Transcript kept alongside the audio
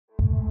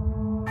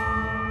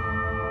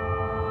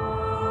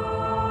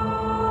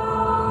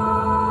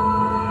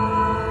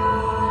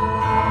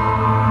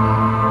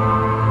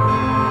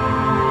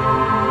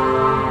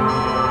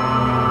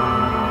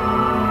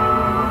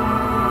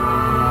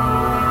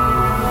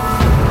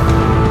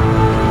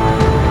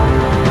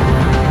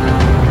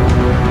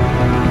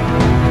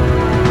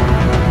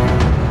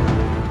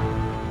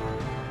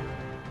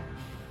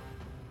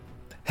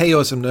Hey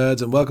awesome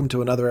nerds, and welcome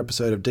to another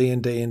episode of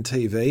D&D and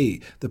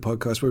TV, the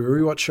podcast where we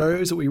rewatch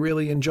shows that we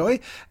really enjoy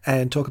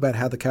and talk about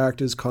how the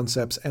characters,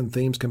 concepts and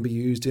themes can be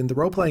used in the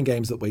role-playing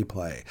games that we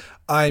play.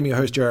 I am your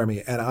host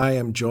Jeremy, and I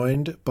am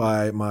joined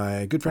by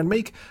my good friend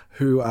Meek,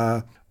 who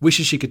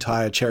wishes she could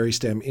tie a cherry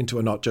stem into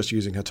a knot just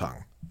using her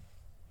tongue.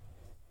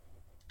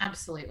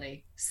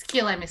 Absolutely.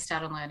 Skill I missed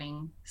out on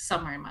learning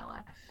somewhere in my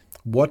life.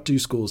 What do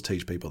schools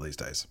teach people these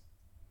days?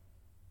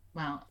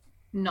 Well,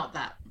 not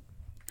that.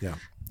 Yeah.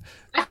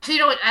 Actually,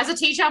 you know what? As a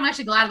teacher, I'm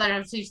actually glad that I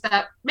don't have to teach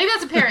that. Maybe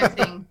that's a parent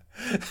thing.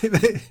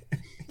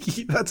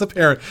 That's a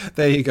parent.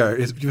 There you go.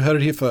 You've heard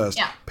it here first.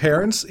 Yeah.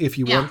 Parents, if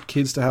you want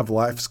kids to have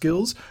life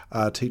skills,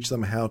 teach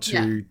them how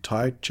to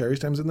tie cherry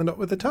stems in the knot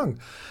with their tongue.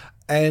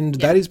 And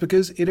that is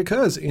because it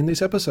occurs in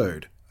this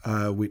episode,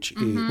 which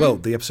is, well,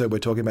 the episode we're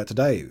talking about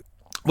today.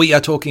 We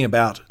are talking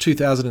about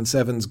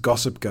 2007's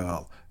Gossip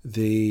Girl,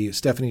 the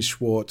Stephanie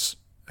Schwartz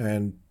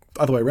and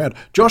other way around,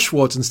 Josh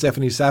Schwartz and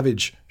Stephanie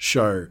Savage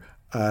show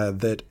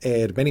that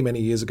aired many, many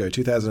years ago,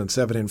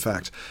 2007, in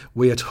fact.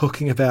 We are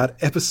talking about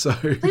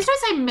episode... Please don't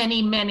say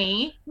many.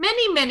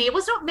 It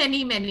was not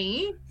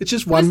many. It's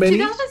just one many?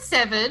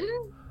 2007.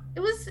 It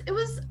was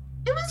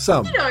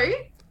some. You know,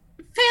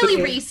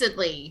 fairly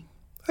recently.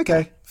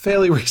 Okay,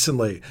 fairly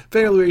recently.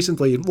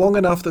 Long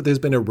enough that there's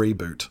been a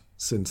reboot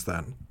since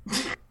then.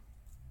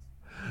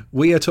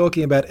 We are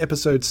talking about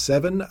episode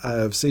 7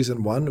 of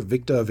season 1,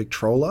 Victor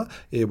Victrola.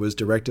 It was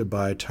directed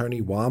by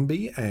Tony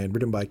Wambi and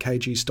written by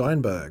KG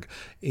Steinberg.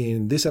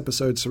 In this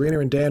episode, Serena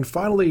and Dan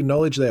finally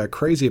acknowledge they are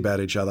crazy about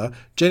each other.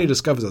 Jenny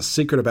discovers a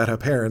secret about her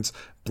parents.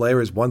 Blair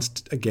is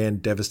once again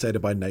devastated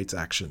by Nate's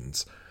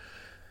actions.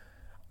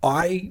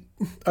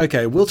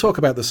 Okay, we'll talk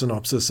about the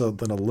synopsis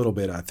in a little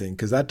bit, I think,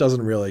 because that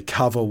doesn't really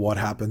cover what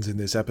happens in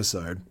this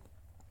episode.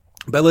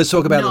 But let's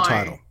talk about the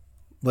title.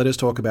 Let us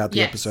talk about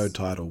the episode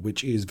title,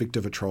 which is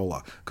Victor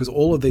Victrola, because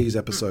all of these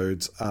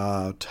episodes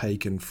are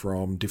taken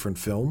from different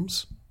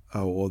films,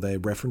 or they're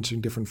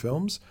referencing different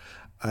films.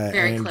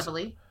 Very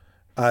cleverly.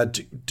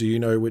 Do you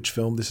know which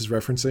film this is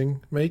referencing,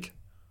 Meek?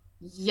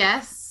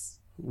 Yes.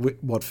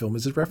 What film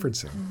is it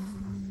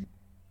referencing?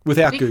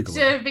 Without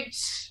Googling.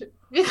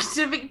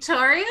 Victor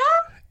Victoria?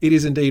 It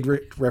is indeed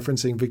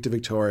referencing Victor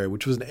Victoria,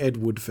 which was an Ed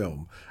Wood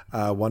film,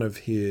 one of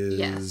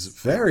his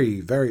very,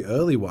 very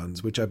early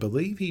ones, which I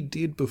believe he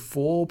did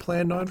before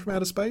Plan 9 from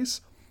Outer Space.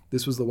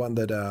 This was the one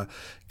that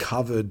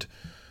covered,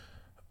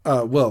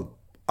 well,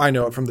 I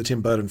know it from the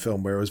Tim Burton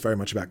film where it was very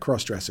much about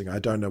cross-dressing. I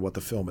don't know what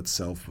the film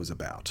itself was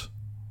about.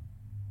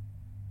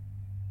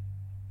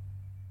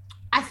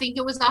 I think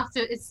it was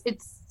after,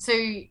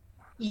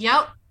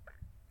 yep.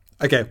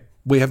 Okay,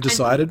 we have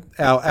decided.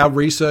 Our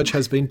research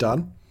has been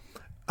done.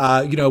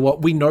 You know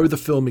what? We know the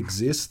film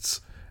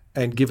exists,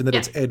 and given that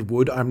it's Ed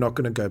Wood, I'm not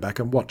going to go back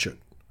and watch it.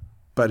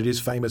 But it is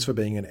famous for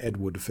being an Ed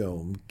Wood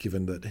film,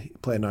 given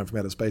that Plan 9 from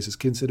Outer Space is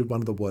considered one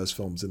of the worst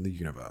films in the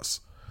universe.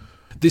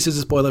 This is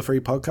a spoiler-free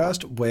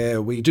podcast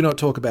where we do not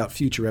talk about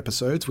future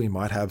episodes. We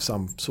might have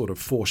some sort of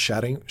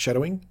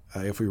foreshadowing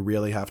if we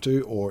really have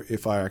to, or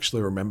if I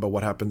actually remember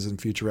what happens in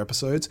future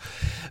episodes.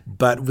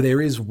 But there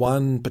is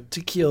one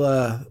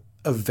particular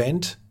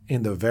event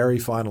in the very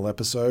final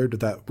episode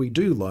that we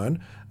do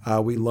learn.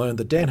 We learn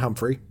that Dan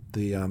Humphrey,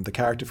 the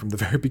character from the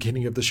very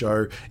beginning of the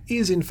show,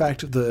 is in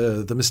fact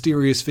the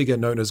mysterious figure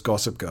known as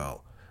Gossip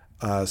Girl.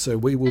 So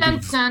we will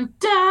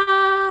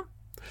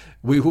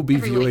be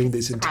viewing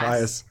this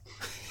entire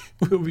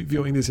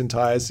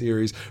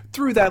series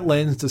through that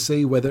lens to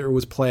see whether it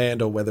was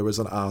planned or whether it was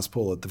an arse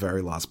pull at the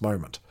very last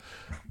moment.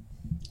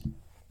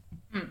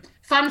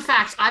 Fun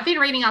fact, I've been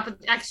reading up,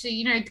 actually,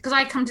 you know, because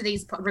I come to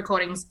these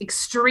recordings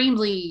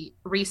extremely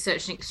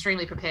researched and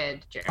extremely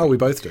prepared, Jeremy. Oh, we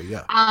both do,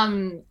 yeah.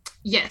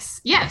 Yes,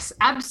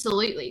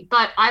 absolutely.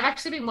 But I've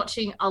actually been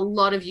watching a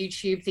lot of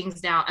YouTube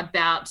things now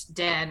about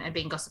Dan and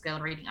being Gossip Girl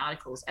and reading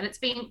articles. And it's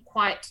been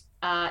quite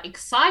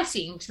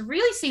exciting to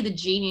really see the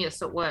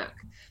genius at work.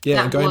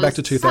 Yeah, and going back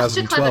to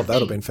 2012, that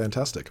would have been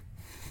fantastic.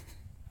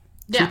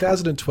 Yeah.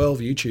 2012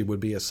 YouTube would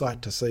be a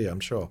sight to see, I'm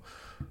sure.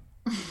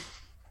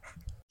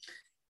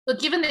 Look,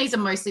 given these are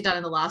mostly done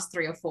in the last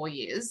 3 or 4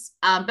 years,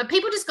 but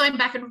people just going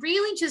back and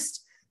really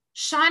just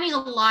shining a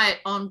light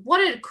on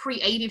what a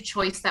creative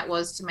choice that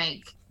was to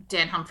make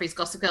Dan Humphrey's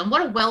Gossip Girl, and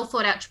what a well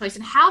thought out choice,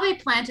 and how they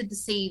planted the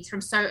seeds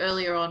from so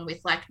earlier on with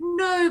like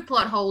no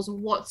plot holes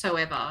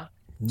whatsoever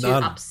to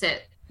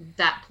upset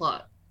that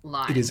plot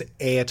line. It is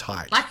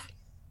airtight.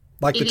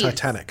 Like the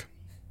Titanic.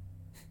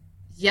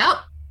 Yep.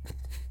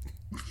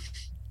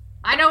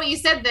 I know what you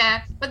said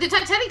there, but the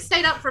Titanic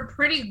stayed up for a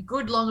pretty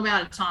good long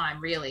amount of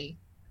time, really.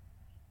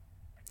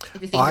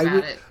 If you think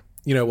about it.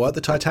 You know what? The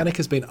Titanic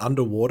has been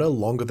underwater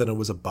longer than it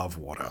was above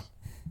water.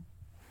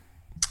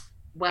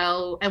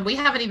 Well, and we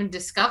haven't even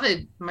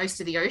discovered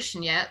most of the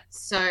ocean yet.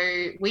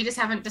 So we just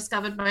haven't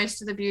discovered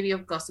most of the beauty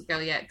of Gossip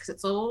Girl yet because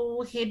it's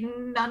all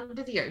hidden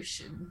under the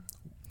ocean.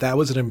 That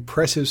was an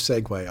impressive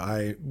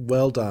segue.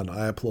 Well done.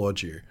 I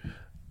applaud you.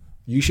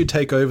 You should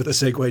take over the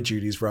segue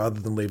duties rather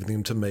than leaving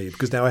them to me,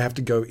 because now I have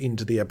to go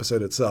into the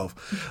episode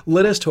itself.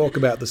 Let us talk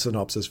about the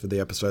synopsis for the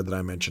episode that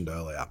I mentioned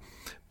earlier,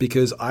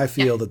 because I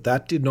feel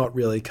that did not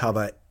really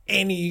cover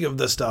any of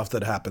the stuff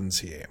that happens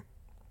here.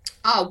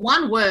 Oh,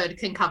 one word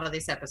can cover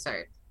this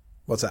episode.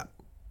 What's that?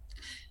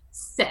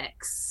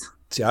 Sex.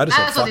 See, I just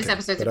That's what this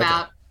episode's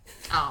about. Okay.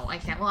 Oh,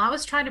 okay. Well, I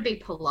was trying to be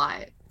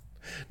polite.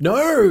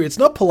 No, it's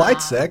not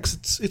polite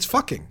sex. It's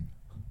fucking.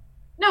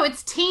 No,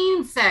 it's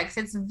teen sex.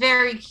 It's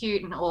very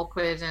cute and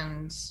awkward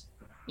and,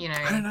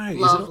 I don't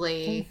know,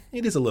 lovely.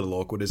 It is a little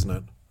awkward, isn't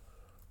it?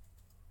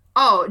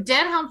 Oh,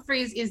 Dan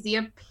Humphries is the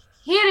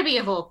epitome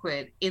of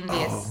awkward in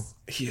this.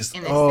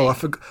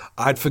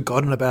 I'd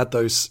forgotten about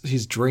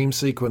his dream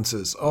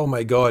sequences. Oh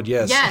my god,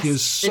 yes. He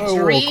is so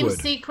awkward. The dream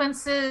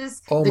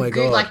sequences. Oh my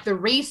god. Like the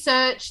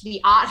research, the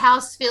art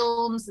house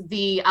films,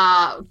 the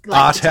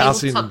art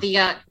house in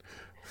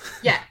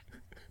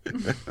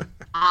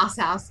Arse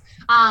house.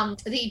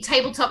 The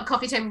tabletop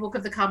coffee table book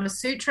of the Kama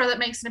Sutra that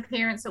makes an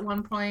appearance at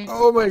one point.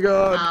 Oh my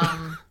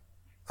god.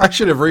 I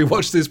should have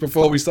rewatched this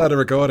before we started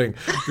recording,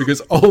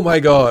 because oh my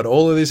god,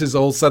 all of this has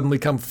all suddenly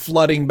come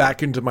flooding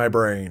back into my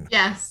brain.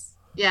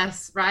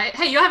 Yes, right.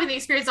 Hey, you're having the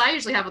experience I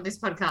usually have on this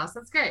podcast.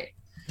 That's great.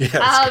 Yes.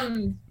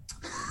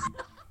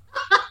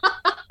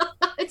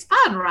 It's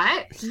fun,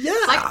 right? Yeah.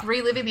 It's like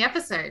reliving the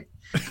episode.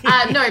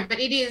 No, but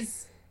it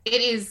is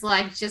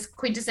like just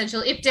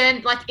quintessential.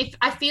 If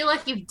I feel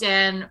like if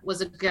Dan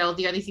was a girl,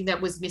 the only thing that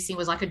was missing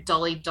was like a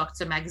Dolly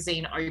Doctor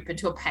magazine open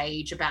to a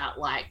page about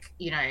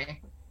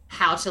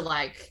how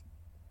to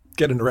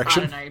get an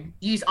erection. I don't know,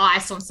 use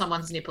ice on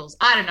someone's nipples.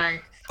 I don't know.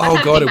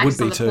 Oh god, it would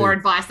be too. Poor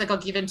advice that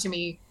got given to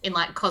me in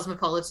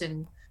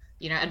Cosmopolitan,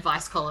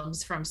 advice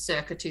columns from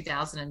circa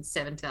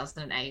 2007,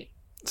 2008.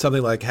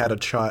 Something like how to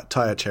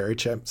tie a cherry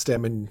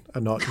stem in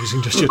a knot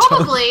using just your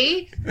tongue.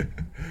 Probably.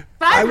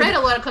 But I read a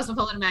lot of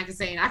Cosmopolitan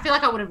magazine. I feel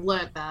like I would have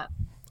learnt that.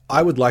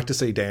 I would like to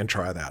see Dan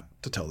try that,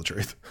 to tell the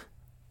truth.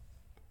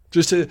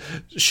 Just to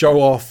show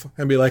off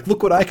and be like,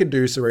 look what I can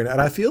do, Serena. And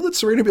I feel that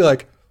Serena would be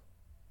like,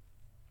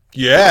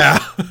 yeah,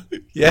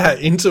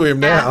 into him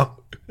now.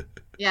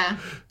 Yeah.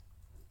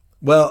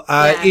 Well,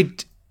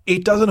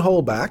 it doesn't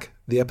hold back.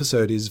 The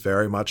episode is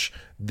very much,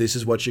 this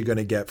is what you're going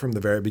to get from the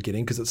very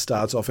beginning, because it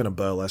starts off in a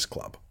burlesque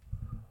club.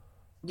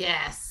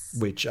 Yes.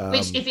 Which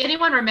if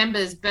anyone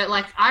remembers, but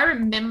I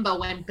remember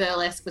when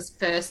burlesque was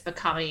first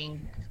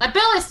becoming,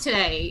 burlesque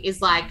today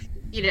is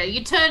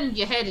you turn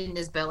your head in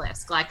this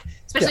burlesque,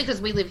 especially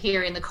because we live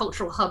here in the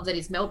cultural hub that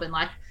is Melbourne,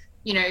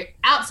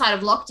 outside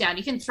of lockdown,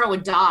 you can throw a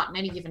dart on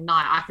any given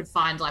night. I could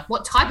find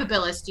what type of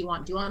burlesque do you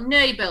want? Do you want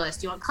nerdy burlesque?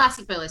 Do you want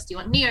classic burlesque? Do you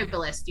want neo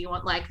burlesque? Do you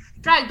want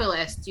drag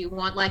burlesque? Do you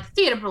want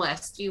theater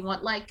burlesque? Do you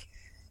want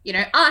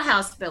art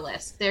house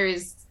burlesque? There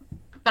is,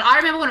 but I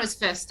remember when it was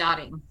first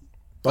starting.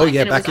 Oh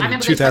yeah, back in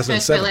 2007.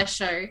 First burlesque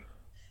show.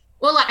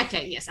 Well,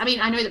 okay, yes. I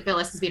mean, I know that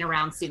burlesque has been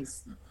around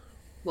since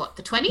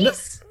the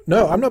 20s?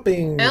 No, I'm not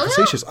being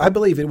facetious. I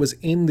believe it was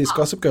in this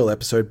Gossip Girl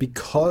episode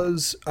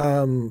because,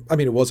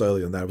 it was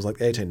earlier than that. It was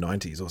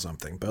 1890s or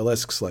something.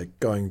 Burlesque's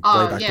going way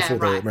back before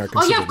the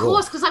American Civil War. Oh, yeah, of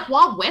course, because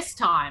Wild West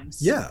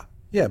times. Yeah,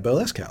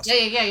 Burlesque House.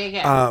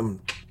 Yeah.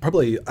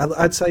 Probably,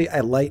 I'd say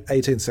a late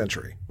 18th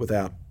century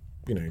without,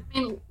 probably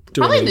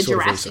in the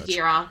Jurassic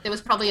era. There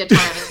was probably a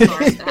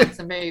Tyrannosaurus that had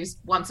some moves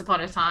once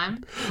upon a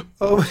time.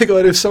 Oh my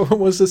god, if someone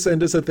was to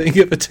send us a thing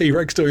of a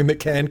T-Rex doing the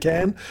can,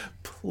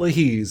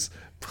 please.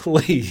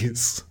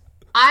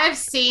 I've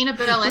seen a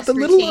burlesque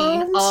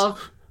routine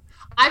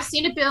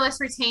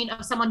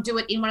of someone do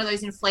it in one of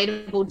those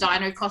inflatable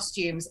dino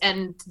costumes,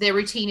 and their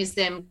routine is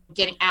them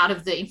getting out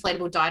of the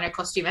inflatable dino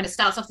costume, and it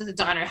starts off that the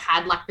dino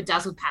had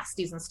bedazzled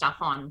pasties and stuff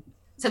on.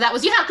 So that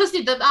was because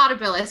the art of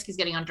burlesque is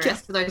getting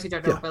undressed, for those who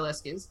don't know what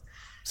burlesque is.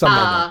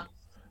 Some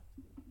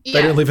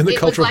they don't live in the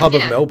cultural hub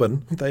of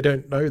Melbourne. They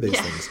don't know these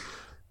things.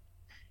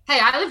 Hey,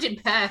 I lived in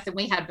Perth and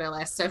we had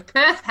burlesque, so if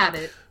Perth had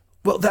it.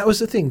 Well, that was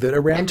the thing, that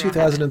around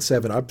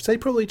 2007, I'd say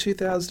probably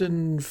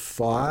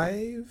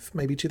 2005,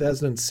 maybe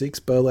 2006,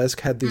 burlesque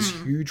had this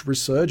huge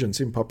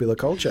resurgence in popular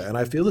culture. And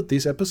I feel that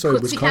this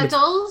episode was kind of...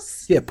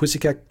 Dolls? Yeah,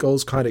 Pussycat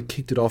Dolls kind of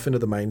kicked it off into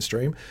the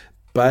mainstream.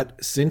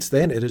 But since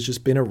then, it has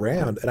just been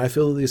around. And I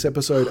feel that this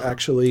episode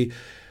actually,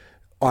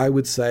 I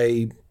would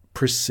say,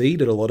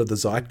 preceded a lot of the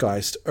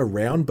zeitgeist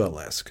around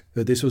burlesque.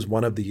 That this was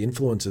one of the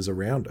influences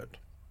around it.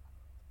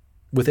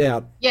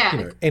 Without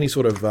any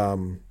sort of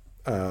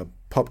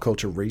pop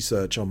culture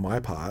research on my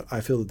part,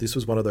 I feel that this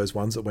was one of those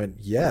ones that went,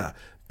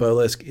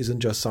 burlesque isn't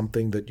just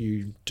something that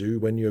you do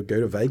when you go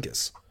to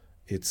Vegas.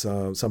 It's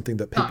something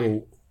that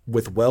people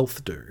with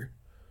wealth do.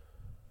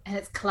 And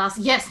it's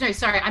classy. Yes, no,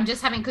 sorry. I'm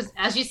just having, because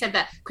as you said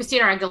that,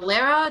 Christina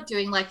Aguilera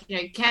doing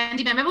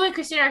Candyman. Remember when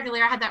Christina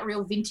Aguilera had that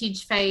real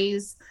vintage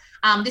phase?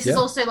 This is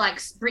also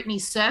Britney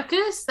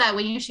Circus, that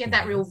when she had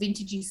that real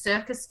vintagey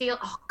circus feel.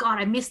 Oh God,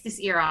 I miss this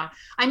era.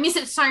 I miss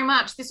it so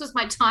much. This was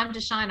my time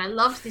to shine. I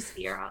loved this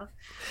era.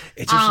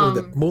 It's interesting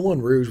that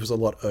Moulin Rouge was a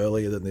lot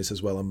earlier than this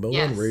as well. And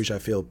Moulin Rouge, I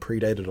feel,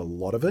 predated a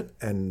lot of it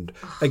and,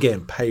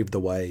 again, paved the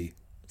way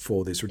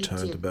for this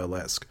return to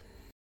burlesque.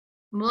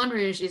 Moulin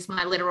Rouge is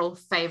my literal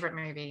favorite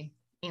movie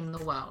in the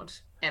world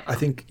ever. I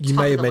think you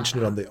may have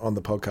mentioned it on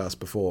the podcast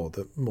before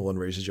that Moulin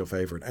Rouge is your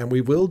favorite, and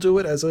we will do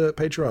it as a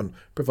Patreon,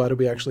 provided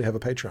we actually have a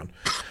Patreon.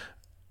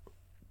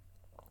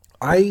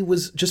 I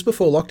was just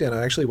before lockdown.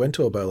 I actually went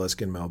to a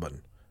burlesque in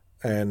Melbourne,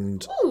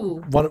 and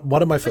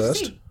one of my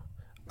first.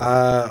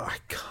 I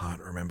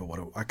can't remember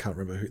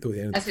who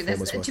the end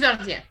performers were. To be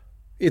honest, yeah.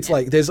 It's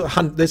like there's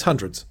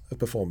hundreds of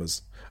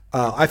performers.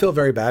 I felt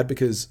very bad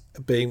because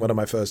being one of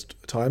my first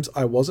times,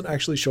 I wasn't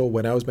actually sure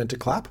when I was meant to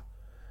clap.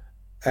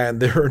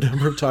 And there are a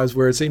number of times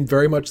where it seemed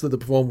very much that the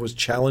performer was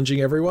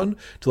challenging everyone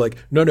to like,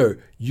 no,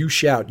 you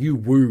shout, you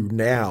woo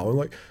now. I'm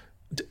like,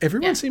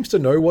 everyone seems to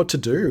know what to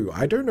do.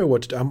 I don't know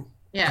what to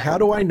do. How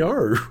do I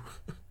know?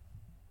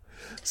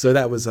 So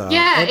that was an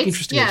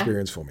interesting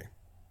experience for me.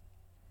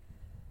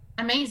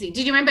 Amazing.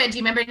 Do you remember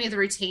any of the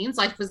routines?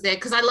 Like, was there,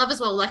 because I love as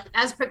well, like,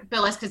 as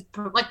burlesque,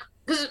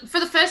 because for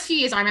the first few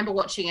years I remember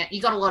watching it,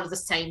 you got a lot of the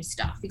same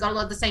stuff. You got a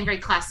lot of the same very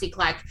classic,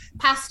 like,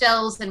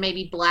 pastels and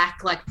maybe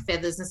black, like,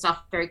 feathers and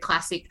stuff, very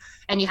classic.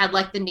 And you had,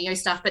 like, the neo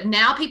stuff. But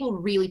now people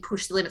really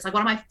push the limits. Like,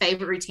 one of my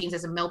favorite routines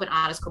is a Melbourne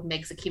artist called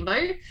Meg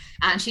Zakimbo.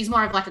 And she's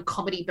more of, like, a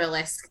comedy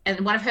burlesque.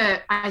 And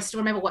I still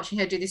remember watching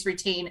her do this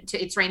routine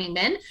to It's Raining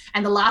Men.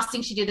 And the last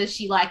thing she did is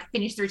she, like,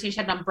 finished the routine. She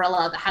had an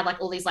umbrella that had, like,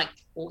 all these, like,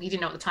 well, you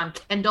didn't know at the time,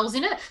 Ken dolls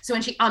in it. So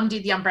when she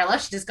undid the umbrella,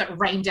 she just got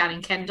rained down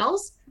in Ken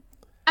dolls.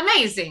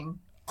 Amazing.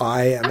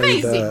 I am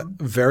either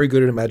very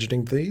good at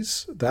imagining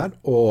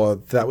or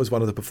that was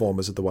one of the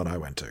performers at the one I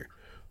went to.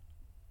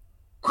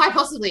 Quite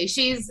possibly.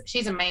 She's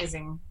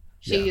amazing.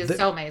 She is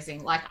so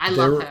amazing. Like, I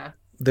love her.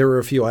 There are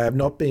a few. I have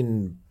not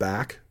been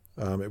back.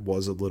 It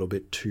was a little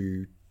bit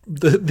too...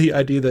 The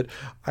idea that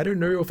I don't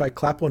know if I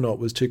clap or not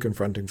was too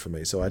confronting for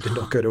me, so I did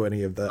not go to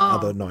any of the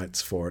other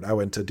nights for it. I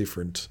went to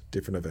different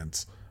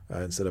events.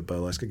 Instead of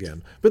burlesque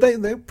again.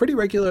 But they're pretty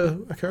regular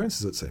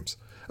occurrences, it seems.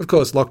 Of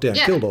course, lockdown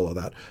killed all of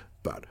that.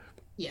 But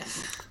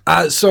yes.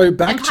 So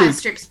back Empire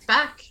Strikes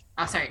Back.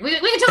 Oh, sorry. We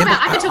can talk about.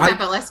 I could talk about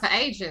burlesque for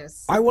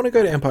ages. I want to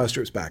go to Empire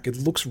Strikes Back. It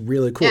looks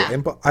really cool.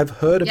 Yeah. I've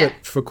heard of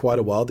it for quite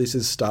a while. This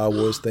is Star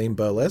Wars themed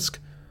burlesque.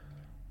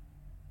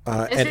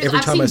 And every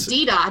time I've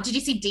seen Dita. Did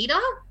you see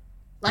Dita?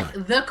 Like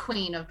the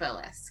queen of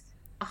burlesque.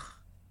 Oh,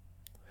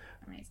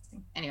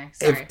 amazing. Anyway,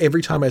 sorry.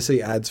 Every time I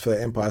see ads for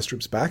Empire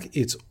Strikes Back,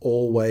 it's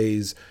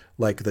always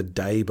like the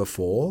day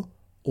before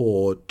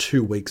or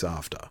 2 weeks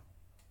after.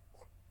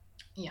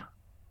 Yeah.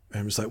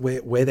 I'm just like,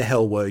 where the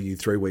hell were you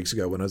 3 weeks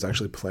ago when I was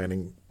actually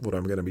planning what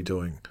I'm going to be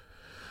doing?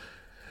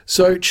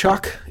 So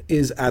Chuck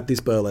is at this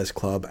burlesque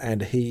club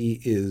and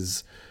he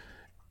is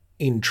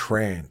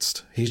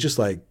entranced. He's just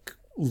like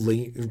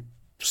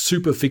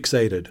super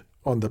fixated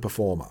on the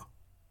performer.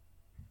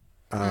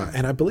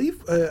 And I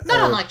believe... Not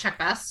unlike Chuck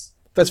Bass.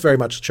 That's very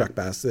much Chuck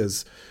Bass.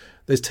 There's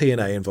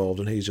TNA involved,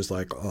 and he's just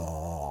like,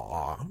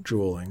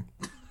 drooling.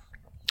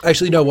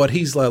 Actually, you know what?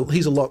 He's a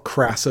lot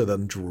crasser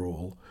than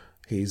drool.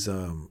 He's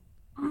Chuck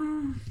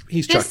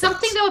There's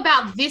something Bass. though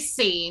about this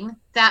scene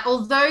that,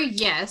 although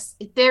yes,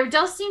 there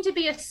does seem to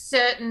be a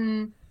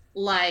certain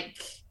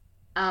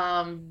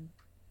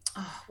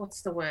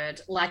what's the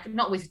word? Like,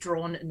 not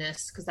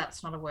withdrawnness, because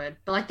that's not a word,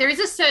 but like there is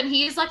a certain,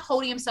 he is like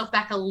holding himself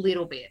back a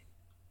little bit,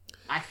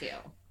 I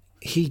feel.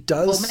 He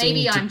does. Or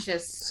maybe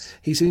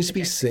He seems to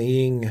be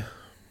seeing.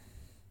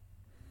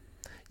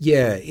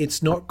 Yeah,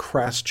 it's not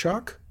crass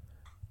Chuck.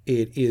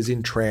 It is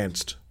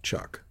entranced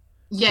Chuck.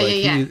 Yeah,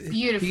 yeah.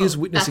 Beautiful. He is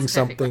witnessing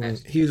something.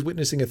 He is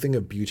witnessing a thing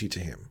of beauty to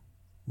him,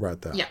 right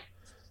there. Yeah.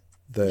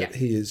 That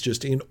he is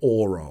just in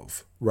awe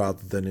of,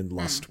 rather than in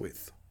lust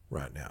with,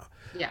 right now.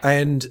 Yeah.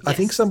 And I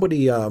think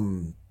somebody,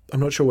 I'm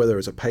not sure whether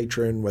it's a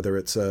patron, whether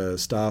it's a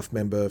staff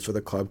member for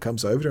the club,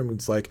 comes over to him and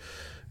it's like,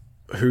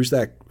 who's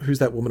that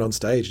woman on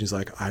stage? And he's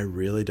like, I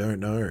really don't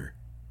know.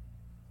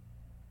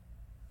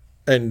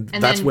 And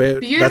that's where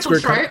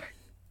trope.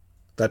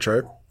 That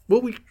trope.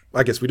 Well,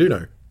 I guess we do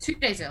know. 2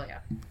 days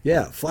earlier.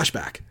 Yeah,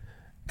 flashback.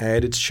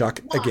 And it's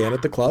Chuck again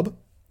at the club,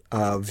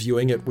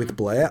 viewing it with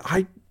Blair.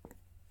 I'm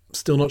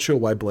still not sure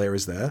why Blair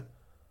is there.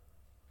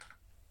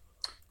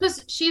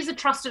 Because she's a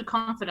trusted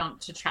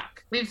confidant to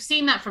Chuck. We've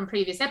seen that from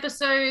previous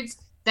episodes.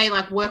 They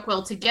work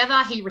well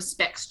together. He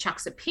respects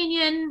Chuck's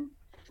opinion.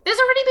 There's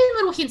already been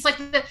little hints, like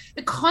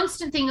the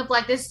constant thing of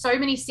there's so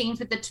many scenes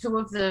with the two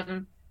of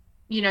them,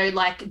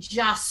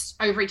 just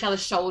over each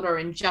other's shoulder,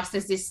 and just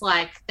as this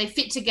they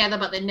fit together,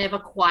 but they're never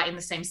quite in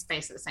the same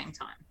space at the same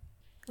time.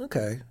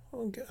 Okay,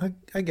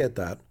 I get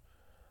that.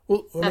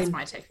 Well, that's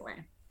my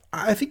takeaway.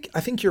 I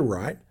think you're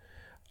right.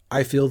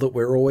 I feel that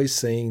we're always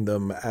seeing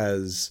them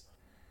as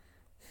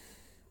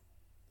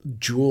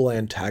dual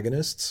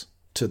antagonists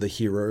to the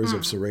heroes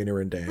of Serena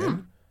and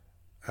Dan.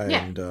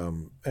 And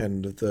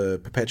the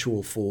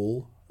perpetual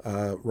fool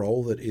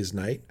role that is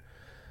Nate,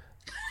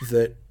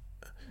 that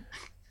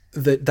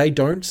they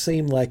don't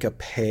seem like a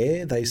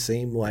pair. They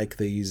seem like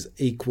these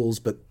equals,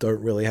 but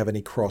don't really have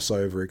any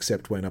crossover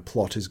except when a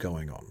plot is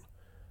going on.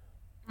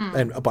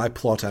 And by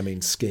plot, I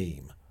mean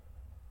scheme.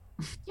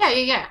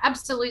 Yeah,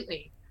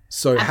 absolutely.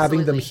 So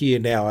having them Absolutely. here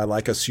now, I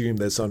like assume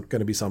there's going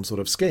to be some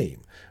sort of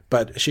scheme.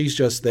 But she's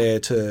just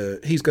there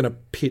he's going to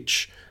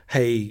pitch,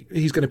 hey,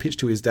 he's going to pitch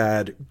to his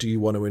dad, do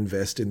you want to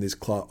invest in this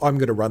club? I'm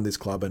going to run this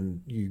club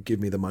and you give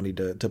me the money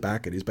to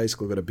back it. He's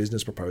basically got a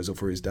business proposal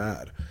for his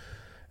dad.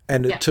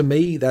 And Yeah. to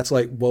me, that's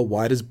like, well,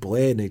 why does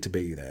Blair need to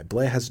be there?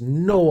 Blair has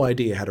no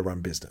idea how to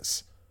run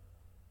business.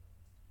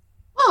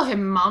 Well, her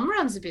mum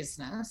runs a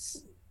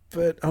business.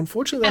 But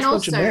unfortunately, that's And not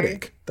also-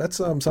 genetic. That's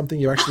something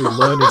you actually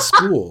learn in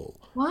school.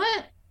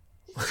 What?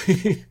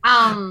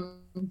 Um,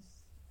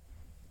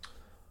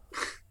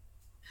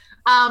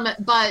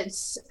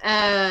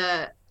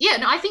 yeah,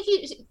 no, I think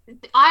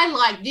I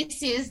like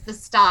this is the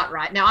start,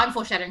 right? Now I'm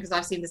foreshadowing because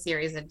I've seen the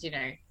series and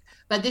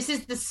but this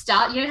is the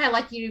start. You know how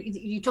like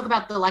you talk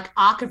about the like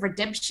arc of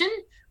redemption?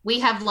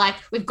 We've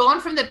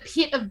gone from the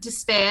pit of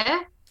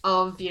despair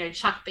of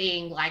Chuck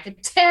being like a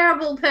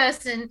terrible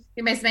person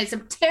who has made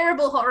some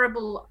terrible,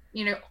 horrible,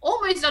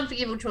 almost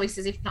unforgivable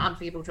choices, if not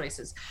unforgivable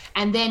choices.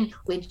 And then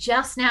we're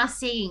just now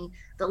seeing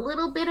the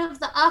little bit of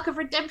the arc of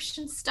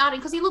redemption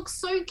starting because he looks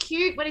so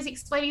cute when he's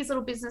explaining his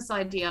little business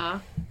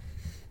idea.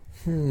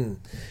 His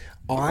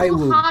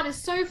little heart is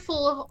so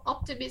full of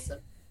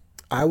optimism.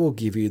 I will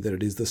give you that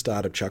it is the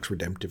start of Chuck's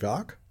redemptive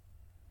arc.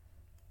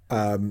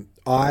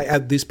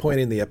 At this point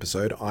in the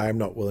episode, I am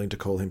not willing to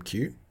call him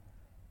cute.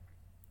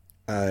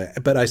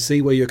 But I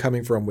see where you're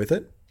coming from with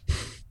it.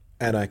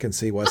 And I can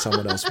see why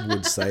someone else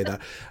would say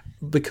that.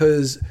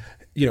 Because,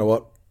 you know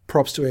what?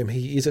 Props to him.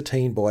 He is a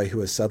teen boy who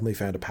has suddenly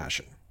found a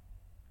passion.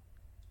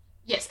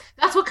 Yes,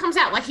 that's what comes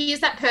out. Like, he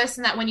is that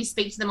person that when you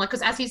speak to them, like,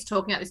 because as he's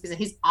talking about this business,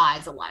 his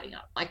eyes are lighting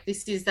up. Like,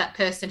 this is that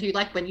person who,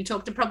 like, when you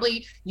talk to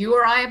probably you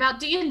or I about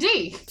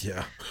D&D.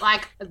 Yeah.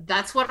 Like,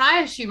 that's what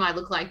I assume I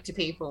look like to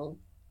people.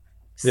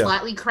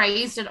 Slightly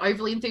crazed and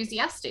overly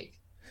enthusiastic.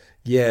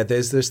 Yeah,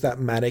 there's that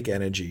manic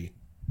energy.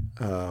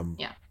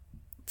 Yeah.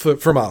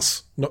 From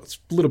us. Not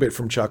a little bit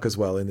from Chuck as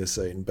well in this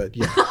scene, but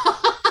yeah.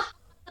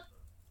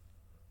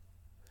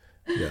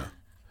 Yeah.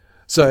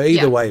 So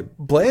either way,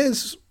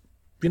 Blair's,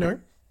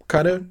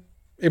 kind of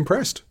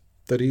impressed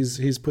that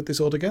he's put this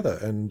all together.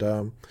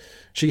 And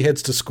she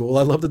heads to school.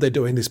 I love that they're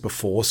doing this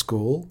before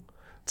school.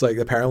 It's like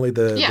apparently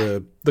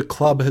the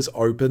club has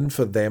opened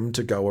for them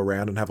to go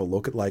around and have a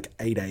look at like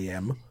 8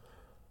 a.m.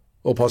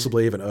 or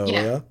possibly even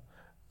earlier. Yeah.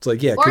 It's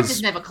like, yeah. Or it's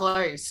just never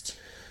closed.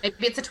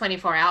 Maybe it's a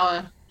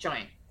 24-hour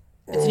joint.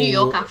 It's New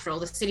York, after all,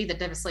 the city that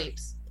never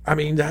sleeps. I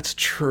mean, that's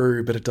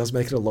true, but it does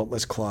make it a lot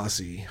less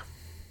classy.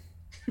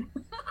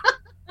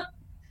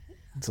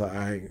 It's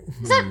like,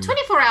 is that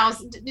 24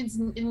 hours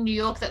in New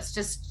York? That's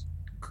just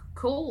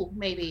cool,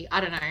 maybe. I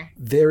don't know.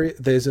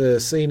 There's a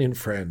scene in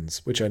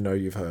Friends, which I know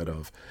you've heard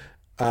of,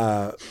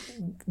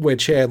 where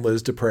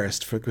Chandler's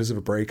depressed because of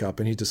a breakup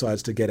and he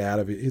decides to get out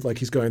of it. Like,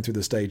 he's going through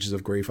the stages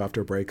of grief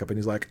after a breakup and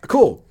he's like,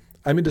 cool,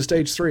 I'm into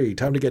stage 3.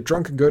 Time to get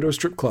drunk and go to a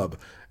strip club.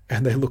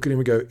 And they look at him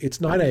and go,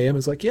 it's 9 a.m.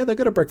 It's like, yeah, they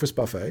got a breakfast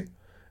buffet.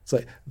 It's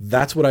like,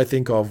 that's what I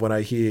think of when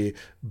I hear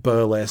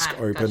burlesque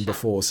open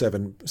before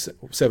 7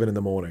 in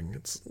the morning.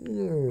 It's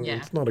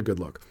not a good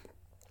look.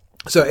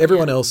 So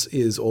everyone else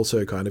is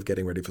also kind of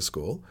getting ready for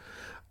school.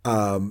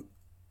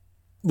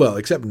 Well,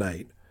 except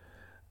Nate,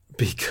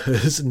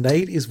 because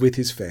Nate is with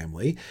his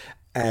family.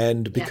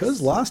 And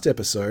because last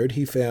episode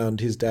he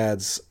found his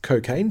dad's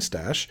cocaine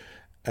stash,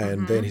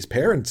 and then his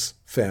parents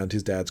found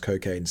his dad's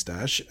cocaine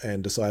stash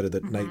and decided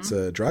that Nate's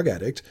a drug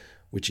addict,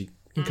 which he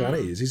kind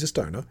of is. He's a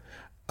stoner.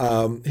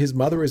 His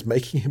mother is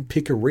making him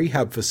pick a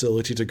rehab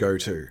facility to go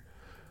to.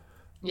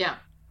 Yeah.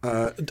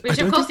 Which,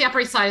 of course, the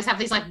Upper East Siders have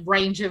these like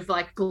range of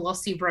like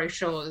glossy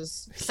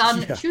brochures.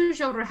 Son, choose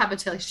your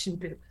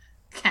rehabilitation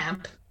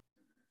camp.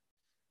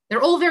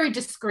 They're all very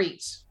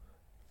discreet.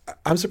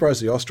 I'm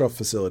surprised the Ostroff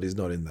facility is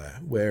not in there,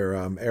 where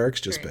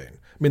Eric's just been.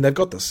 I mean, they've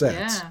got the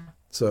sets,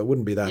 so it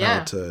wouldn't be that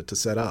hard to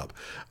set up.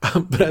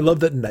 But I love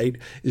that Nate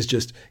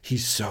is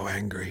he's so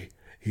angry.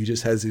 He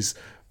just has this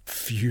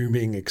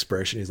fuming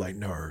expression. He's like,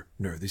 no,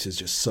 this is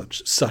just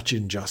such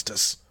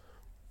injustice.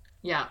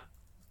 Yeah.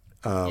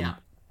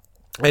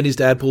 And his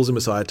dad pulls him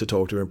aside to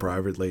talk to him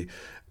privately,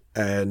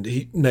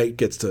 and Nate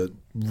gets to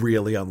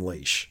really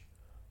unleash.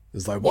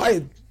 It's like,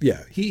 why?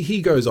 Yeah,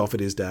 he goes off at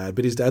his dad,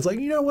 but his dad's like,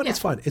 you know what? It's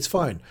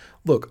fine.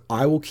 Look,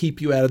 I will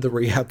keep you out of the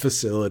rehab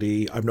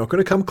facility. I'm not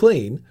going to come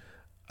clean.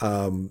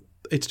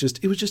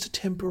 It was just a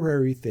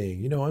temporary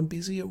thing. I'm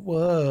busy at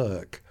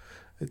work.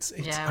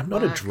 I'm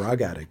not a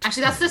drug addict.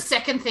 Actually, that's the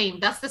second theme.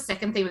 That's the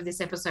second theme of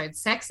this episode: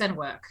 sex and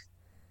work.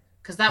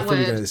 Because that word,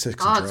 it's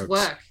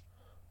work.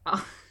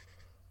 Oh.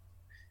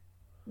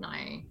 No.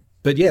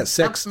 But yeah,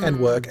 sex and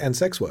work and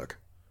sex work.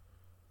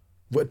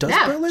 What does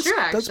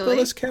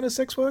burlesque count as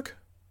sex work?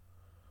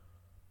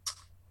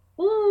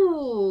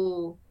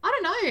 Ooh, I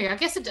don't know. I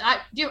guess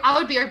I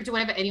would be open to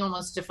whatever anyone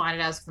wants to define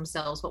it as for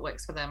themselves. What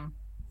works for them?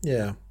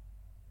 Yeah,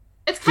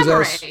 it's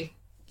cabaret.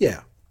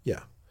 Yeah.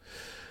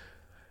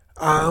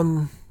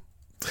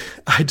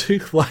 I do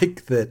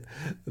like that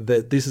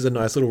this is a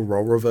nice little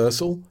role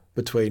reversal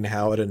between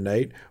Howard and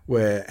Nate,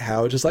 where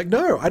Howard just like,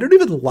 no, I don't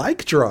even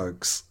like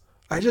drugs.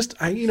 I just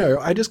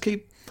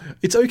keep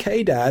It's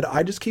okay, Dad.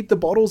 I just keep the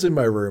bottles in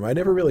my room. I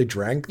never really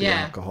drank the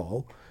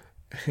alcohol.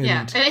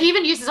 And he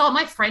even uses,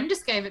 my friend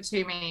just gave it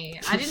to me.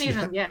 I didn't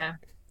even,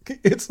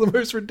 It's the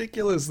most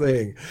ridiculous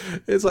thing.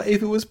 It's like,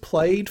 if it was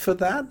played for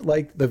that,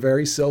 like they're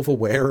very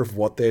self-aware of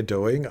what they're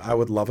doing, I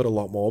would love it a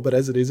lot more. But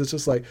as it is, it's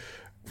just like,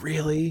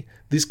 really?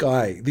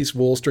 This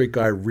Wall Street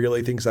guy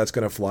really thinks that's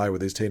going to fly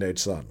with his teenage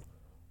son.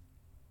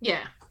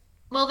 Yeah.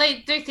 Well,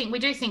 we do think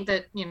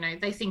that,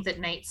 they think that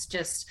Nate's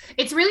just,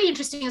 it's really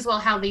interesting as well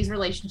how these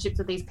relationships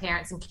with these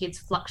parents and kids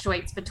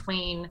fluctuates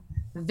between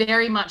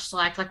very much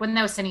like when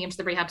they were sending him to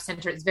the rehab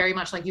center, it's very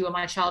much like, you are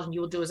my child and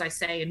you will do as I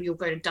say and you'll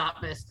go to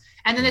Dartmouth.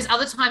 And then there's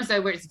other times though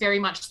where it's very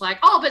much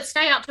like, but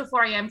stay up till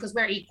 4 a.m. because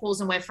we're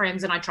equals and we're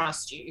friends and I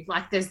trust you.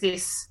 Like there's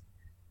this,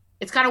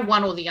 it's kind of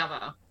one or the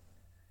other.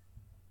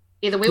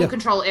 Either we will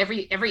control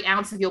every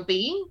ounce of your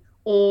being,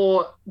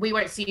 or we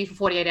won't see you for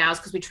 48 hours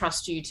because we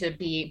trust you to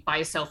be by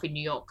yourself in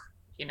New York,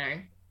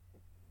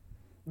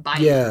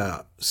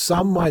 Yeah,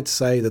 some might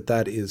say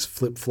that is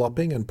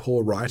flip-flopping and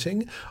poor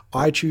writing.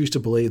 I choose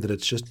to believe that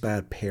it's just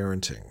bad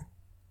parenting.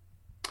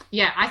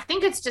 Yeah, I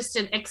think it's just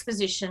an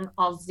exposition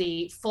of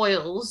the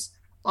foils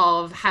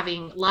of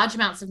having large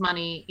amounts of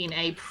money in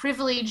a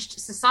privileged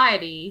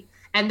society.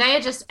 And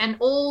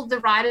all the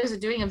writers are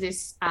doing of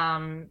this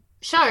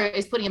show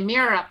is putting a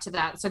mirror up to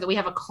that so that we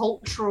have a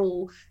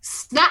cultural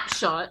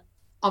snapshot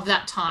of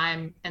that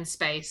time and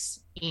space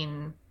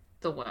in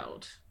the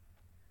world.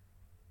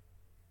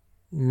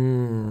 We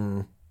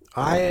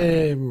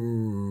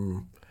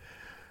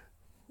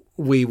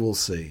will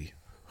see.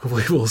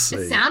 We will see.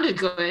 It sounded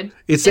good.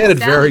 It sounded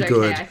very okay,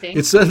 good. I think.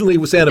 It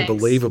certainly sounded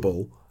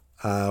believable.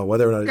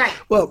 Whether or not, Great.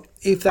 Well,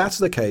 if that's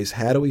the case,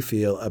 how do we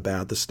feel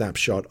about the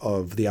snapshot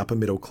of the upper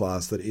middle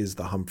class that is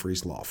the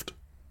Humphreys loft?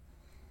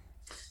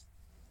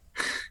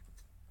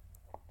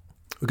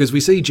 Because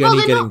we see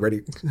Jenny getting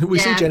ready. We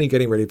see Jenny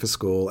getting ready for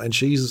school, and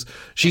she's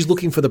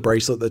looking for the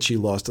bracelet that she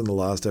lost in the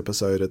last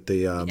episode at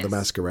the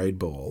masquerade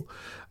ball.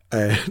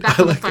 And back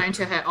on the phone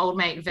to her old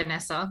mate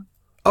Vanessa.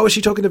 Oh, is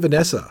she talking to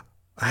Vanessa?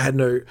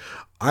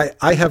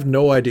 I have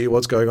no idea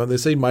what's going on in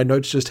this scene. My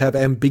notes just have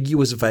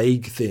ambiguous,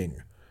 vague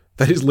thing.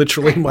 That is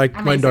literally my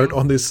note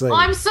on this scene. Oh,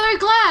 I'm so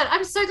glad.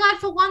 I'm so glad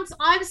for once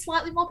I'm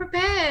slightly more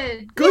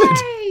prepared. Good.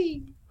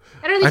 Yay!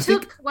 It only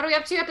took, what are we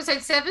up to,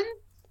 episode 7?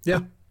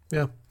 Yeah.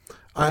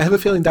 I have a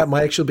feeling that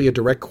might actually be a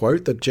direct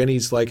quote, that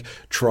Jenny's like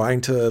trying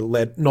to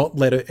not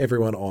let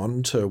everyone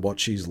on to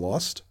what she's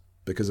lost,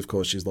 because of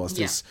course she's lost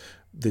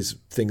this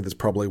thing that's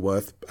probably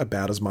worth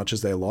about as much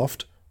as their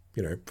loft,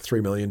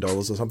 $3 million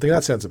or something.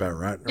 That sounds about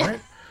right?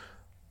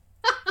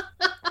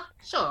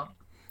 Sure.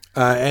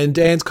 And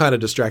Dan's kind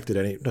of distracted.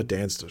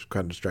 Dan's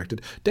kind of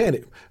distracted.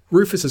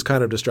 Rufus is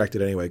kind of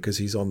distracted anyway because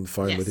he's on the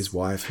phone with his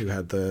wife, who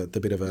had the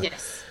bit of a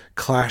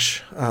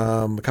clash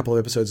a couple of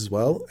episodes as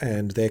well,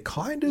 and they're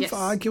kind of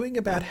arguing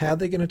about how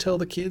they're going to tell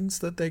the kids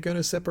that they're going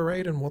to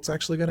separate and what's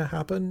actually going to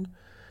happen.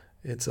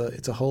 It's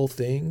a whole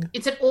thing.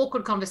 It's an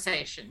awkward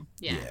conversation.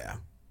 Yeah.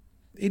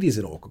 It is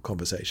an awkward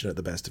conversation at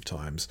the best of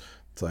times.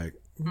 It's like,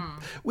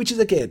 which is,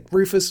 again,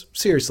 Rufus,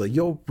 seriously,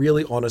 you're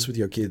really honest with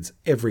your kids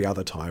every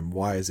other time.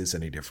 Why is this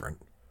any different?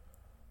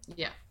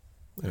 Yeah.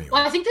 Anyway.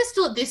 Well, I think they're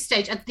still at this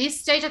stage. At this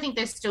stage, I think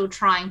they're still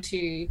trying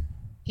to.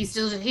 He's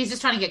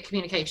just trying to get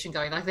communication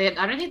going. Like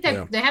I don't think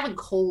they haven't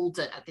called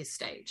it at this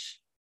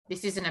stage.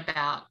 This isn't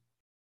about,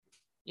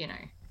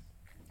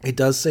 It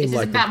does seem this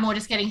like is about more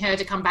just getting her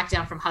to come back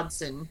down from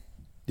Hudson.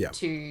 Yeah.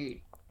 To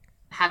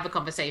have a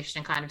conversation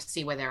and kind of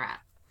see where they're at.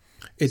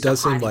 It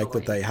does seem like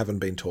that they haven't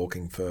been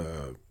talking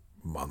for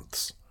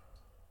months.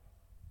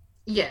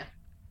 Yeah.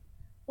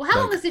 Well, how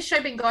long has this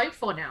show been going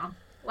for now?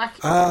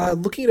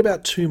 Looking at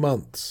about 2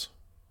 months.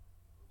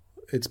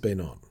 It's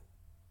been on.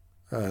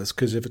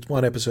 Because if it's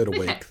one episode a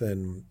week,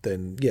 then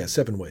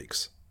 7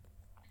 weeks.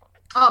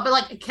 Oh,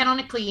 but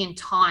canonically in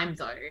time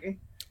though.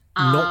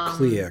 Not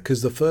clear,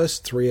 because the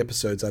first 3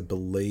 episodes, I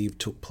believe,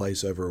 took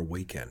place over a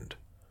weekend.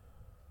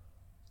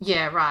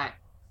 Yeah, right.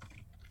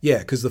 Yeah,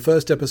 because the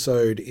first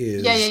episode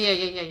is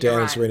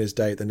Dan and Serena's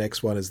date, the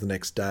next one is the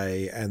next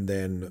day, and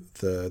then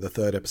the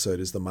third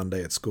episode is the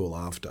Monday at school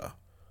after.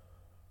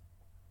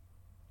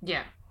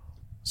 Yeah.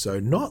 So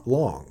not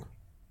long.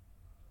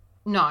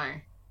 No.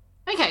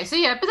 Okay, so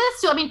but that's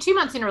still, 2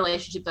 months in a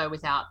relationship though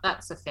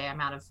that's a fair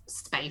amount of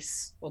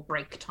space or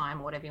break time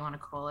or whatever you want to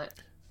call it.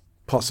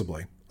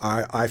 Possibly.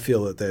 I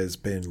feel that there's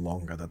been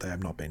longer that they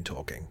have not been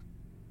talking.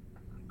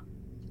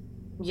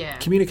 Yeah.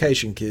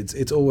 Communication, kids,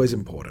 it's always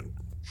important.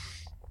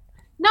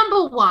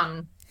 Number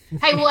 1.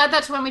 Hey, we'll add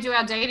that to when we do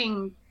our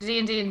dating,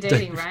 D&D and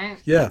dating, right?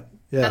 Yeah.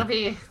 That'll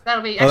be.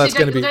 Actually,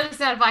 don't listen to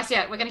that advice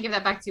yet. We're going to give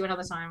that back to you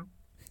another time.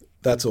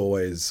 That's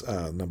always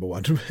number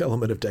 1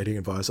 element of dating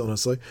advice,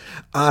 honestly.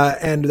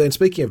 And then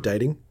speaking of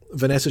dating,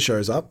 Vanessa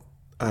shows up,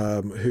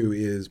 who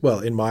is, well,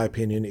 in my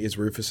opinion, is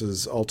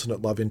Rufus's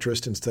alternate love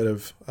interest instead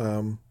of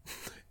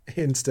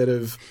his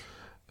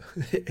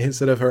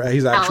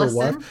actual Allison.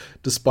 wife,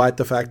 despite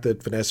the fact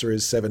that Vanessa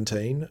is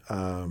 17.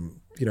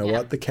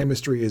 What? The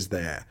chemistry is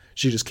there.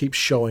 She just keeps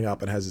showing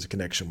up and has this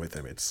connection with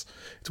him. It's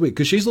weird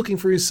because she's looking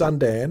for his son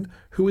Dan,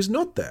 who is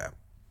not there.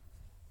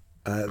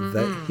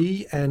 That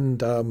he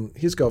and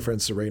his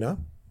girlfriend Serena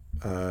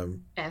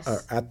Yes.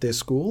 are at their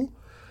school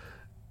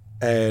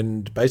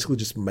and basically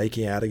just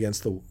making out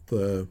against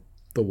the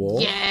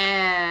wall.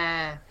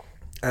 Yeah.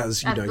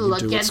 As you know, you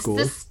do at school.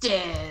 Against the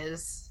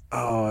stairs.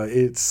 Oh,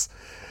 As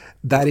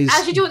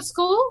you do at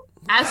school.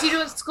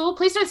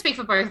 Please don't speak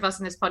for both of us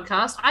in this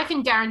podcast. I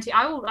can guarantee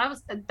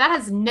that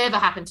has never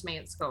happened to me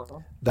at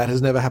school. That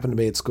has never happened to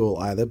me at school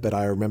either, but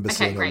I remember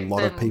seeing a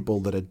lot of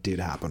people that it did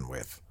happen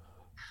with.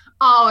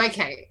 Oh,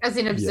 okay. As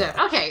in observe.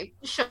 Yeah. Okay,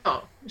 sure.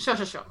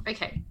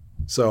 Okay.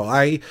 So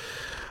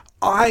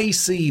I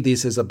see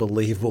this as a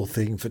believable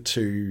thing for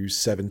two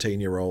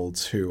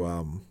 17-year-olds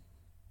who,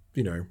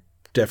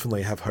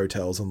 definitely have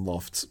hotels and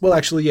lofts. Well,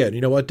 actually, yeah,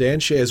 you know what? Dan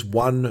shares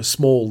one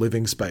small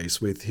living space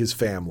with his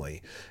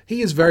family.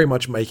 He is very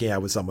much making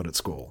out with someone at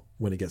school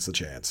when he gets the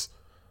chance.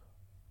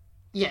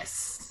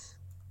 Yes.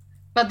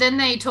 But then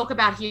they talk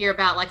about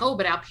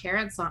but our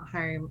parents aren't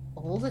home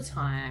all the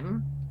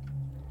time.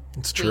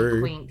 It's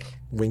true. Wink,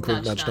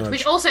 nudge, nudge.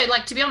 Which also,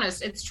 to be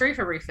honest, it's true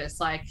for Rufus.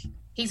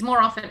 He's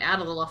more often out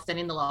of the loft than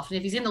in the loft. And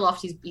if he's in the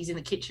loft, he's in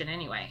the kitchen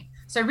anyway.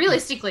 So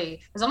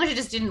realistically, as long as you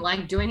just didn't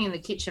do anything in the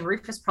kitchen,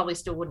 Rufus probably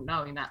still wouldn't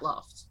know in that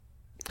loft.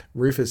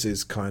 Rufus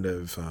is kind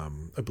of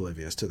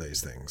oblivious to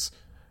these things.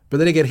 But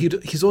then again,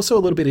 he's also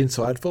a little bit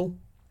insightful.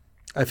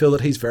 I feel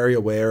that he's very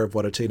aware of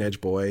what a teenage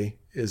boy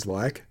is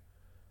like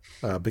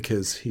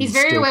because he's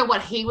very aware of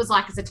what he was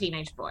like as a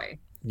teenage boy.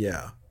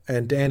 Yeah.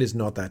 And Dan is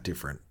not that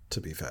different, to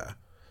be fair.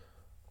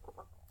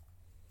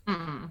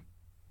 Mm.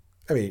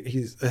 I mean,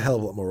 he's a hell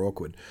of a lot more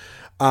awkward.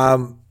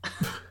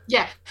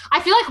 Yeah,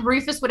 I feel like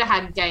Rufus would have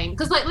had game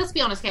because, let's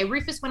be honest, okay,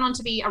 Rufus went on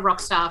to be a rock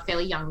star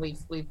fairly young.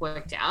 We've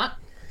worked out,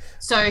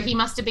 so he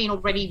must have been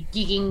already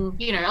gigging.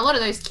 A lot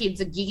of those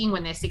kids are gigging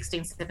when they're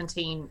 16,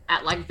 17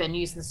 at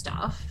venues and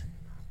stuff.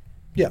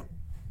 Yeah.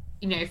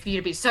 For you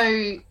to be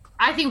so,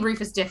 I think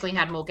Rufus definitely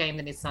had more game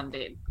than his son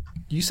did.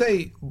 You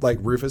say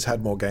Rufus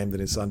had more game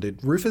than his son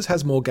did. Rufus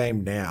has more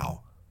game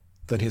now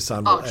than his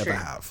son will ever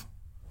have.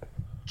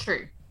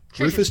 True.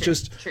 Rufus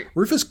goes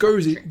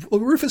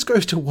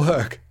to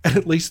work and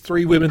at least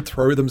 3 women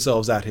throw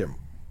themselves at him.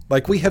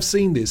 We have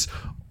seen this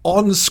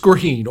on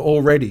screen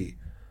already.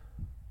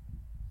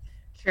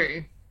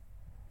 True.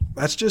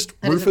 That's just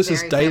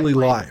Rufus's daily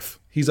life.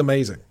 He's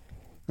amazing.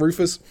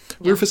 Rufus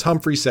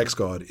Humphrey Sex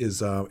God is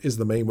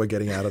the meme we're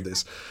getting out of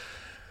this.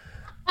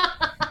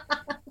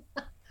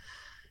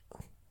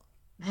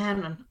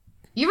 Man,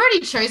 you've already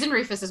chosen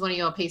Rufus as one of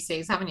your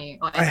PCs, haven't you?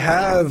 I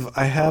have.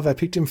 I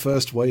picked him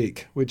first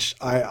week, which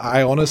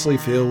I honestly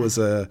feel was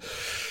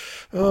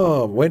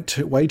went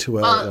way too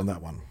early on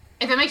that one.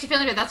 If it makes you feel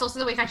any better, that's also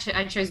the week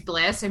I chose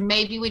Blair. So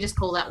maybe we just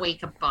call that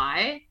week a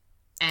bye,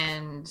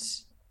 and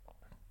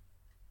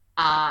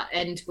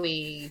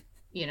we,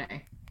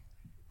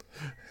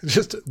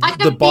 just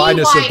the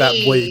byness of that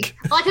week,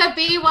 like a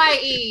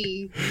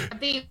BYE.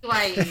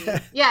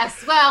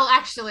 Yes. Well,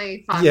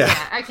 actually, fine.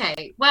 Yeah.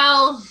 Okay.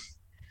 Well.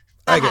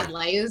 That had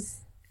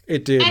layers.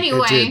 It did. Anyway,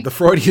 it did. The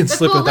Freudian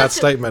slip of that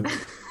statement.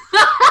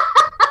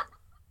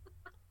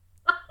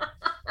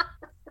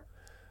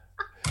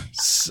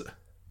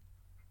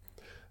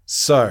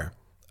 So,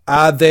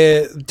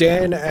 there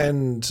Dan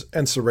and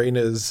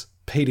Serena's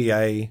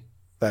PDA.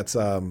 That's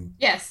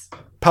yes.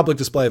 Public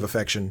display of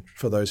affection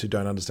for those who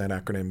don't understand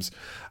acronyms.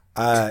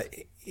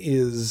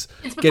 Is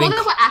it's before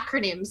there were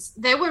acronyms.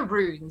 There were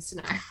runes.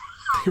 No.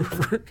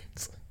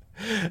 Runes.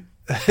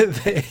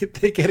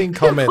 They're getting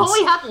comments. Before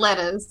we had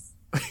letters.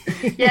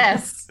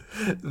 Yes.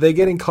 They're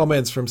getting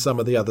comments from some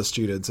of the other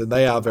students, and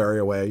they are very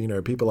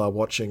aware. People are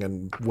watching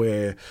and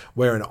wear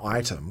an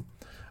item.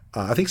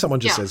 I think someone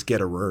just says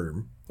get a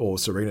room, or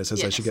Serena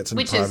says they should get some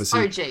privacy.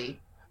 Which is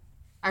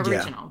OG.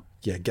 Original.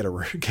 Yeah, get a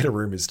room. Get a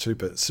room is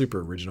super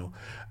original.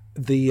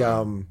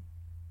 The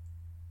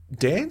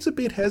Dan's a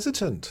bit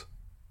hesitant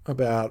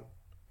about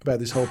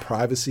this whole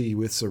privacy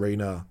with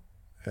Serena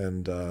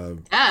and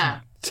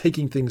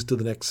taking things to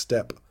the next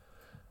step,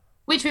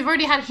 which we've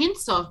already had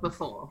hints of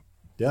before.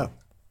 Yeah,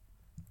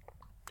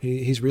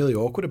 he's really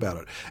awkward about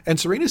it, and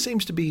Serena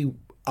seems to be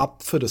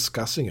up for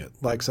discussing it,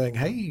 saying,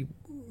 "Hey,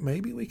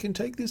 maybe we can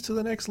take this to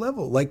the next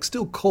level."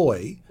 Still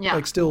coy,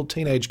 still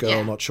teenage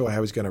girl, not sure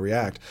how he's going to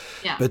react.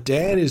 Yeah. But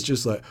Dan is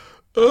just I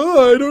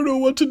don't know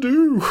what to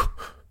do.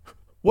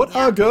 What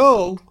a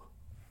girl.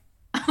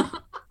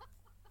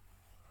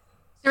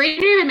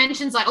 Serena even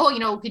mentions we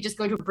could just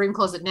go to a broom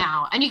closet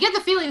now. And you get the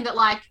feeling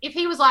that if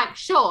he was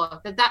sure,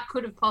 that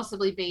could have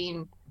possibly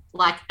been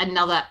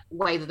another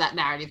way that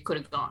narrative could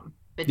have gone.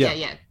 But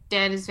yeah,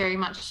 Dan is very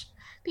much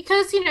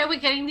because we're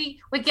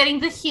getting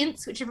the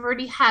hints which we've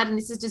already had, and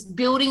this is just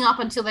building up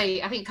until I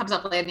think it comes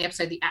up later in the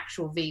episode, the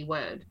actual V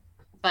word.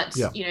 But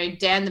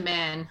Dan the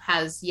man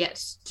has yet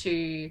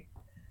to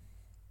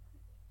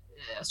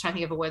I was trying to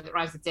think of a word that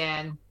rhymes with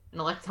Dan,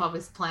 and I'll let him come up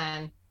with his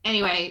plan.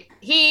 Anyway,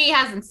 he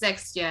hasn't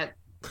sexed yet.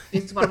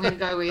 This is what I'm going to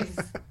go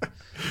with.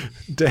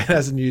 Dan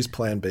hasn't used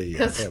Plan B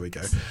yet. There we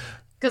go.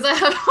 Because I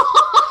have...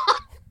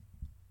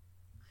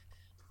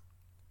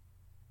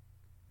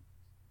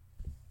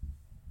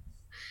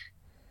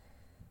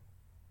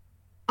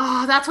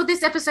 that's what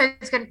this episode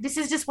is going to, this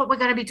is just what we're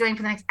going to be doing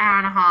for the next hour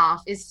and a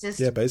half. It's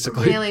just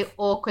basically really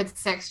awkward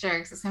sex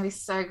jokes. It's going to be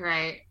so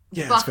great.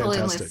 Yeah, Buckle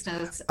it's in, fantastic.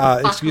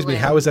 listeners. Excuse me,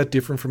 how is that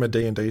different from a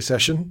D&D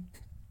session?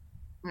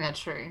 Yeah,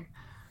 true.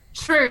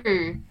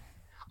 True.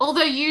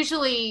 Although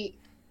usually,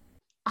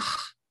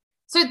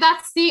 so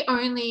that's the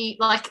only,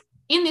 like,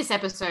 in this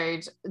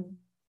episode,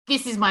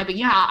 this is my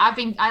big,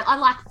 I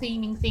like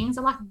theming things.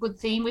 I like a good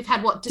theme. We've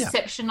had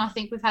Deception, I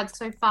think we've had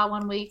so far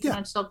one week. Yeah. And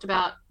I just talked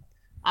about,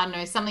 I don't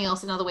know, something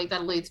else another week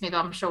that eludes me, but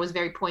I'm sure was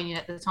very poignant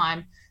at the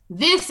time.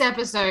 This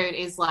episode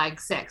is like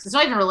sex. It's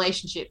not even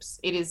relationships.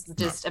 It is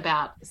just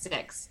about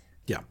sex.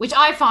 Yeah. Which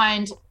I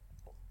find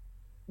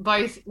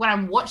both when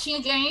I'm watching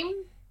a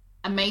game,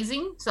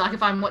 amazing. So like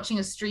if I'm watching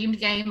a streamed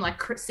game like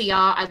CR,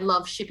 I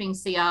love shipping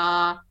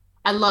CR.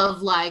 I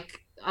love, like,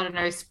 I don't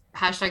know,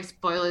 hashtag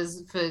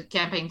spoilers for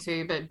campaign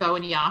 2, but Bo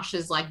and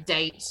Yasha's like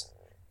date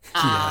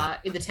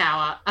in the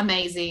tower,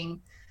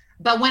 amazing.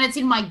 But when it's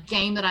in my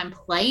game that I'm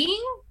playing,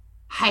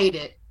 hate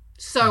it.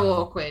 So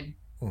awkward.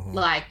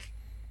 Like,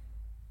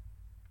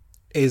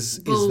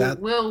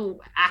 we'll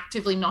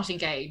actively not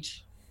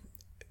engage.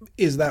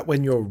 Is that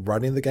when you're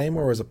running the game,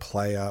 or as a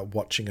player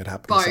watching it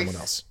happen to someone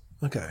else?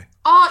 Okay.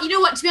 Oh, you know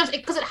what? To be honest,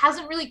 because it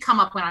hasn't really come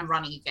up when I'm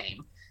running a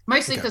game.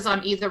 Mostly because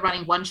I'm either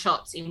running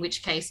one-shots, in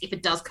which case, if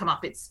it does come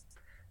up, it's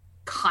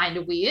kind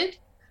of weird.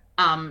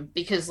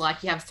 Because,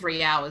 like, you have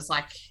 3 hours,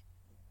 like,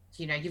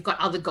 you know, you've got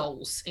other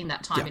goals in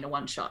that time in a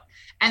one-shot.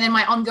 And then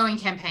my ongoing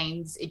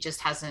campaigns, it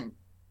just hasn't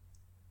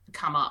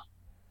come up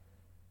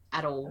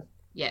at all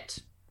yet.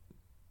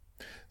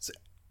 So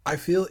I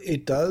feel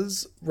it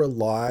does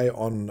rely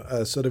on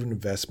a sort of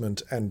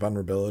investment and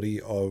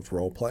vulnerability of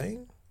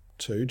role-playing,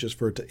 too, just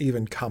for it to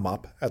even come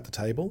up at the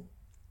table.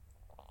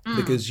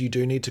 Because you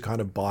do need to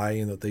kind of buy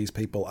in that these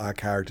people are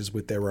characters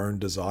with their own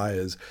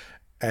desires,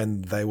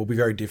 and they will be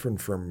very different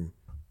from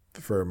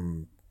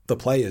the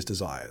player's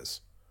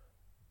desires.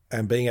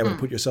 And being able to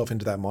put yourself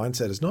into that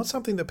mindset is not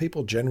something that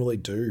people generally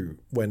do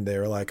when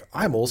they're like,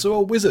 I'm also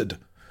a wizard.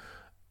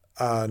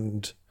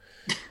 And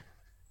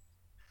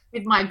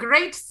with my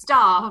great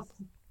staff.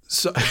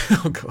 So,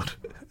 oh God.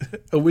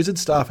 A wizard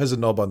staff has a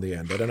knob on the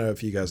end. I don't know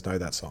if you guys know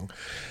that song.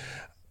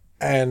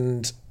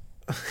 And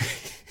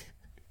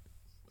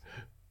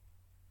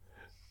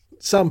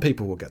some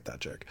people will get that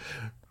joke.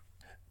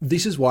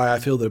 This is why I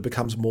feel that it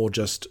becomes more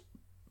just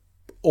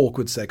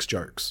awkward sex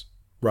jokes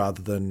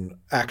rather than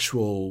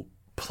actual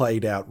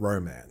played out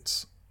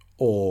romance.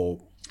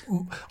 Or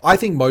I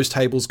think most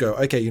tables go,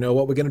 okay, you know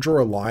what? We're going to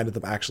draw a line at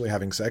them actually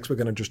having sex. We're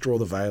going to just draw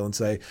the veil and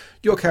say,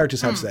 your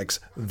characters have sex,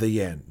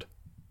 the end.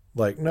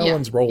 Like, no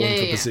one's rolling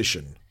for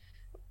position.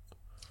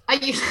 Are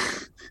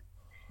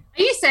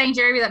you saying,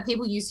 Jeremy, that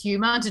people use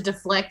humor to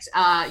deflect,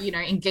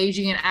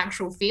 engaging in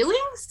actual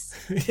feelings?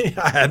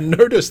 Yeah, I hadn't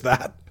noticed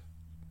that.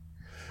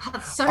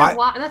 That's so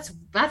wild.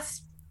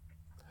 That's.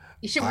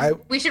 You should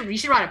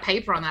write a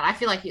paper on that. I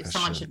feel like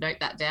someone should note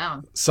that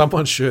down.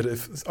 Someone should.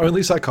 If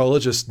only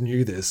psychologists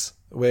knew this.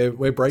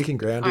 We're breaking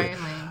ground here.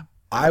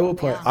 I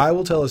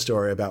will tell a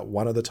story about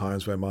one of the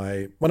times where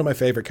one of my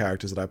favorite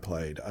characters that I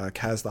played,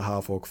 Kaz the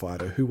Half-Orc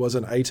Fighter, who was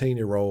an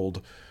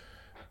 18-year-old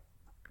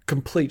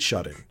complete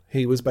shut-in.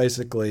 He was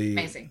basically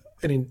amazing.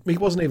 He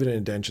wasn't even an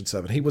indentured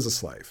servant. He was a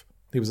slave.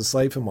 He was a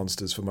slave for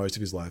monsters for most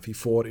of his life. He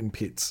fought in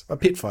pits, a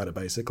pit fighter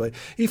basically.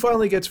 He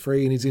finally gets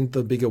free and he's in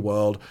the bigger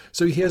world,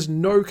 so he has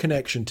no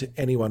connection to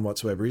anyone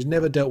whatsoever. He's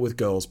never dealt with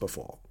girls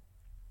before.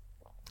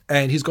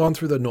 And he's gone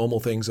through the normal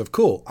things of,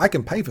 cool, I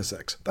can pay for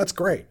sex. That's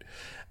great.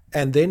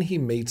 And then he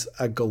meets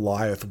a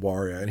Goliath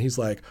warrior and he's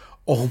like,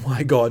 oh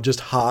my God, just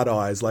hard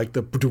eyes, like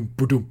the ba-dum,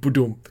 ba-dum,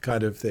 ba-dum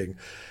kind of thing.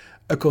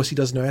 Of course, he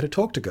doesn't know how to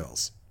talk to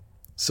girls.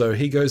 So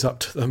he goes up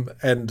to them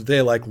and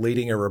they're like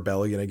leading a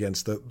rebellion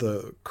against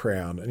the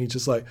crown. And he's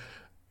just like,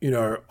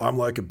 I'm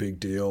like a big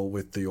deal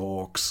with the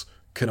orcs.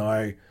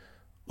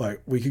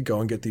 We could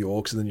go and get the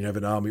orcs and then you have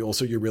an army.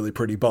 Also, you're really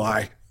pretty,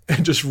 bye.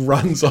 And just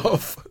runs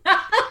off.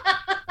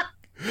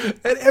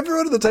 And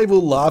everyone at the table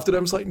laughed at him.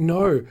 I was like,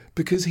 no,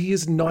 because he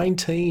is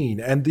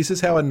 19. And this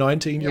is how a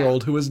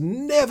 19-year-old who has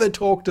never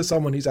talked to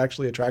someone he's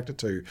actually attracted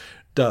to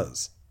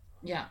does.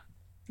 Yeah.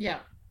 Yeah.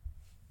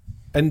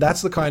 And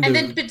that's the kind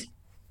of... But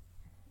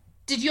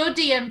did your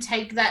DM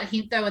take that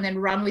hint, though, and then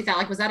run with that?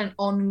 Like, was that an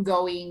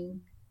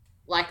ongoing,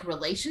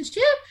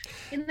 relationship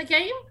in the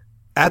game?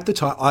 At the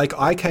time,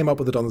 I came up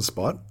with it on the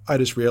spot. I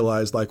just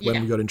realized,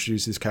 when we got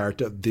introduced to this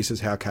character, this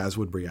is how Kaz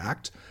would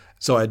react.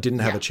 So I didn't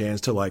have a chance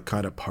to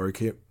kind of poke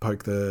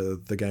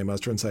the game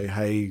master and say,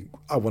 hey,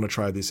 I want to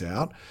try this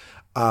out.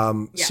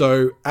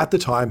 So at the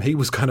time he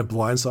was kind of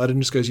blindsided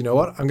and just goes, you know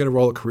what? I'm going to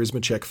roll a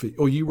charisma check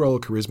or you roll a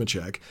charisma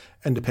check.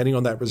 And depending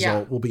on that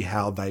result will be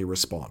how they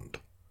respond.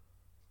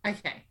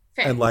 Okay.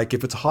 Fair. And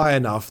if it's high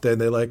enough, then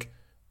they're like,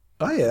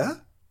 oh yeah.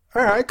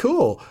 All right,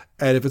 cool.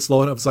 And if it's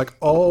low enough, it's like,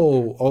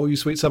 oh, you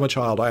sweet summer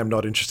child, I am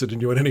not interested in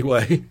you in any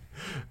way.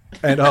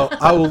 And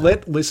I will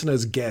let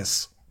listeners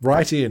guess.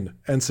 Write in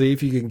and see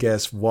if you can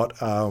guess what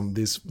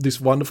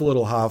this wonderful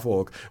little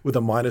half-orc with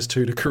a -2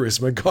 to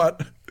charisma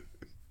got.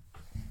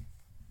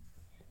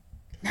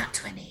 Not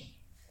 20.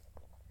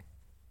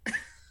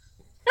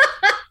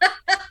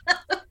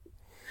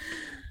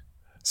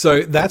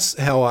 So that's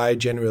how I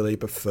generally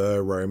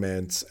prefer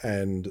romance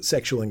and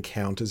sexual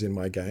encounters in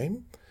my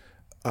game,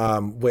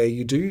 where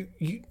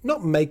you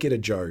not make it a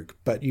joke,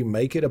 but you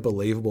make it a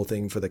believable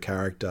thing for the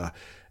character,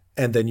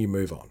 and then you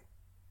move on.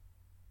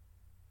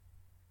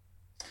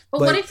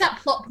 But what if that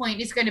plot point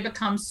is going to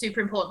become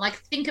super important? Like,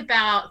 think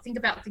about.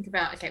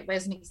 Okay,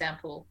 where's an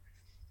example?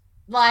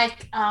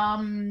 Like,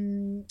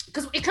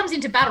 because it comes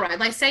into battle, right?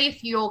 Like, say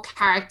if your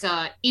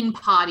character in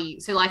party,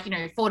 so like,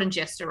 Ford and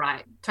Jester,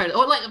 right? Totally.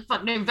 Or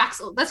like, no,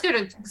 Vax. Let's go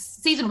to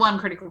season 1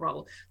 Critical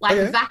Role, like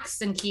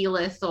Vax and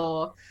Keyleth,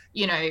 or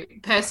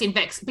Percy and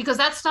Vex, because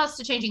that starts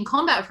to change in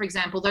combat. For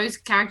example, those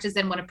characters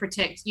then want to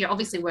protect. You're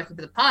obviously working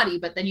for the party,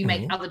 but then you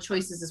make other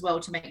choices as well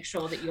to make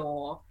sure that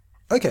you're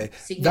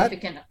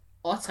significant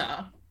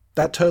otter.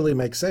 That totally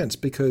makes sense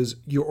because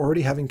you're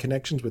already having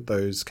connections with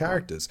those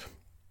characters.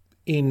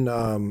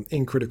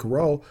 In Critical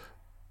Role,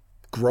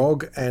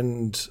 Grog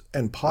and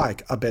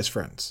Pike are best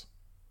friends.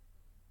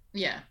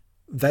 Yeah.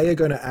 They are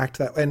going to act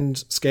that, and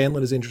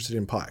Scanlan is interested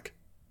in Pike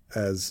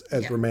as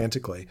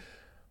romantically.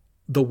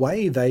 The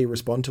way they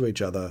respond to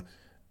each other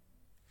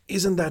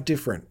isn't that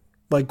different.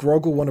 Like,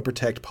 Grog will want to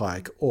protect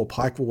Pike, or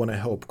Pike will want to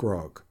help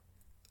Grog.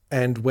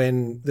 And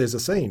when there's a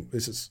scene,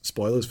 this is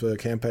spoilers for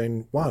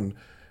campaign 1,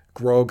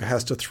 Grog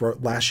has to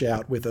lash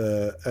out with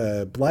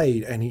a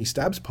blade and he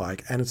stabs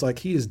Pike, and it's like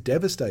he is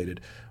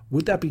devastated.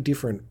 Would that be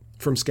different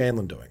from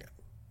Scanlan doing it?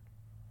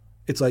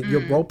 It's like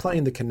you're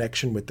role-playing the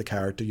connection with the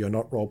character, you're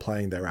not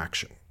role-playing their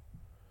action.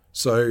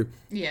 So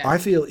I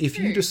feel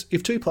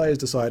if two players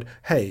decide,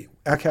 hey,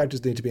 our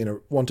characters need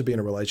to want to be in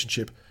a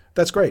relationship,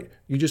 that's great.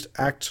 You just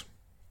act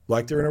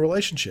like they're in a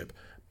relationship,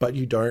 but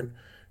you don't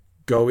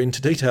go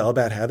into detail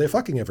about how they're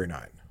fucking every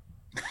night.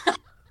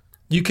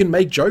 You can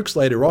make jokes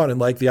later on, and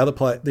like the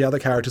other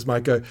characters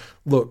might go,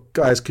 look,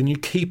 guys, can you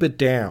keep it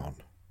down?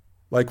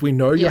 Like, we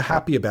know you're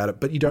happy about it,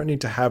 but you don't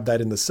need to have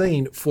that in the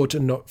scene for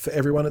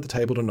everyone at the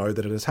table to know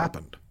that it has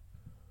happened.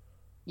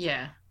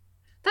 Yeah,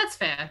 that's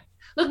fair.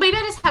 Look, maybe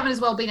I just haven't as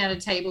well been at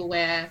a table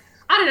where,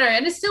 I don't know,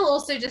 and it still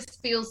also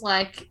just feels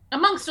like,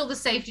 amongst all the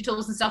safety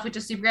tools and stuff, which are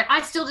super great,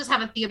 I still just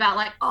have a thing about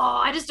like,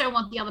 I just don't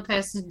want the other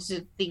person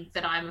to think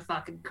that I'm a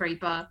fucking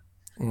creeper.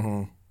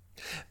 Mm-hmm.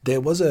 There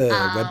was a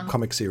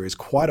webcomic series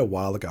quite a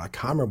while ago. I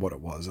can't remember what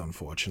it was,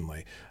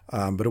 unfortunately.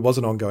 But it was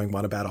an ongoing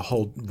one about a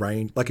whole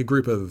range, like a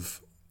group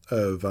of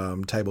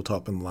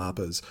tabletop and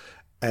LARPers.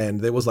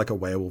 And there was like a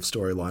werewolf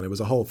storyline. It was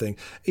a whole thing.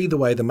 Either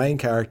way, the main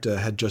character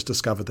had just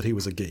discovered that he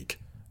was a geek.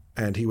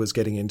 And he was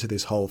getting into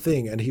this whole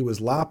thing. And he was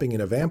LARPing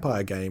in a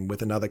vampire game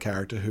with another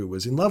character who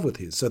was in love with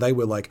his. So they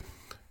were like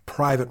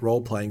private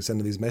role-playing,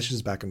 sending these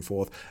messages back and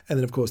forth. And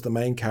then, of course, the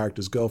main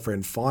character's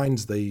girlfriend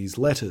finds these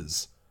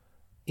letters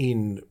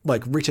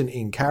written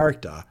in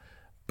character,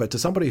 but to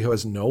somebody who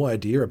has no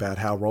idea about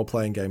how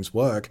role-playing games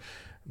work,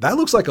 that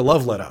looks like a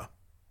love letter,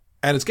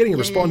 and it's getting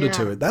responded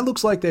to. It that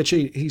looks like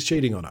he's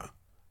cheating on her,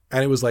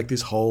 and it was like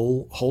this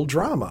whole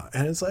drama,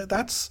 and it's like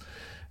that's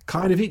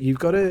kind of it. You've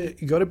got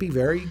to be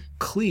very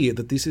clear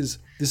that this is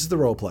the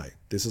role play,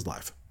 this is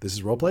life, this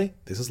is role play,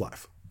 this is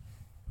life.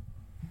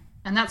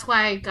 And that's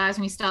why, guys,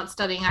 when you start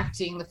studying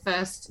acting, the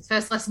first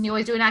lesson you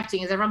always do in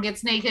acting is everyone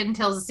gets naked and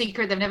tells a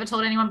secret they've never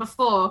told anyone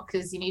before,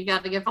 because you need to be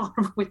able to get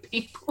vulnerable with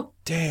people.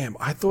 Damn,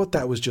 I thought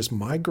that was just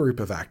my group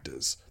of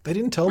actors. They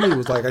didn't tell me it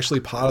was like actually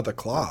part of the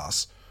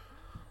class.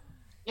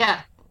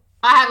 Yeah.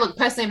 I have,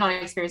 personally, I'm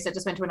not experienced. I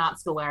just went to an art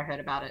school where I heard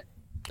about it.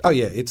 Oh,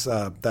 yeah, it's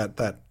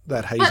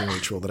that hazing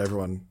ritual that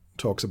everyone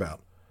talks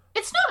about.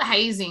 It's not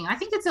hazing. I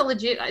think isn't it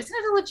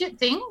a legit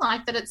thing?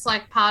 Like, that it's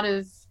like part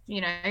of,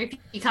 if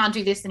you can't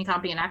do this, then you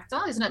can't be an actor.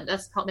 Isn't it?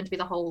 That's meant to be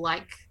the whole,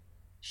 like,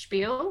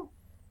 spiel.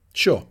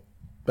 Sure.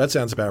 That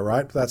sounds about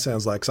right. That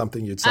sounds like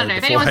something you'd say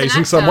before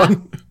hazing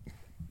someone.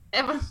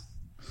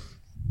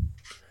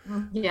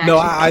 Yeah.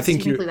 No, actually, I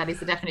think that is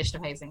the definition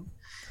of hazing.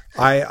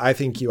 I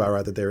think you are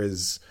right that there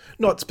is,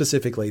 not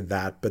specifically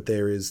that, but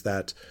there is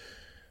that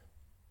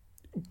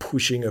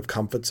pushing of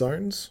comfort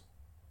zones.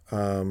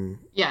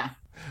 Yeah.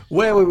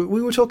 Where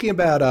we were talking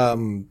about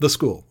the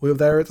school. We were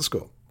there at the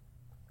school.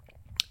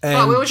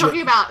 And we were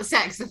talking about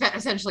sex,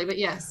 essentially, but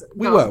yes.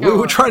 We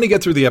were trying to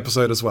get through the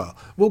episode as well.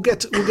 We'll get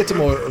to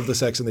more of the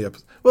sex in the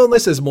episode. Well,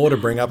 unless there's more to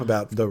bring up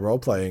about the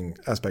role-playing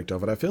aspect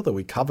of it. I feel that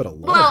we covered a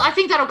lot. Well, I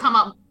think that'll come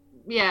up.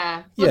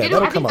 Yeah. I think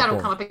that'll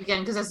come up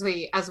again, because as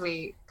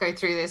we go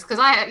through this, because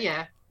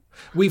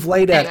we've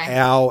laid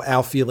out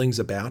our feelings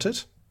about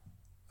it.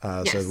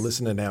 So the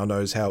listener now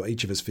knows how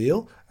each of us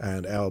feel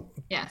and our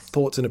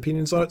thoughts and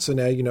opinions on it. So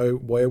now you know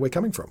where we're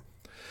coming from.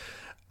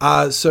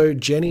 So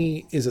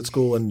Jenny is at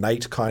school and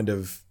Nate kind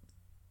of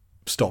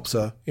stops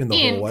her in the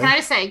hallway. Can I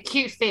just say,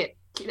 cute fit.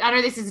 I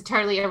know this is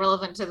totally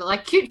irrelevant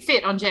to cute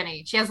fit on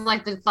Jenny. She has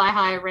like the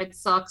thigh-high red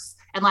socks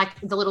and like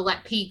the little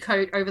like pea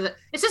coat over the.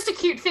 It's just a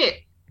cute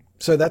fit.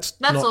 So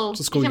that's not all.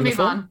 The school you can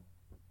uniform? Move on.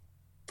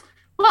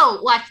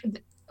 Well, like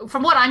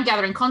from what I'm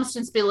gathering,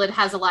 Constance Billard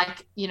has a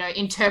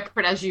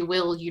interpret as you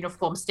will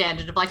uniform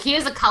standard of like,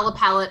 here's a color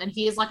palette and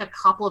here's like a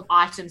couple of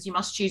items. You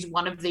must choose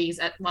one of these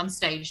at one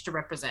stage to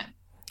represent.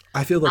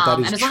 I feel that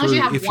is and as true long as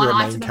you have if one you're a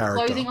main item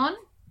character. of clothing on.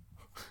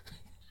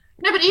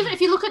 No, but even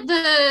if you look at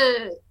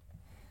the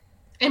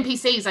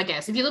NPCs, I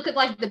guess, if you look at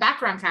like the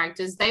background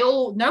characters,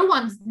 no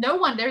one,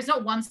 there is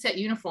not one set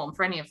uniform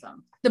for any of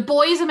them. The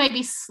boys are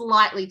maybe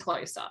slightly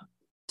closer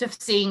to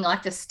seeing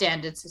like the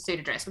standard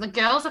suit dress, but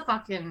the girls are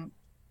fucking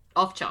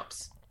off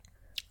chops.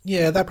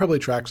 Yeah, that probably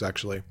tracks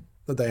actually.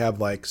 That they have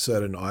like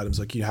certain items,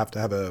 like you have to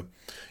have a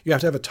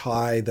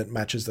tie that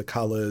matches the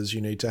colors.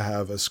 You need to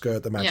have a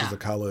skirt that matches the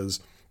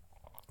colors.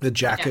 The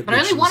jacket, but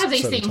only one of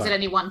these things at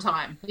any one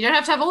time. You don't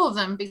have to have all of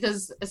them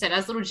because, as I said,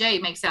 as little Jay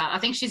makes out, I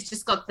think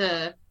she's got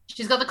the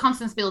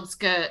Constance Field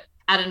skirt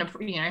at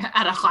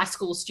a high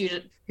school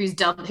student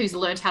who's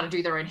learned how to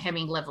do their own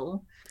hemming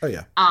level. Oh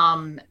yeah.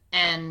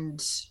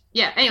 And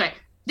yeah. Anyway,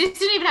 this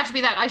didn't even have to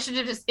be that.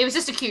 It was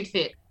just a cute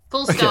fit.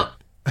 Full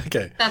stop.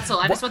 Okay. That's all.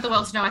 I just want the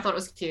world to know I thought it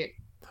was cute.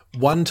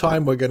 One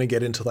time we're going to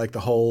get into like the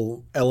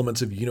whole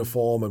elements of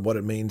uniform and what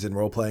it means in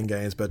role-playing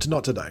games, but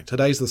not today.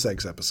 Today's the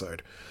sex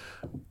episode.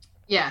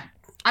 Yeah.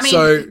 I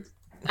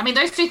mean,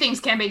 those two things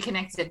can be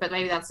connected, but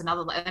maybe that's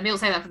another. Maybe we'll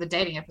say that for the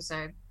dating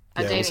episode.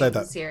 We'll save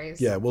that series.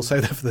 Yeah, we'll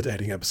save that for the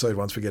dating episode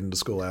once we get into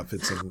school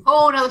outfits. And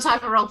another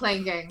type of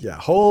role-playing game. Yeah,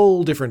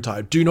 whole different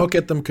type. Do not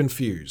get them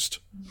confused.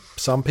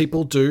 Some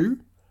people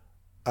do,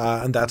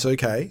 and that's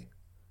okay.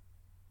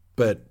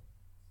 But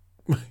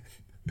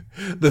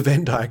the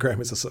Venn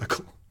diagram is a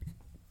circle.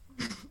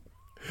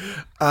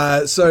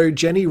 So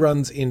Jenny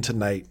runs into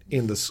Nate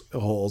in the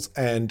halls,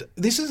 and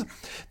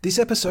this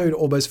episode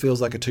almost feels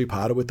like a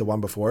two-parter with the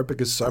one before it,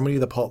 because so many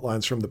of the plot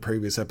lines from the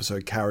previous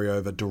episode carry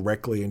over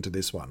directly into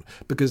this one,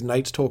 because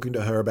Nate's talking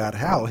to her about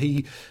how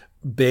he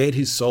bared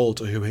his soul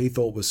to who he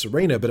thought was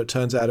Serena, but it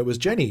turns out it was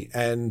Jenny,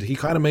 and he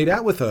kind of made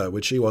out with her,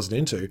 which she wasn't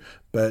into,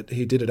 but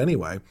he did it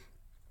anyway.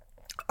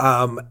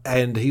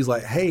 And he's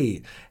like,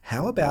 hey,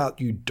 how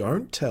about you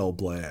don't tell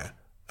Blair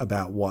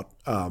about what,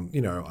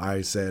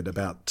 I said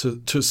about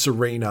to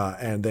Serena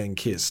and then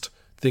kissed,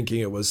 thinking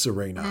it was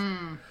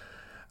Serena.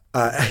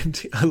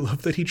 And I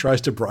love that he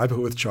tries to bribe her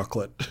with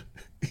chocolate.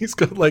 He's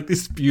got like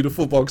this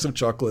beautiful box of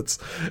chocolates,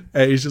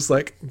 and he's just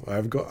like,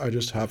 I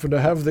just happen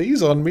to have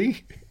these on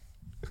me.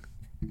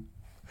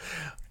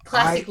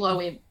 Classic low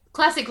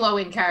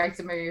end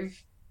character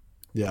move.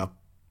 Yeah.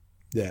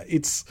 Yeah.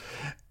 It's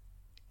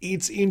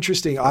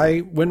interesting.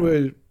 When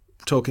we're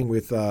talking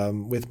with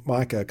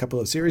Micah a couple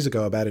of series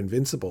ago about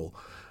Invincible,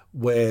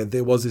 where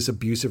there was this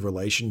abusive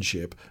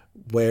relationship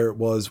where it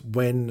was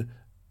when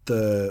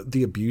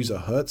the abuser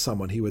hurt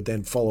someone, he would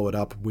then follow it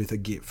up with a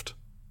gift.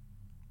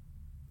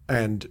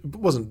 And it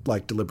wasn't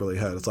like deliberately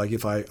hurt. It's like,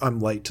 if I'm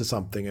late to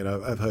something and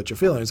I've hurt your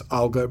feelings,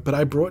 I'll go, but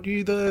I brought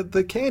you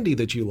the candy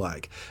that you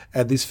like.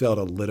 And this felt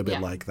a little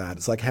bit like that.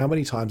 It's like, how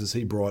many times has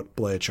he brought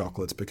Blair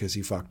chocolates because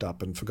he fucked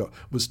up and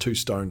was too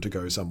stoned to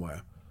go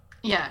somewhere?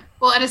 Yeah.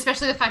 Well, and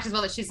especially the fact as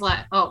well that she's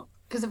like,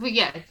 because if we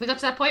got to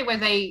that point where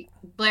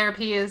Blair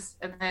appears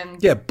and then...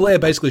 Yeah, Blair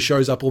basically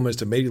shows up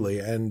almost immediately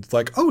and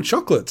like, oh,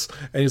 chocolates.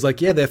 And he's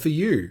like, yeah, they're for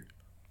you.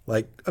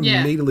 Like,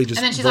 immediately just...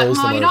 And then she's like,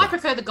 I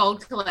prefer the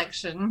gold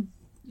collection.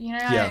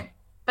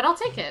 But I'll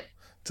take it.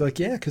 It's like,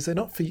 yeah, because they're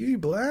not for you,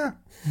 Blair.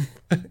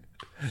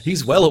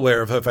 He's well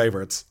aware of her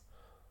favorites.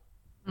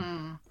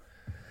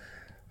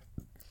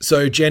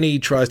 So Jenny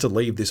tries to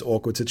leave this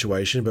awkward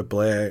situation, but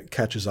Blair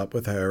catches up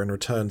with her and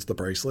returns the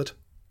bracelet.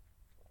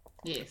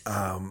 Yes.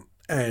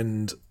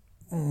 And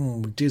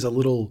does a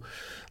little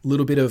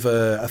bit of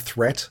a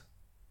threat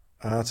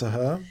to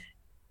her.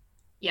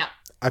 Yeah.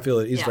 I feel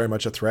it is very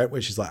much a threat,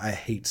 where she's like, I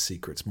hate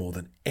secrets more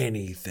than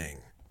anything.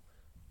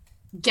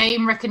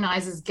 Game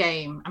recognizes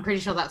game. I'm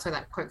pretty sure that's where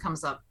that quote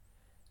comes up.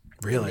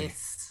 Really?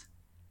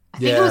 I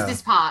think it was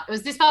this part. It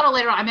was this part or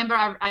later on. I remember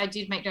I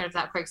did make note of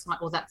that quote. So I'm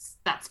like, well, that's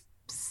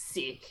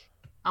sick.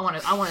 I want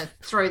to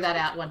throw that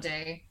out one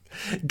day.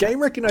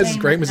 Game recognizes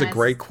game is a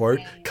great quote.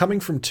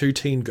 Coming from two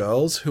teen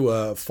girls who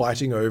are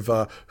fighting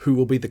over who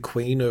will be the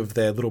queen of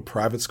their little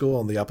private school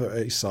on the Upper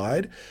East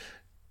Side,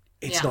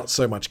 it's not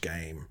so much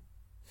game.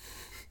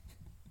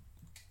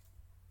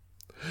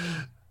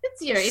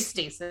 It's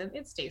decent.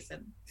 It's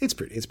decent. It's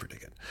pretty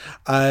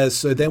good.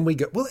 So then we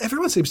go. Well,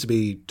 everyone seems to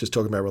be just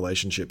talking about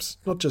relationships,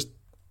 not just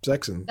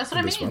sex. And that's what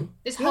I mean.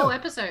 This whole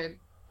episode.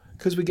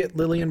 Because we get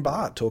Lily and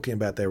Bart talking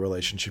about their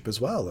relationship as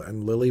well,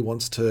 and Lily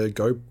wants to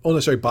go.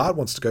 Bart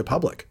wants to go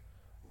public.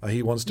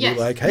 He wants to be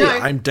like, "Hey,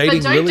 I'm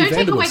dating Lily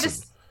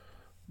Vanderbilt."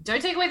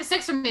 Don't take away the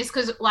sex from this,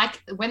 because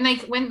like when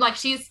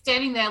she's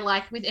standing there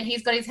and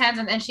he's got his hands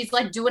and she's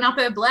like doing up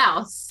her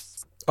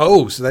blouse.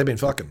 Oh, so they've been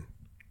fucking.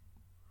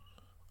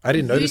 I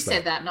didn't notice that. You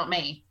said that, not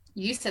me.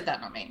 You said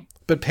that, not me.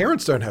 But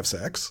parents don't have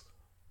sex.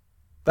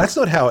 That's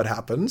not how it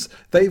happens.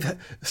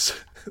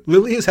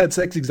 Lily has had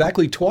sex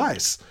exactly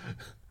twice.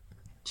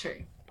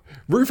 True.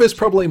 Rufus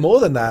probably more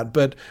than that,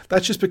 but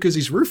that's just because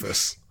he's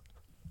Rufus.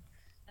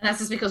 And that's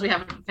just because we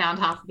haven't found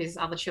half of his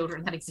other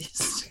children that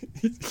exist.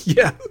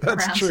 Yeah,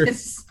 that's true.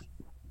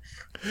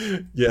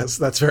 Yes,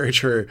 that's very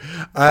true.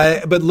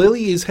 But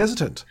Lily is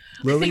hesitant.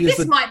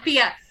 Might be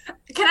a...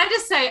 Can I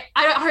just say,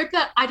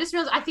 I just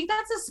realized, I think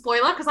that's a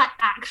spoiler, because I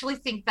actually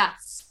think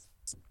that's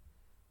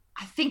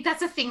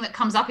a thing that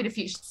comes up in a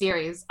future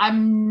series.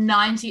 I'm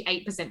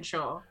 98%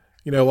 sure.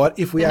 You know what?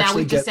 If we And now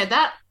actually we've just said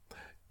that.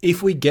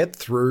 if we get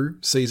through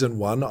season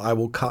 1, I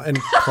will come and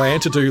plan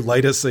to do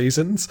later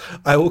seasons.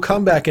 I will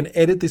come back and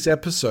edit this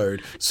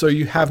episode so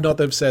you have not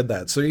have said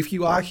that. So if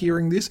you are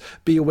hearing this,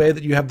 be aware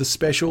that you have the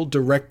special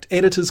direct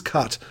editor's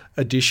cut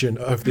edition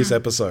of this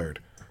episode.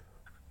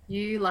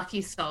 You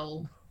lucky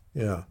soul.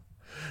 Yeah.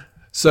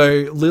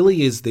 So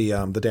Lily is the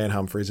Dan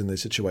Humphries in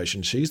this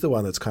situation. She's the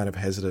one that's kind of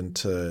hesitant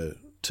to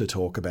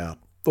talk about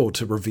or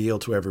to reveal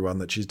to everyone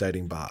that she's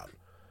dating Bart.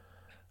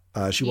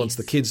 She wants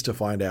the kids to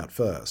find out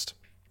first.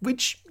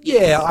 Which,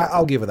 yeah,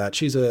 I'll give her that.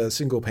 She's a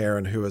single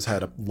parent who has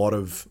had a lot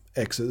of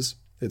exes,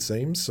 it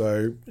seems.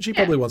 So she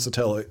probably wants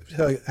to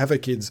have her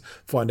kids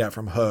find out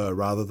from her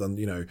rather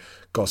than,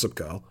 Gossip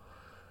Girl.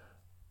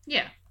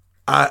 Yeah.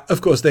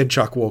 Of course, then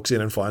Chuck walks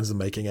in and finds them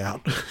making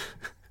out.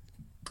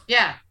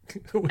 Yeah.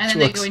 And then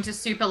they go into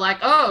super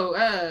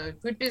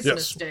good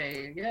business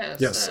day.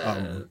 Yes.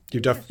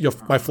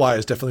 My flyer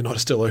is definitely not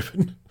still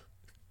open.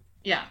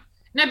 Yeah.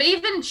 No, but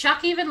even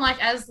Chuck,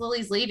 as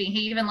Lily's leaving, he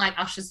even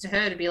ushers to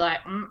her to be like,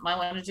 I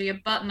want to do your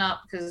button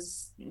up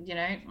because,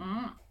 Yeah,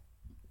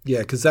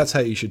 because that's how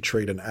you should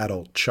treat an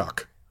adult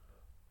Chuck.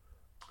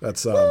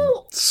 That's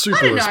super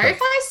I don't know.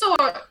 respectful.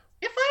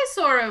 If I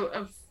saw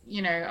a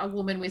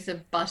woman with a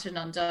button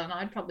undone,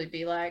 I'd probably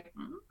be like,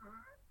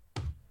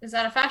 is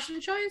that a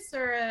fashion choice?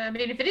 Or,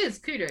 if it is,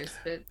 kudos.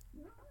 But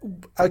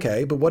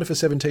okay, but what if a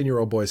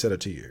 17-year-old boy said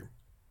it to you?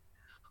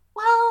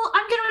 Well,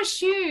 I'm going to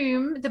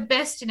assume the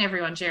best in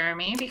everyone,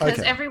 Jeremy, because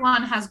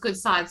everyone has good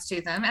sides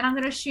to them. And I'm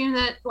going to assume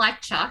that, like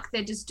Chuck,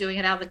 they're just doing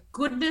it out of the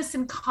goodness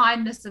and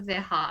kindness of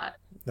their heart.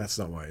 That's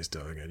not why he's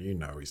doing it. You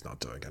know he's not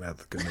doing it out of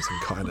the goodness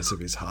and kindness of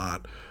his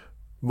heart.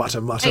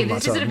 Mutter, mutter, hey,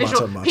 mutter,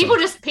 mutter,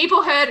 mutter.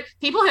 People heard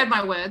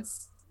my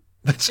words.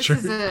 That's true.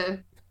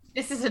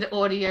 This is an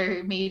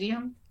audio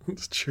medium.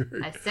 It's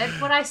true. I said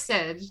what I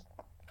said.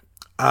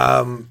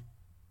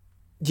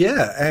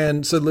 Yeah,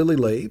 and so Lily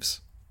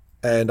leaves.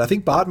 And I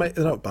think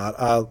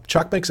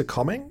Chuck makes a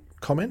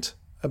comment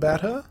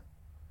about her.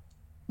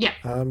 Yeah.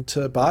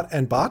 To Bart,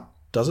 and Bart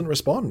doesn't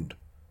respond.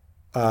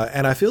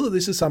 And I feel that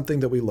this is something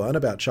that we learn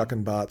about Chuck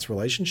and Bart's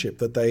relationship,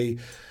 that they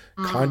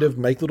kind of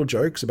make little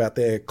jokes about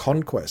their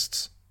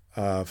conquests,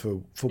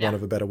 for want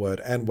of a better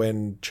word. And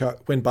when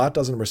Bart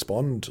doesn't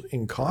respond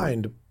in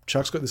kind,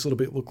 Chuck's got this little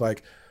bit look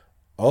like,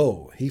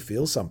 oh, he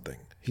feels something.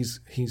 He's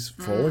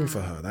falling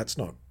for her. That's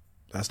not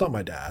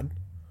my dad.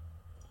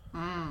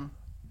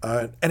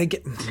 And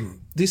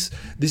again, this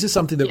is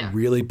something that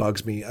really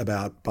bugs me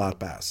about Bart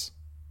Bass.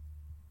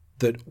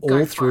 That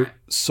all through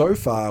so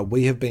far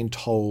we have been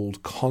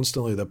told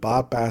constantly that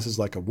Bart Bass is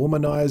like a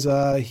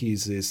womanizer.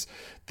 He's this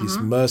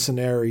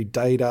mercenary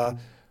dater.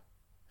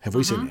 Have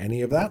we seen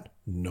any of that?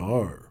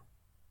 No.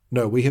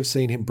 We have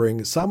seen him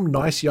bring some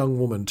nice young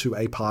woman to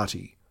a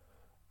party,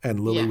 and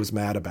Lily was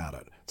mad about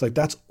it. It's like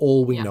that's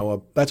all we know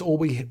of. That's all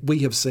we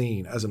have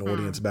seen as an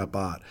audience about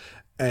Bart,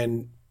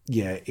 and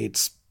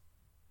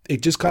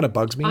it just kind of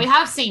bugs me. We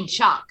have seen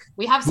Chuck.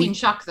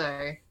 Chuck,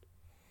 though,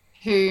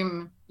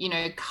 whom,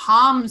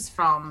 comes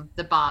from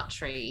the Bart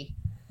tree.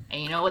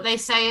 And you know what they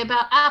say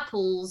about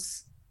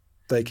apples?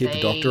 They keep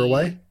the doctor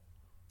away?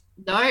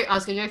 No, I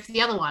was going to go for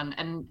the other one.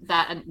 And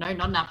no,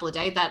 not an apple a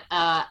day. That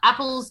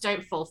apples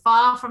don't fall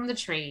far from the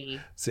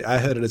tree. See, I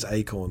heard it as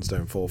acorns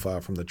don't fall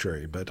far from the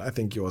tree, but I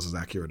think yours is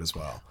accurate as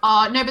well.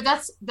 No, but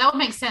that would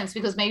make sense,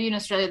 because maybe in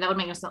Australia that would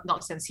make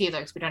not sense here, though,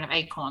 because we don't have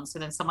acorns. So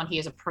then someone here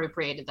has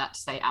appropriated that to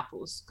say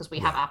apples, because we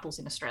have apples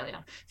in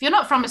Australia. If you're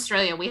not from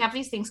Australia, we have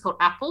these things called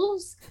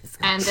apples,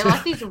 and they're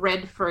like these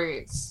red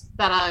fruits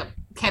that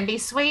can be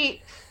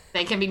sweet.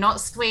 They can be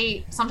not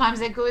sweet. Sometimes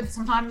they're good.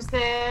 Sometimes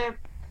they're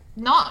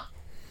not.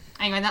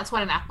 Anyway, that's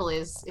what an apple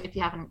is, if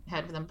you haven't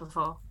heard of them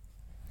before.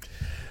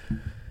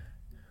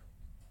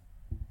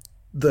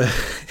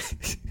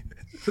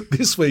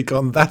 This week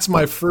on That's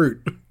My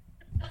Fruit.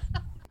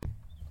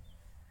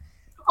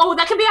 Oh,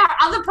 that could be our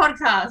other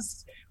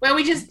podcast where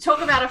we just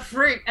talk about a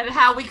fruit and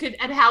how we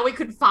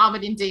could farm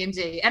it in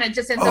D&D, and it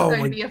just ends up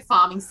going to be a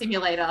farming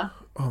simulator.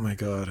 Oh my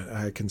god,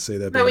 I can see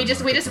that. But we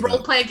just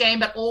role play a game,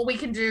 but all we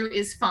can do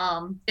is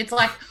farm. It's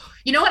like,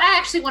 you know what I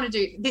actually want to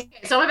do?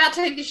 So I'm about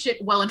to take this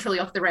shit well and truly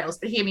off the rails,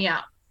 but hear me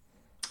out.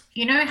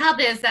 You know how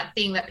there's that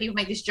thing that people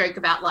make this joke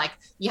about, like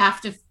you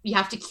have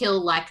to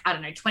kill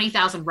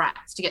 20,000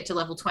 rats to get to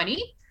level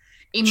 20.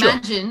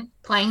 Imagine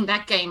playing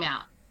that game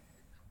out,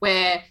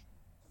 where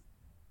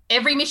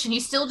every mission you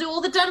still do all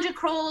the dungeon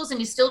crawls and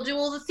you still do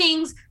all the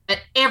things, but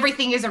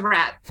everything is a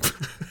rat.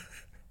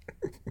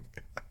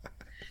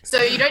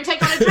 So you don't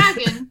take on a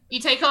dragon, you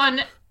take on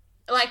a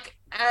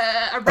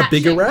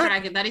bigger rat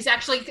dragon that is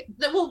actually,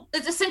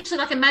 it's essentially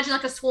imagine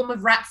a swarm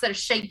of rats that are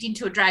shaped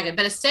into a dragon,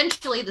 but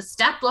essentially the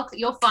stat block that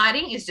you're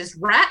fighting is just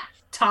rat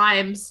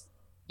times,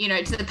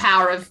 to the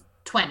power of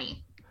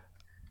 20.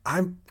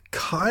 I'm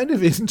kind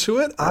of into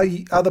it.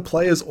 Are the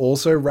players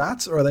also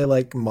rats, or are they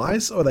like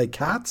mice, or are they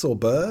cats or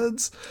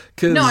birds?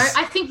 No,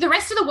 I think the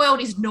rest of the world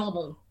is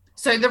normal.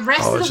 So the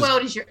rest of the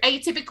world is your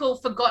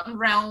atypical Forgotten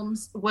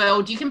Realms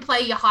world. You can play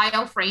your High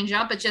Elf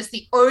Ranger, but just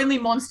the only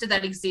monster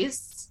that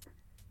exists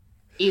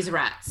is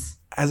rats.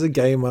 as a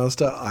game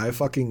master, I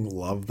fucking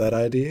love that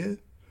idea.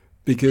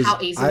 Because how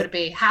easy would it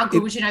be? How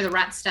good would you know the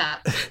rat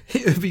stat?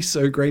 It would be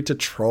so great to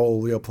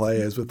troll your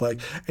players with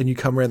and you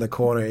come around the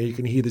corner and you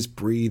can hear this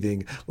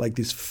breathing, like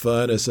this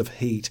furnace of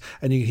heat,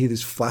 and you can hear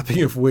this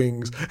flapping of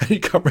wings, and you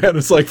come around and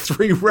it's like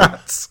 3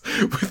 rats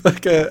with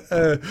like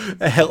a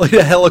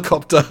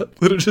helicopter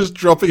that are just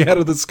dropping out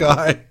of the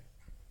sky.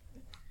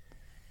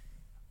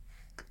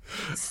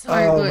 So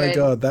oh good. My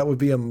God, that would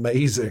be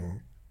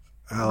amazing.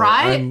 Oh,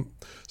 right? I'm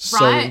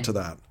so into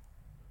that.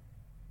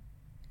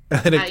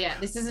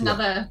 This is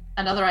another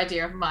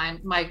idea of mine.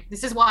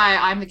 This is why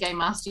I'm the game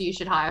master. You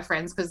should hire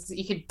friends, because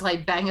you could play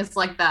bangers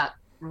like that.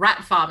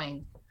 Rat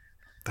farming.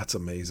 That's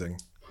amazing.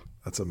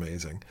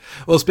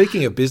 Well,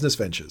 speaking of business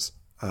ventures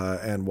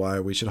and why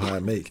we should hire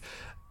Meek,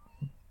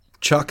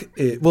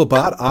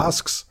 Bart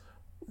asks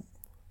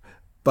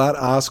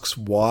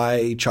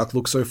why Chuck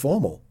looks so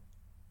formal,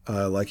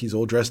 like he's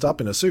all dressed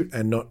up in a suit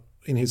and not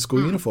in his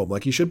school uniform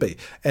like he should be,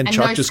 and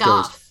Chuck no just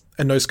scarf. goes.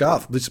 And no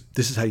scarf. This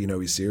is how you know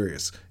he's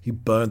serious. He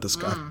burned the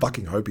scarf. I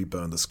fucking hope he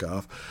burned the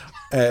scarf.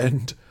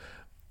 And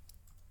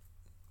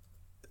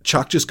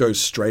Chuck just goes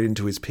straight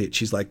into his pitch.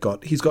 He's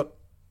got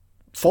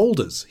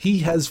folders. He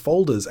has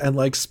folders and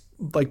like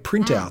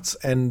printouts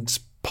and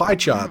pie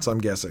charts, I'm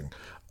guessing,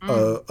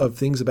 of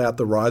things about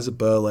the rise of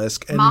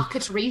burlesque. And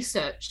market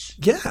research.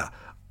 Yeah.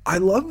 I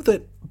love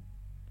that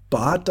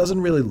Bart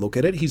doesn't really look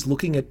at it. He's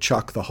looking at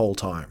Chuck the whole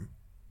time.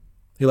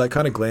 He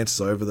kind of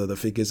glances over the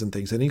figures and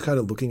things, and he's kind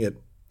of looking at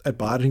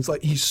Bart, and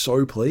he's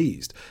so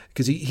pleased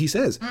because he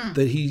says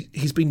that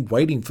he's been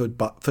waiting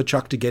for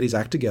Chuck to get his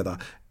act together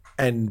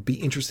and be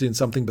interested in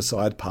something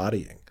besides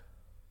partying.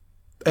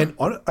 And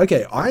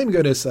I'm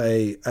going to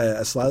say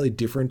a slightly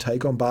different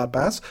take on Bart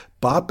Bass.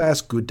 Bart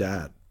Bass, good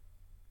dad.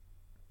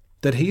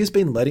 That he has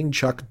been letting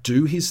Chuck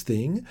do his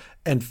thing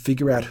and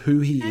figure out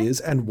who he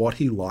is and what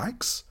he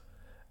likes.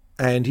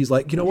 And he's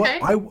like, you know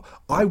what?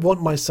 I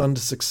want my son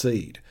to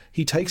succeed.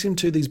 He takes him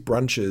to these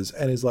brunches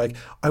and is like,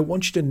 I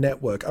want you to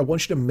network. I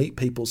want you to meet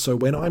people so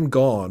when I'm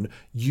gone,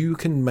 you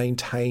can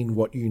maintain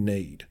what you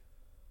need.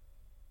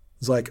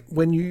 It's like,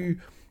 when you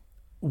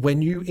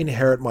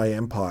inherit my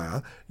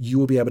empire, you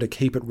will be able to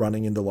keep it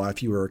running in the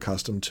life you were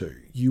accustomed to.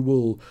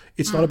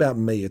 It's not about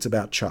me, it's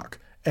about Chuck.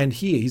 And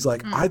here he's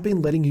like, I've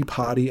been letting you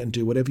party and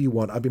do whatever you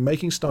want. I've been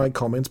making snide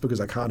comments because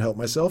I can't help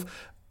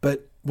myself.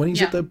 But when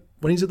he's at the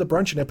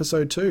brunch in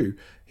episode 2,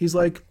 he's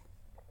like,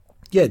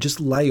 yeah, just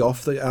lay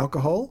off the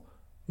alcohol.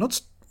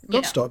 Not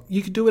stop.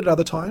 You can do it at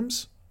other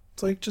times.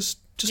 It's like, just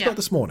not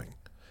this morning.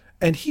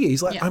 And here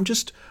he's like,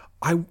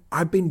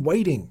 I've been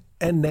waiting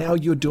and now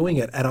you're doing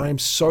it and I'm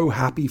so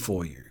happy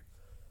for you.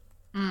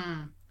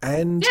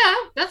 And yeah,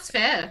 that's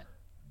fair.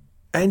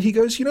 And he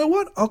goes, you know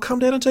what? I'll come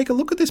down and take a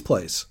look at this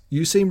place.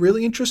 You seem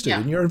really interested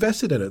and you're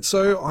invested in it.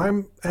 So I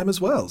am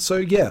as well. So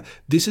yeah,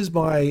 this is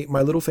my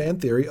little fan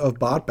theory of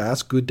Bart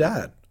Bass, good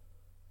dad.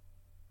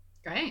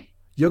 Great.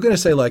 You're going to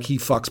say he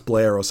fucks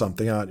Blair or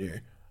something, aren't you?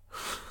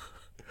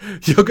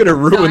 You're going to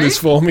ruin this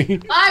for me.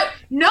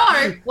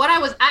 No, what I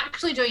was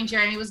actually doing,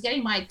 Jeremy, was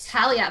getting my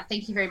tally out.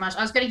 Thank you very much.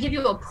 I was going to give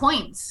you a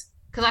point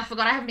because I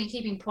forgot I haven't been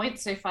keeping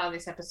points so far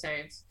this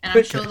episode. And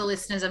I'm sure the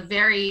listeners are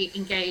very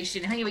engaged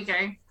in. Here we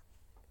go.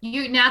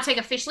 You now take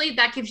officially.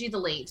 That gives you the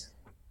lead.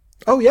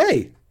 Oh,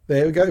 yay.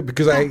 There we go.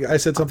 Because I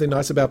said something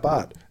nice about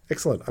Bart.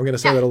 Excellent. I'm going to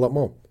say that a lot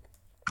more.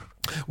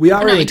 We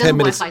are only 10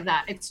 minutes. Work like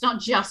that. It's not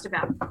just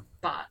about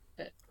Bart.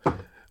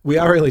 We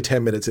are only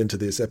 10 minutes into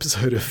this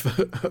episode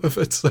of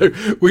it, so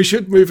we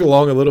should move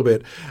along a little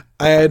bit.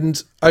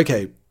 And,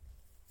 okay,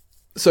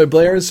 so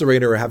Blair and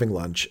Serena are having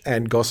lunch,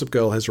 and Gossip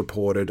Girl has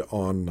reported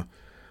on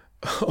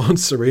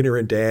Serena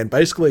and Dan.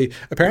 Basically,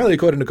 apparently,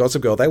 according to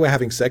Gossip Girl, they were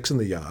having sex in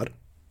the yard.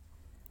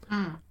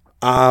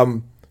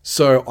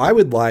 So I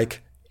would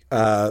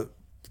I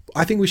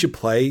think we should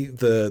play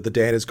the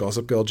Dan is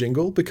Gossip Girl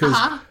jingle, because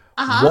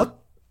what...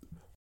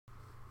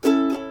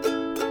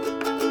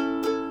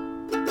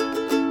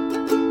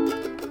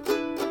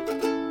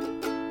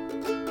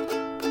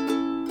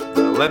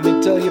 Let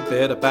me tell you a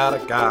bit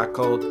about a guy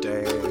called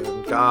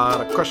Dan.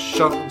 Got a crush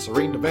on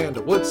Serena van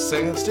der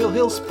Woodsen. Still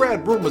he'll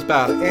spread rumors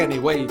about it any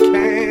way he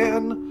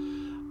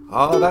can.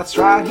 Oh, that's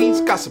right,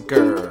 he's Gossip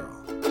Girl.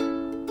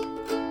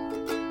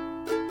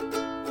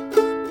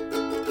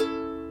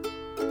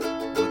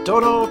 Well,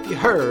 don't know if you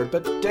heard,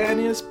 but Dan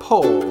is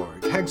poor.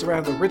 He hangs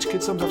around the rich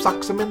kids, sometimes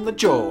socks him in the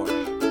jaw.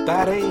 But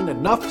that ain't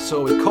enough,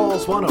 so he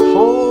calls one a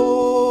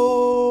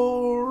whore.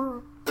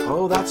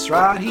 Oh, that's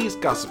right, he's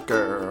Gossip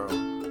Girl.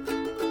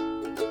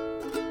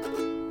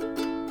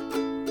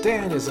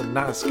 Dan is a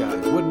nice guy,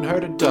 wouldn't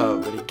hurt a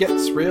dove, but he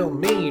gets real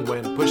mean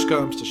when push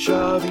comes to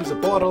shove. He's a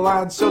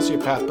borderline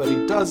sociopath, but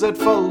he does it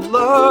for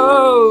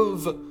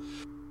love.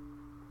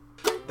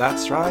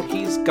 That's right,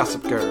 he's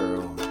Gossip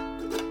Girl.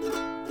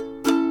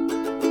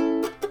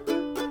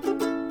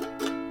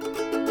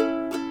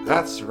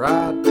 That's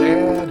right,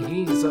 Dan,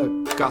 he's a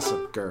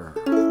Gossip Girl.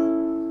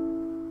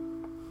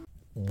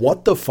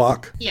 What the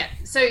fuck? Yeah,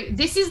 so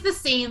this is the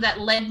scene that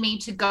led me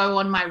to go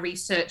on my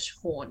research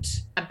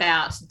haunt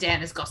about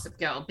Dan as Gossip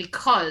Girl,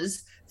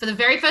 because for the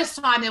very first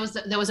time, there was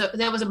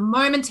a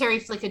momentary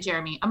flicker,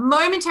 Jeremy, a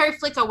momentary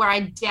flicker where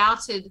I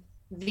doubted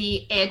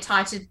the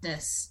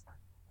airtightedness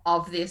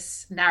of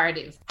this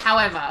narrative.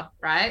 However,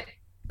 right?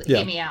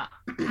 Hear me out.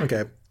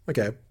 Okay.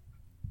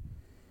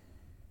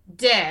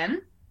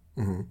 Dan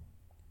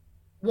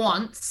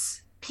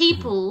wants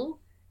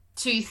people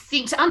to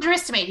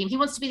underestimate him. He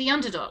wants to be the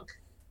underdog.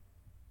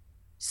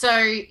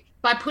 So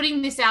by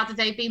putting this out that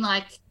they've been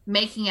like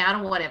making out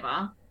or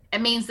whatever,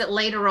 it means that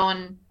later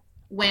on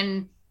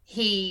when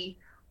he,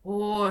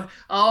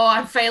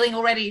 I'm failing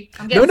already.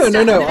 I'm getting stuck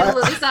in the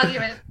middle of this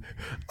argument.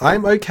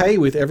 I'm okay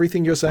with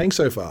everything you're saying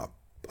so far.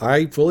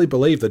 I fully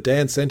believe that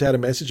Dan sent out a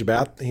message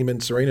about him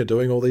and Serena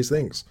doing all these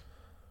things.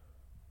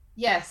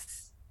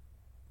 Yes.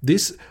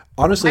 This,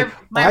 honestly,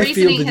 my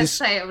reasoning has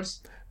failed.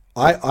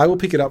 I will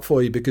pick it up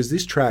for you because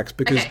this tracks,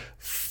 because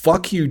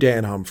fuck you,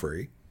 Dan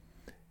Humphrey.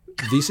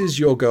 This is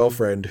your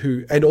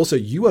girlfriend and also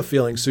you are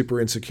feeling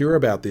super insecure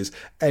about this,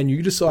 and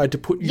you decide to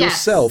put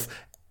yourself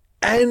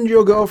and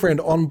your girlfriend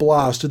on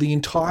blast to the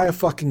entire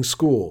fucking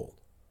school.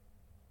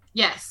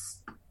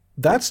 Yes.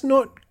 That's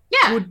not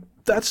good.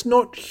 That's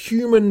not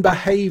human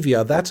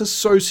behavior. That's a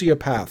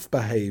sociopath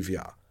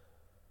behavior.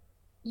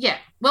 Yeah.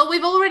 Well,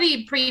 we've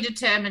already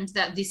predetermined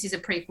that this is a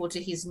prequel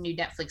to his new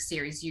Netflix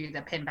series, You,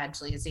 that Penn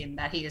Badgley is in,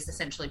 that he is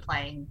essentially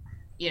playing,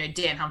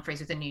 Dan Humphries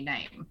with a new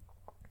name.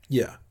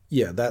 Yeah.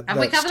 Yeah. Have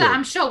we covered that?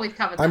 I'm sure we've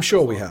covered that. I'm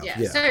sure before. we have.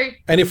 Yeah. So,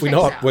 and if we're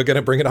not, we're going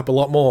to bring it up a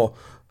lot more.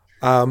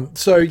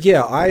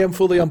 I am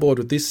fully on board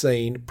with this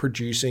scene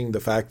producing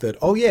the fact that,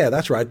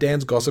 that's right,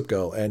 Dan's Gossip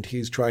Girl, and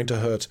he's trying to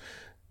hurt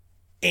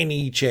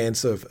any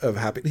chance of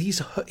happiness.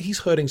 He's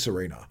hurting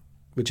Serena,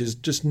 which is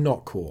just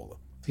not cool.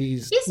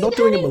 He's not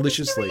doing it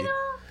maliciously.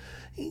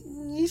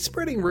 He's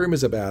spreading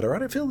rumors about her. I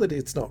don't feel that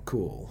it's not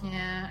cool.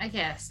 Yeah, I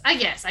guess.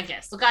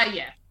 Look,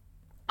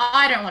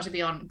 I don't want to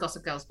be on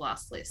Gossip Girl's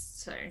blast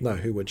list. So no,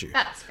 who would you?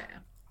 That's fair.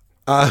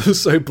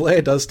 So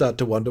Blair does start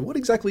to wonder what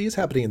exactly is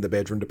happening in the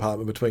bedroom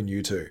department between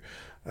you two.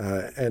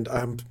 And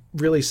I'm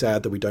really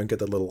sad that we don't get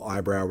the little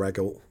eyebrow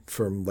waggle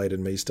from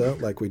Leighton Meester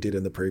like we did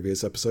in the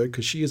previous episode,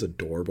 because she is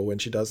adorable when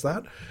she does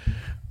that.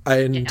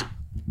 And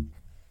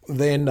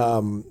then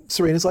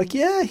Serena's like,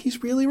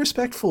 he's really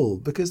respectful,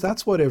 because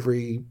that's what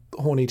every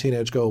horny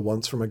teenage girl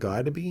wants from a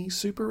guy, to be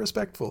super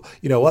respectful.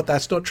 You know what?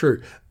 That's not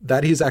true.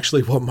 That is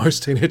actually what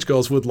most teenage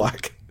girls would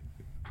like.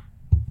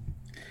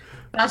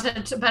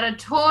 But a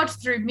taught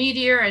through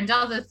media and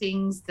other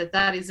things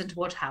that isn't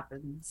what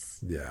happens.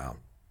 Yeah.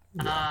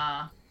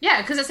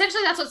 Because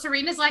essentially that's what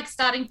Serena's like,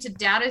 starting to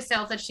doubt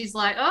herself, that she's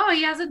like,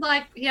 he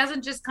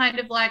hasn't just kind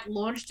of like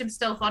launched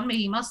himself on me.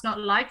 He must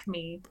not like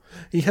me.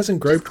 He hasn't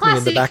groped me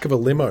in the back of a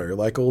limo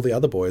like all the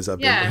other boys I've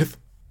been with.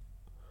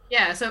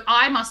 Yeah, so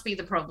I must be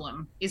the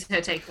problem, is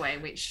her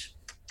takeaway, which,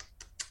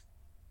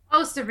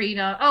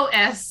 Serena,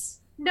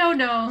 S,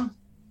 no.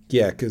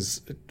 Yeah,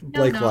 because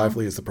Blake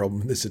Lively is the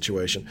problem in this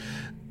situation.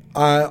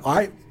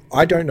 I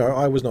don't know.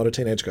 I was not a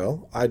teenage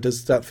girl.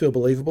 Does that feel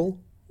believable,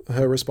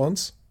 her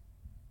response?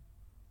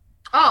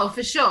 Oh,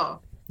 for sure.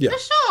 Yeah. For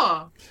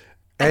sure.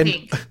 And I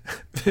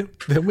think.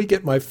 Then we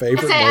get my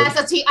favorite.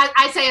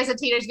 I say as a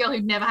teenage girl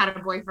who never had a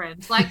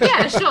boyfriend. Like,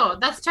 yeah, sure.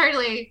 That's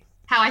totally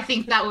how I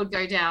think that would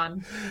go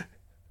down.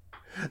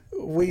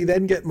 We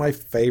then get my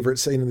favorite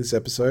scene in this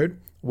episode,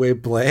 where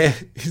Blair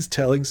is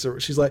telling Serena,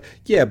 she's like,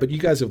 but you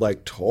guys have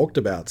like talked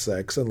about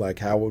sex and like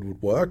how it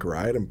would work,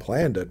 right? And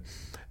planned it.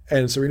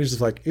 And Serena's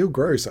just like, ew,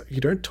 gross.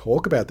 You don't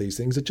talk about these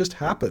things. It just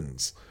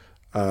happens.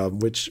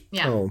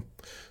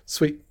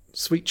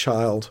 Sweet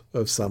child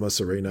of summer,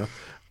 Serena.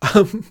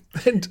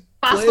 And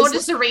fast forward to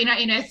Serena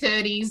in her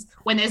 30s,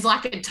 when there's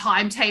like a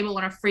timetable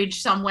on a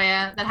fridge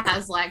somewhere that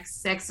has like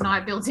sex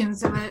night built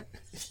into it.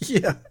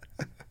 Yeah.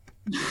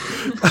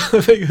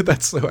 I think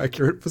that's so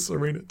accurate for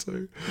Serena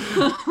too.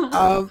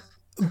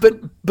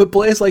 But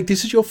Blair's like,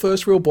 this is your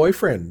first real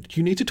boyfriend.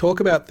 You need to talk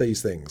about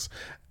these things.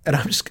 And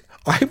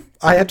I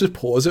had to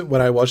pause it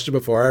when I watched it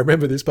before. I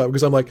remember this part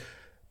because I'm like,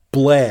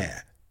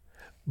 Blair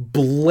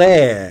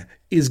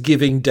is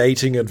giving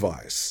dating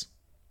advice.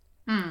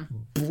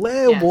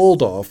 Blair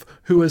Waldorf,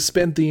 who has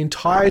spent the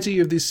entirety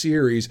of this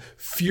series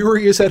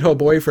furious at her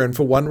boyfriend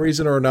for one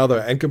reason or another,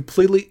 and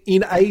completely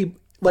in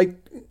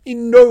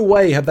no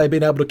way have they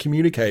been able to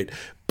communicate.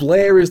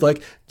 Blair is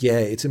like,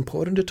 it's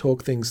important to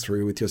talk things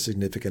through with your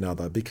significant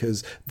other,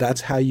 because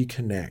that's how you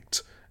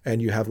connect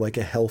and you have like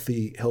a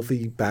healthy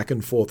back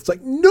and forth. It's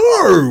like,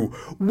 no!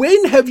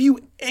 When have you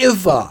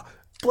ever,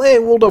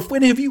 Blair Waldorf,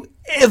 when have you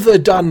ever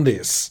done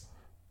this?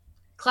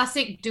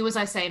 Classic, do as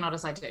I say, not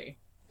as I do.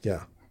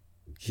 Yeah.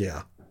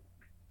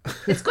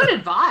 It's good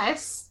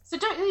advice. So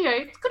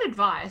it's good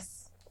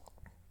advice.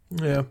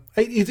 Yeah,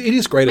 it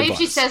is great advice. Maybe if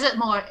she says it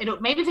more,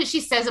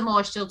 she says it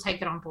more, she'll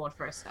take it on board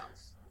for herself.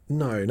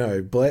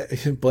 No.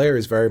 Blair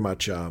is very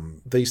much,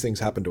 these things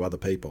happen to other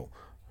people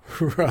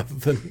rather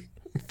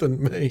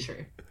than me.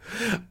 True.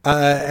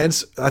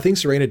 And I think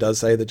Serena does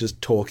say that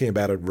just talking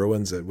about it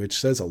ruins it, which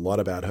says a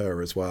lot about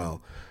her as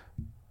well.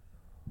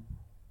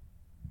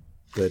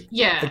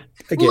 Again,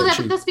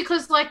 that's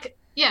because,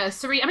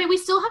 Serena, I mean, we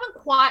still haven't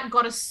quite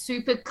got a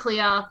super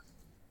clear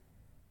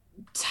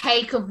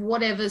take of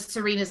whatever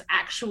Serena's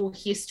actual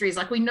history is.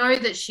 Like, we know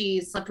that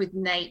she slept with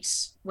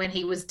Nate when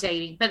he was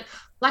dating, but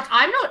like,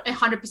 I'm not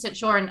 100%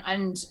 sure,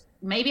 and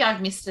maybe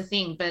I've missed a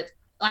thing, but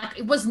like,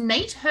 was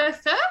Nate her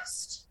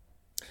first?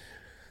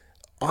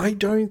 I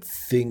don't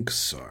think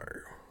so.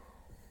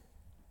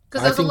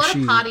 Because there was a lot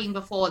of partying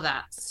before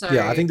that. So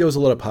yeah, I think there was a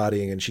lot of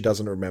partying, and she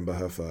doesn't remember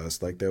her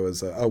first. Like, there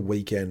was a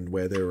weekend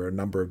where there were a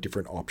number of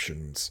different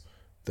options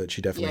that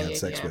she definitely had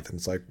sex with, and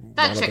it's like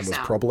that one of them was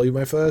probably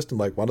my first, and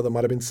like one of them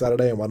might have been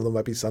Saturday, and one of them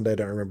might be Sunday. I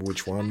don't remember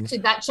which one. Actually,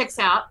 that checks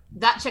out.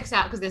 That checks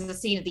out, because there's a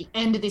scene at the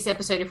end of this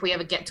episode, if we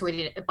ever get to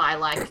it by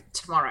like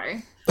tomorrow.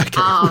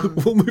 Okay,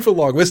 we'll move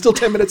along. We're still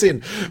 10 minutes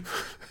in.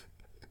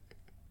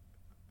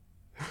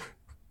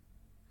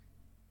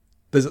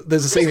 There's a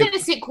scene. I'm just going to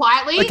sit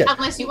quietly,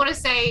 unless you want to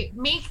say,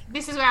 Meek,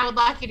 this is where I would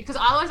like you to, because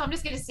otherwise I'm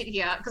just going to sit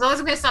here, because otherwise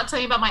I'm going to start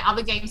telling you about my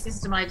other game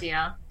system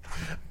idea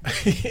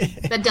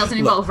that doesn't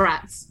involve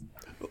rats.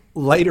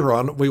 Later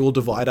on, we will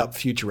divide up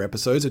future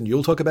episodes, and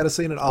you'll talk about a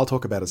scene and I'll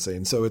talk about a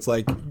scene. So it's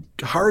like,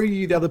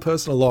 hurry the other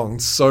person along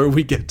so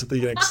we get to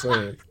the next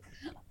scene.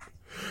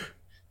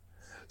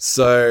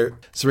 So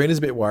Serena's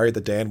a bit worried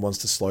that Dan wants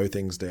to slow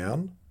things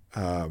down.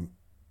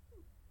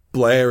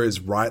 Blair is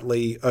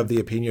rightly of the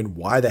opinion,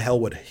 why the hell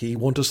would he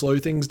want to slow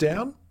things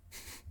down?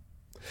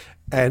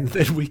 And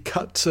then we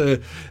cut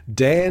to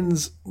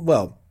Dan's,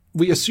 well,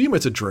 we assume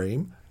it's a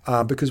dream,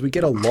 because we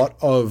get a lot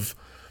of...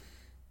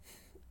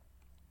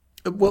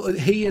 Well,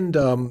 he and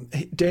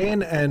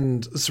Dan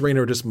and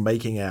Serena are just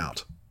making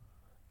out,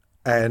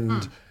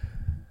 and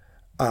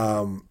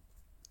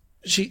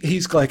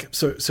he's like,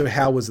 so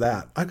how was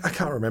that? I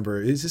can't remember.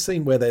 Is this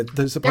scene where they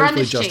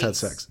supposedly just had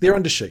sex? They're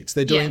under sheets.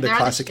 They're doing the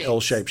classic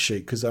L-shaped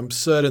sheet, because I'm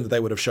certain that they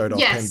would have showed off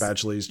Penn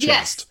Badgley's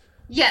chest.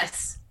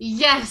 Yes,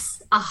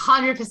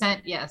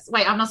 100% yes.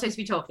 Wait, I'm not supposed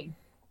to be talking,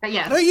 but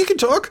yes. No, you can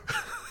talk.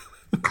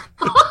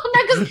 No,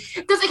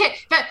 because okay,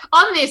 but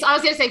on this, I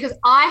was going to say, because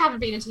I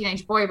haven't been a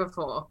teenage boy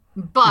before,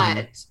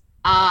 but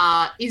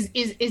is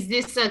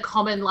this a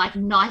common like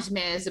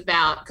nightmares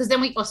about? Because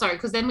then we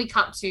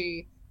cut to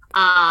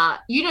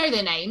you know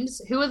their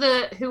names. Who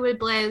are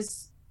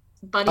Blair's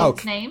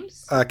buddies'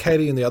 names?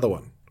 Katie and the other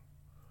one.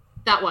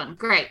 That one,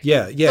 great.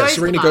 Yeah. Those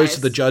Serena goes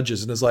to the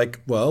judges and is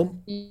like, well,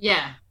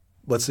 yeah,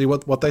 let's see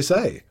what they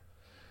say.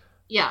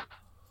 Yeah,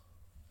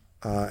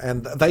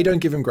 and they don't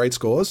give him great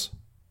scores.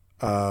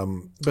 But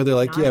they're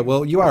like, yeah,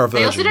 well, you are a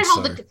virgin.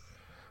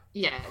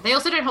 They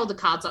also don't hold the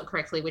cards up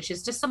correctly, which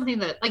is just something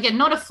that, again,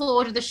 not a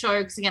flaw to the show,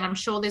 because again, I'm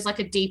sure there's like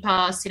a deeper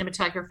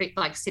cinematographic,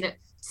 like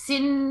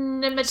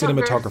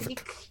cinematographic.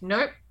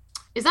 Nope.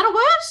 Is that a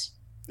word?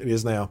 It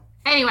is now.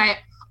 Anyway,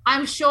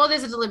 I'm sure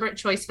there's a deliberate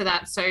choice for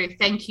that. So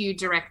thank you,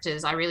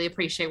 directors. I really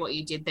appreciate what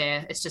you did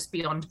there. It's just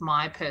beyond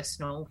my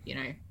personal,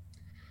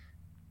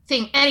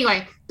 thing.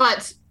 Anyway,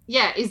 but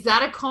yeah, is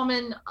that a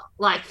common,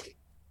 like,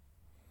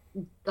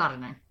 I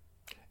don't know.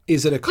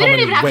 Is it a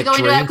common wet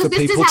dream for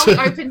people to...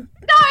 No,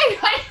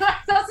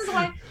 this is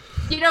why.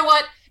 You know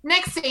what?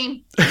 Next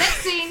scene.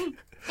 It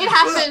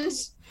happened.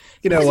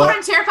 You know what?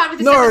 I'm terrified with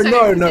this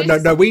episode.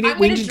 No. We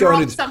need to go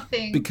into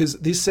something, because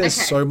this says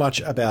so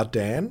much about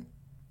Dan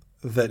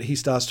that he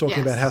starts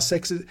talking about how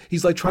sex is.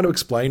 He's like trying to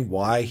explain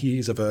why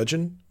he's a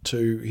virgin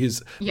to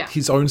his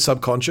own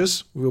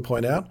subconscious, we'll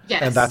point out.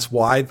 Yes. And that's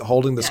why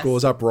holding the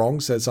scores up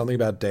wrong says something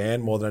about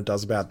Dan more than it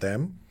does about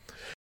them.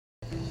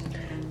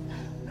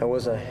 How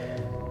was I?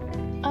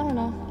 I don't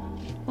know.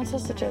 What's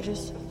us the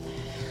judges?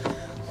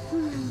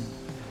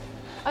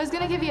 I was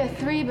gonna give you a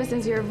 3, but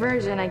since you're a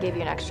virgin, I gave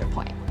you an extra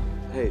point.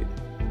 Hey,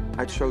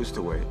 I chose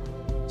to wait.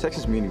 Sex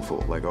is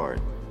meaningful, like art.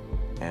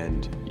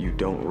 And you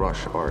don't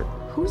rush art.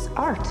 Who's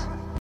art?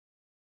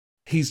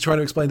 He's trying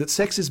to explain that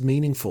sex is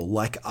meaningful,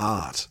 like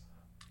art.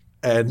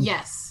 And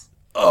yes.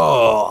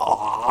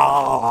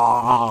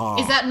 Oh.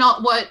 Is that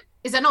not what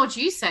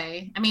you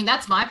say? I mean,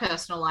 that's my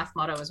personal life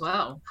motto as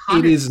well. 100%.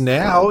 It is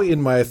now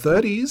in my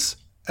 30s.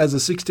 As a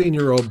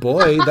 16-year-old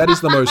boy, that is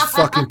the most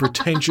fucking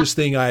pretentious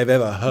thing I have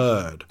ever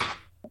heard.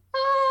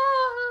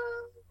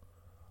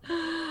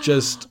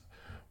 Just,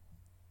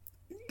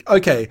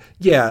 okay,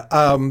 yeah,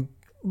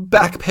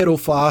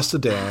 backpedal faster,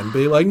 Dan.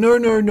 Be like,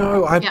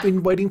 no, I've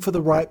been waiting for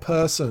the right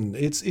person.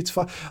 It's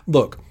fine.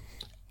 Look,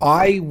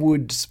 I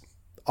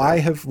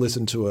have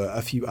listened to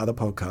a few other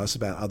podcasts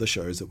about other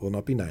shows that will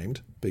not be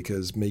named,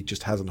 because Meek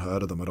just hasn't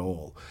heard of them at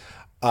all.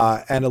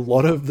 And a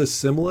lot of the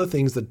similar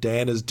things that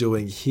Dan is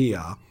doing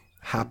here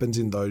happens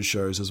in those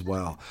shows as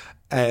well.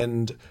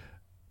 And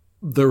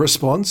the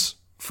response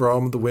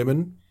from the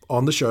women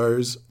on the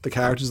shows, the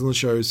characters on the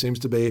shows, seems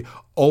to be,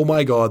 oh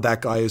my God,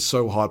 that guy is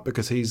so hot,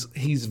 because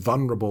he's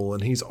vulnerable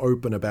and he's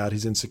open about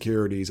his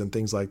insecurities and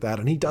things like that.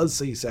 And he does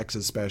see sex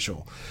as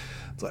special.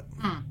 It's like,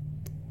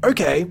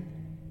 okay,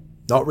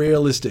 not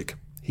realistic.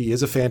 He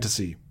is a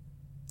fantasy.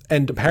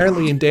 And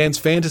apparently in Dan's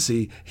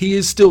fantasy, he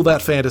is still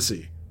that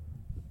fantasy.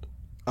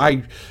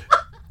 I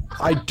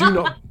do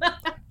not...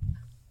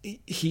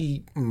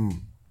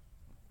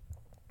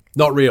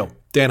 Not real.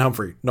 Dan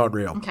Humphrey, not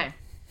real. Okay.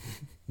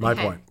 My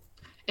point.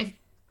 I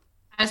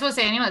just want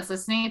to say, anyone that's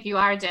listening, if you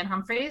are Dan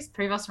Humphries,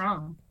 prove us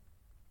wrong.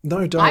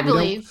 No, don't. I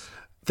believe.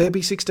 They'll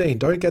be 16.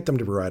 Don't get them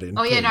to write in.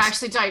 Oh yeah, please. no,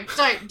 actually, don't.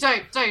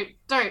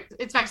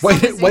 It's back.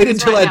 Wait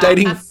until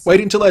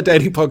our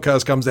dating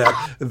podcast comes out,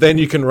 then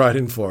you can write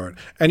in for it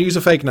and use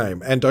a fake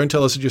name. And don't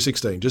tell us that you're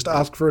 16. Just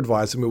ask for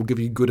advice, and we'll give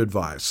you good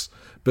advice.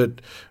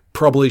 But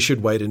probably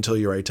should wait until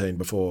you're 18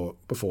 before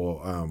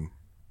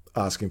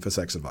asking for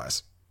sex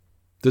advice.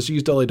 Just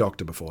use Dolly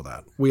Doctor before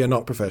that. We are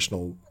not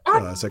professional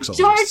sexologists.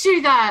 Don't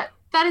do that.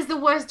 That is the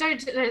worst.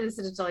 Don't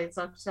listen to Dolly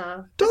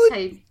Doctor.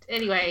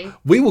 Anyway.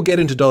 We will get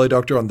into Dolly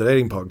Doctor on the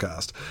dating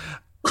podcast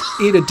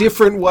in a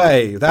different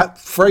way. That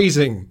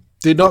phrasing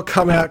did not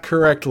come out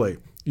correctly.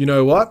 You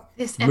know what?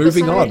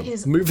 Moving on.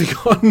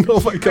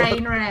 Oh my god.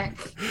 Train wreck.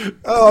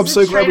 Oh, I'm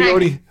so glad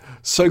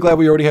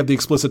we already have the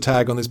explicit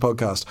tag on this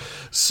podcast.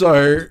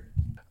 So,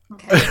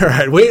 okay. All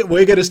right,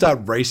 we're going to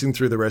start racing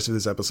through the rest of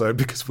this episode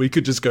because we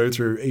could just go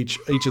through each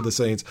of the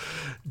scenes.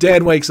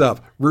 Dan wakes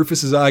up.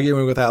 Rufus is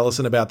arguing with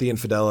Allison about the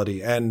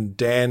infidelity, and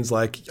Dan's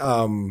like,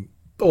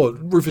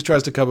 Rufus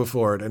tries to cover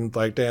for it, and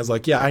like Dan's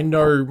like, yeah, I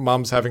know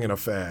Mum's having an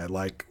affair.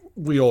 Like,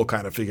 we all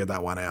kind of figured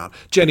that one out.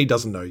 Jenny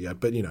doesn't know yet,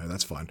 but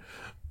that's fine.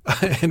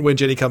 And when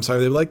Jenny comes home,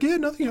 they're like, yeah,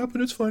 nothing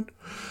happened. It's fine.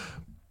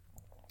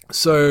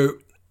 So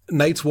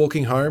Nate's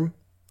walking home.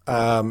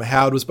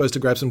 Howard was supposed to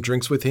grab some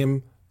drinks with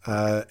him.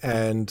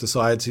 And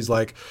decides he's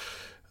like,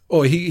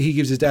 he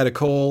gives his dad a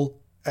call,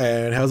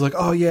 and Howard's like,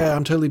 oh yeah,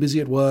 I'm totally busy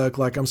at work,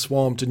 like I'm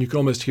swamped, and you can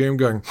almost hear him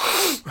going,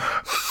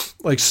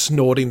 like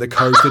snorting the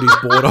coke that he's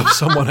bought off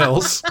someone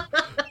else,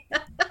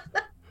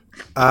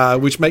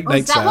 which make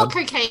Nate sad. Is that what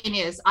cocaine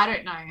is? I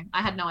don't know.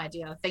 I had no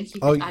idea. Thank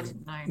you. I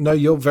didn't know. No,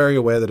 you're very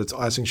aware that it's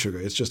icing sugar.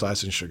 It's just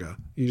icing sugar.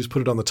 You just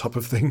put it on the top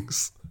of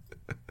things.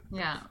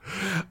 Yeah.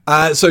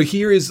 So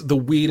here is the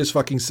weirdest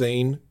fucking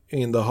scene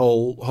in the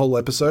whole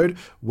episode,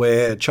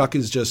 where Chuck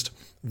is just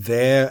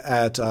there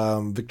at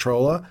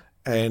Victrola,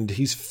 and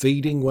he's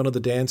feeding one of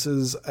the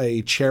dancers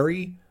a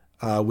cherry,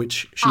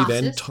 which she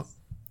then...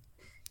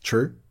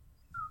 True,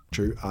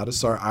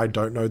 artist. Sorry, I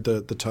don't know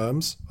the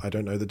terms. I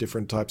don't know the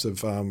different types of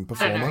performer.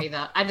 I don't know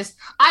either. I just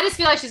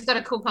feel like she's got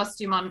a cool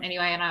costume on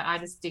anyway, and I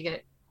just dig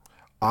it.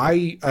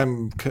 I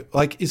am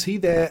like, is he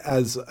there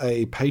as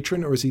a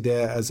patron or is he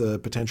there as a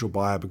potential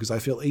buyer? Because I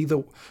feel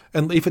either,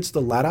 and if it's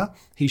the latter,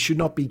 he should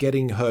not be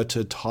getting her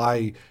to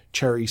tie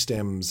cherry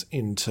stems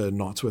into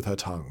knots with her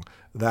tongue.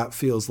 That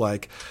feels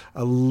like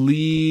a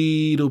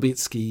little bit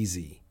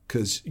skeezy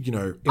because,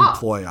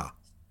 employer.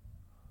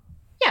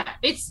 Yeah,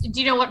 do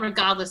you know what?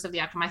 Regardless of the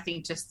outcome, I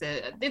think just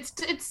it's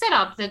set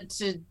up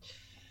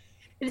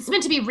it's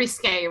meant to be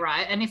risque,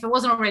 right? And if it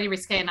wasn't already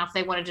risque enough,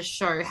 they wanted to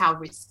show how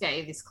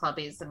risque this club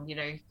is, and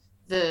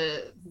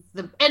the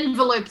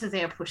envelope that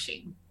they are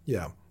pushing.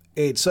 Yeah,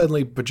 it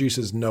certainly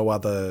produces no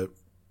other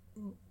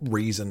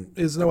reason.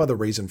 There's no other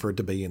reason for it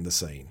to be in the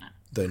scene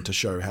than to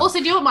show how. Also,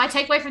 do you know what my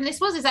takeaway from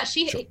this was? Is that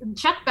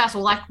Chuck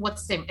Battle, like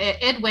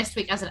Ed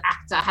Westwick as an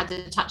actor, had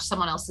to touch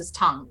someone else's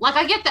tongue. Like,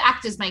 I get the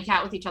actors make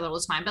out with each other all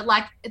the time, but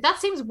like that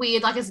seems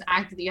weird. Like, as an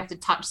actor, that you have to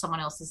touch someone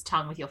else's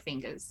tongue with your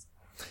fingers.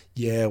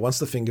 Yeah, once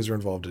the fingers are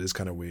involved, it is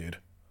kind of weird.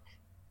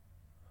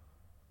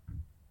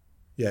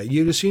 Yeah,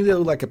 you'd assume they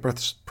look like a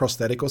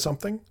prosthetic or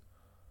something?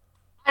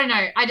 I don't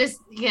know.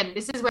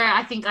 This is where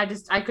I think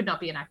I could not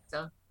be an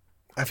actor.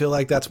 I feel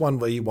like that's one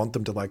where you want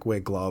them to like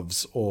wear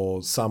gloves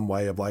or some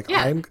way of like,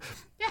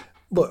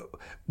 Look,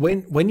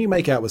 when you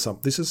make out with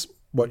something, this is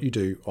what you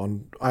do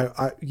on,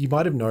 you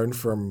might have known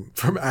from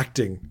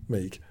acting,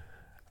 Meek.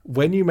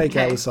 When you make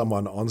out with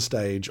someone on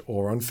stage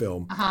or on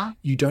film,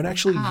 you don't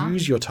actually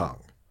use your tongue.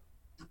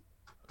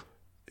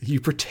 You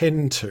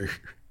pretend to,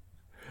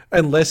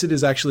 unless it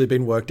has actually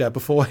been worked out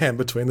beforehand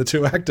between the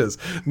two actors.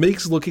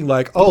 Meek's looking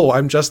like,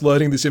 I'm just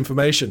learning this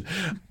information.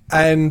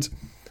 And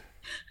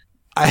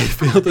I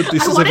feel that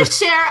this I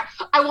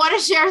want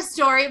to share a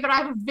story, but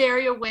I'm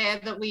very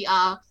aware that we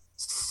are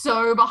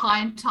so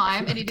behind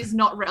time and it is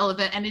not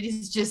relevant and it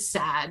is just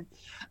sad.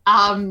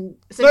 So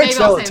maybe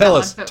I'll say tell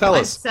us.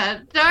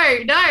 No,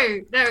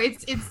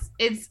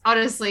 it's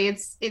honestly,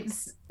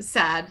 it's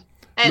sad.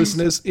 And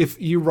listeners,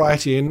 if you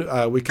write in,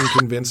 we can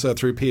convince her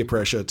through peer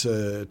pressure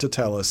to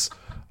tell us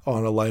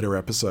on a later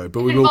episode,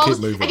 but we will keep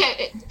moving.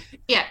 Okay,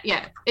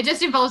 yeah. It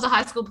just involves a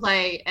high school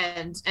play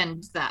and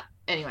that.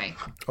 Anyway.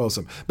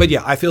 Awesome. But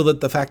yeah, I feel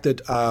that the fact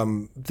that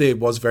there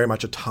was very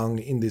much a tongue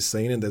in this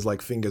scene and there's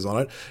like fingers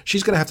on it,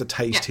 she's going to have to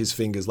taste his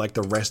fingers like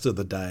the rest of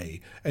the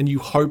day. And you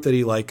hope that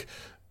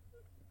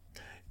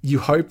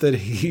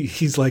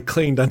he's like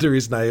cleaned under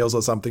his nails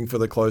or something for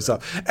the close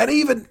up. And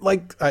even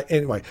like,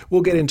 anyway,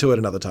 we'll get into it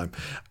another time.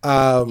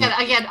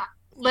 Again,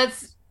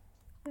 let's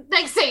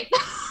next scene.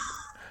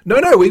 No,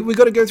 we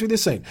got to go through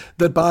this scene.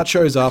 That Bart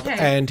shows up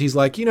and he's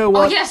like, you know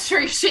what? Oh, yes,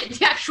 true. Shit,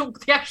 the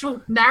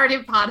actual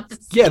narrative part of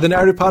this. Yeah, the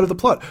narrative part of the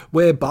plot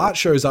where Bart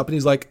shows up and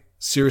he's like,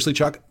 seriously,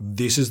 Chuck,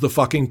 this is the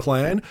fucking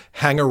plan?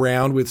 Hang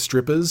around with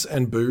strippers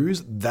and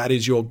booze? That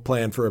is your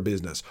plan for a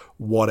business.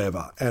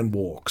 Whatever. And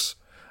walks.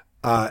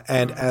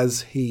 And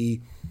as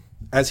he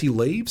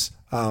leaves,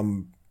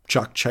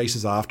 Chuck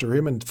chases after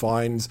him and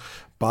finds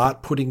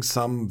Bart putting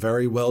some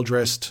very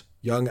well-dressed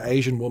young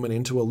Asian woman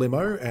into a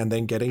limo and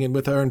then getting in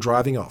with her and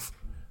driving off.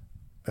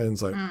 And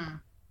it's like,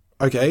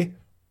 okay,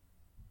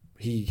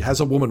 he has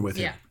a woman with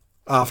him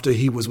after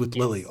he was with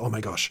Lily. Oh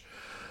my gosh.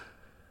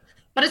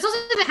 But it's also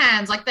the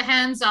hands. Like the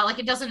hands are like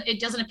it doesn't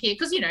appear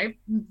because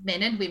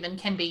men and women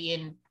can be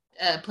in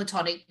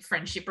platonic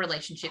friendship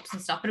relationships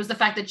and stuff. But it was the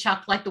fact that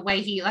Chuck, like the way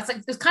it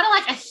was kind of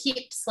like a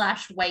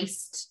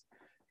hip/waist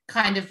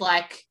kind of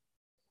like.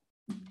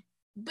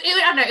 I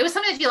don't know. It was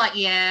something that you're like,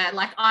 yeah,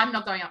 like I'm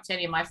not going up to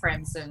any of my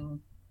friends and.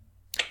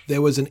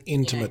 There was an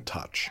intimate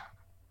touch.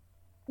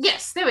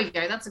 Yes, there we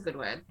go. That's a good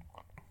word.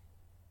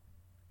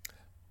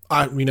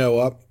 You know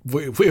what?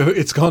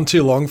 It's gone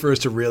too long for us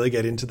to really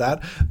get into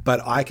that, but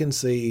I can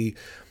see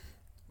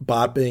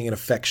Bart being an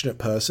affectionate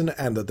person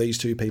and that these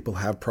two people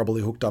have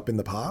probably hooked up in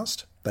the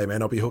past. They may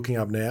not be hooking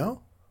up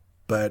now,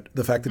 but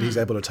the fact that he's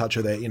able to touch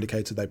her there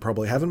indicates that they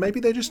probably haven't.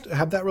 Maybe they just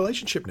have that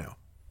relationship now.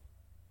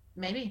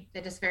 Maybe.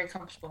 They're just very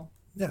comfortable.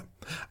 Yeah.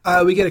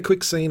 We get a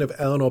quick scene of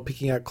Eleanor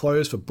picking out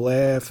clothes for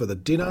Blair for the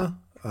dinner.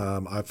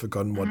 I've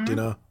forgotten what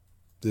dinner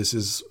this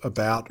is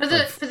about. For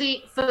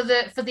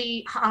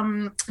the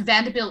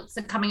Vanderbilts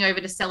are coming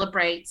over to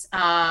celebrate.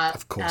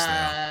 Of course they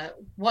are.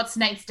 What's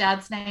Nate's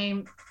dad's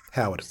name?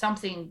 Howard.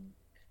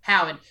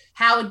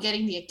 Howard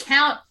getting the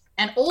account,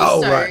 and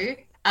also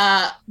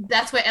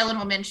that's where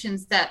Eleanor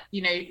mentions that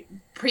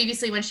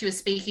previously when she was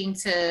speaking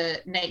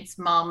to Nate's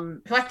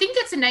mum, who I think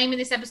gets a name in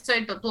this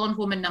episode, but blonde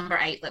woman number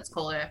 8, let's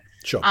call her.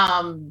 Sure.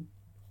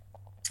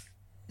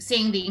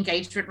 Seeing the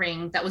engagement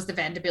ring, that was the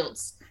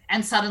Vanderbilts.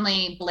 And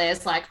suddenly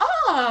Blair's like,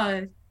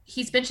 oh,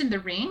 he's mentioned the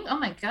ring? Oh,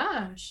 my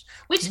gosh.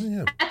 Which,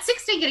 at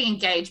 16 getting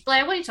engaged,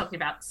 Blair, what are you talking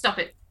about? Stop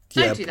it.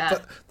 Don't do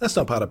that. That's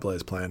not part of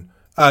Blair's plan.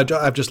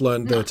 I've just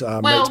learned that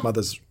Nate's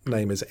mother's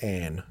name is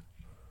Anne.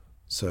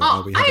 So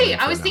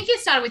I was thinking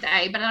it started with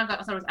A, but I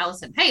thought it was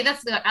Allison. Hey,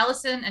 that's got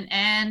Allison and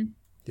Anne.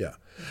 Yeah.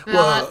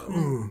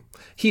 Well,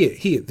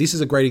 here, this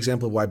is a great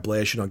example of why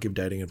Blair should not give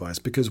dating advice,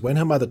 because when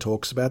her mother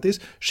talks about this,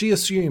 she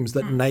assumes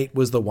that Nate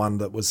was the one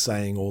that was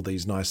saying all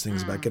these nice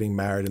things about getting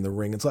married in the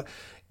ring. It's like,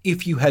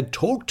 if you had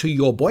talked to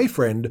your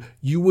boyfriend,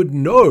 you would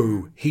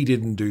know he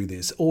didn't do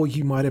this, or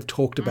you might have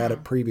talked about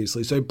it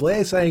previously. So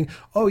Blair saying,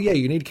 oh yeah,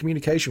 you need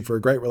communication for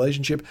a great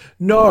relationship.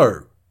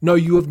 No,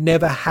 you have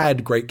never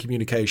had great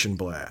communication,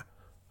 Blair.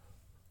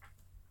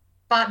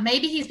 But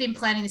maybe he's been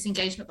planning this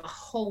engagement the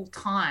whole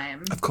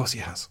time. Of course he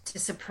has. To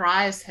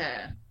surprise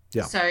her.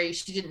 Yeah. So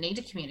she didn't need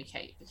to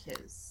communicate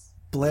because...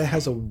 Blair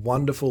has a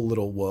wonderful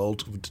little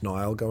world of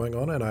denial going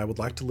on, and I would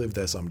like to live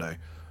there someday.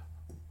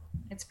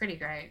 It's pretty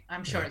great.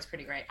 I'm sure it's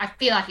pretty great. I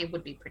feel like it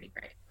would be pretty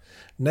great.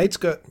 Nate's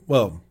got...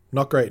 Well,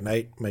 not great.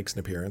 Nate makes an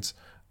appearance.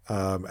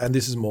 And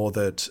this is more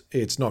that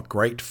it's not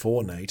great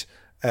for Nate,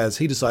 as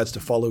he decides to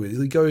follow it.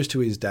 He goes to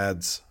his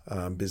dad's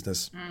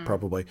business,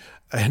 probably,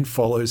 and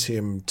follows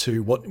him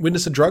to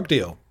witness a drug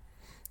deal.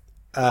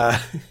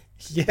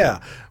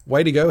 Yeah,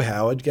 way to go,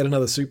 Howard. Get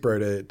another soup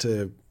bro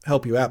to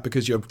help you out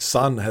because your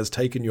son has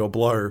taken your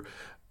blow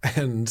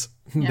and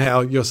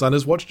now your son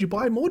has watched you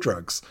buy more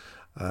drugs.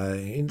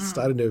 It's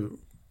starting to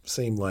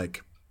seem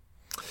like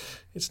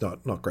it's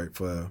not great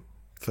for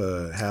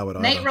Howard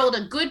either. Nate rolled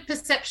a good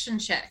perception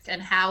check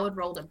and Howard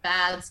rolled a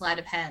bad sleight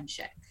of hand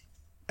check.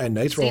 And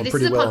Nate's rolling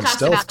pretty well on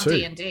stealth too.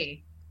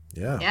 D&D.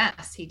 Yeah.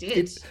 Yes, he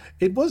did.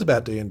 It was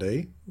about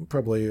D&D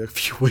probably a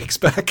few weeks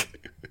back.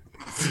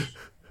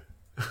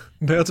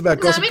 Now it's about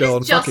Gossip Girl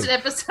and fucking. It's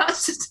just an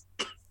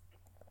episode.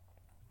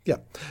 Yeah.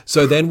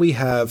 So then we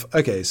have,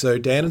 so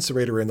Dan and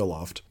Serena are in the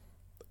loft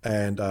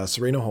and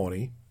Serena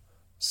horny.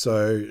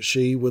 So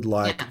she would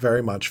like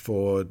very much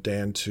for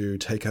Dan to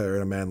take her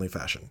in a manly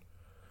fashion.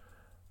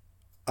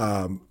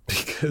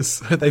 Because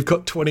they've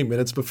got 20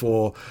 minutes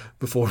before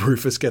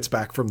Rufus gets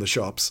back from the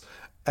shops.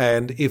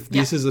 And if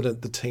this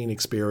isn't the teen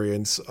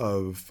experience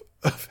of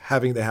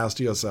having the house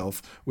to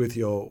yourself with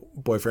your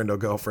boyfriend or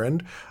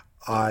girlfriend,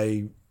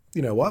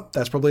 you know what?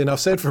 That's probably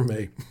enough said from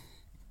me.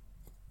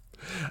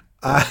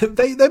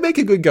 They make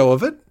a good go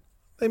of it.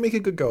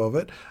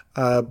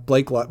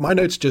 My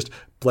note's just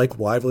Blake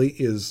Lively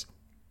is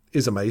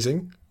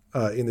amazing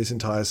in this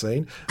entire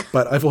scene.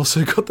 But I've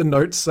also got the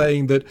note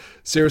saying that,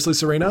 seriously,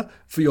 Serena,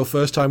 for your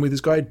first time with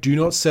this guy, do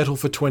not settle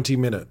for 20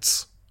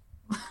 minutes.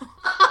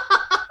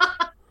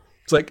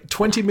 It's like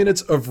 20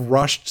 minutes of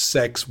rushed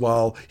sex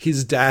while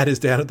his dad is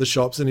down at the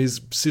shops and his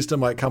sister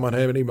might come on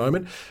home any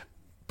moment.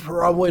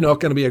 Probably not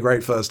going to be a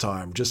great first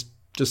time. Just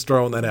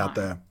throwing that out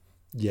there.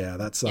 Yeah,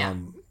 that's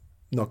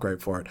not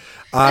great for it.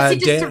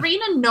 Does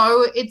Serena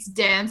know it's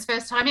Dan's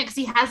first time yet? Because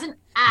he hasn't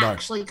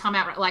actually come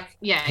out.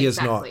 He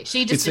exactly. Not.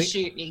 She just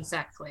assumed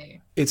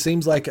exactly. It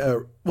seems like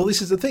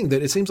this is the thing,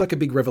 that it seems like a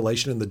big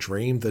revelation in the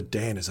dream that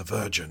Dan is a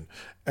virgin,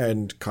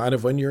 and kind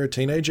of when you're a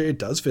teenager, it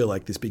does feel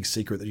like this big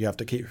secret that you have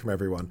to keep from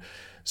everyone.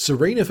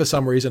 Serena, for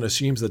some reason,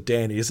 assumes that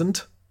Dan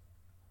isn't,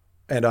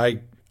 and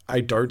I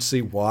don't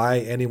see why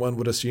anyone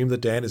would assume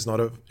that Dan is not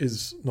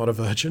a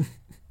virgin.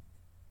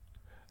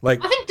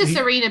 Like, I think to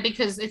Serena,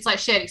 because it's like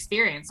shared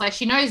experience. Like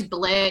she knows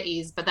Blair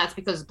is, but that's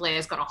because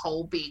Blair's got a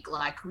whole big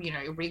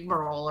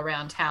rigmarole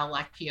around how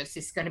this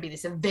is going to be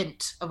this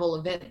event of all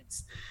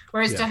events.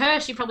 Whereas to her,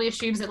 she probably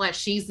assumes that like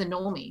she's the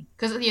normie,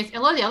 because a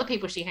lot of the other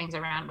people she hangs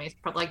around with,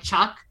 probably like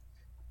Chuck,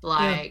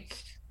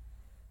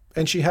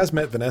 and she has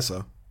met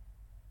Vanessa.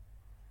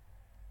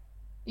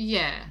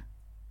 Yeah.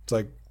 It's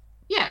like,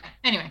 yeah.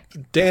 Anyway,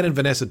 Dan and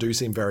Vanessa do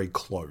seem very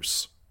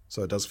close,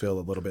 so it does feel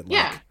a little bit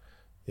like,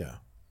 yeah.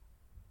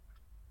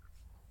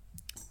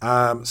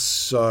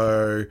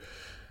 So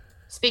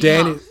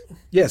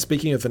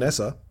speaking of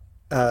Vanessa,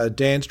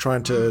 Dan's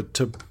trying to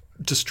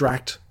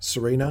distract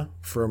Serena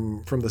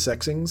from the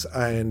sexings,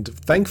 and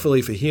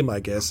thankfully for him, I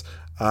guess,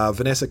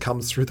 Vanessa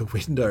comes through the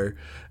window,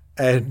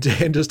 and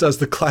Dan just does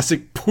the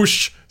classic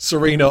push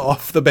Serena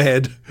off the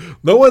bed.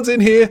 No one's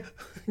in here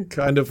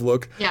kind of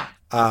look. Yeah.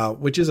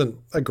 Which isn't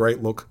a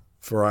great look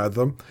for either of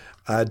them.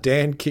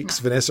 Dan kicks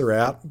Vanessa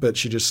out, but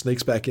she just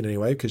sneaks back in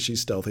anyway because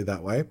she's stealthy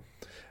that way.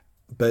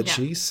 But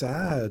she's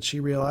sad. She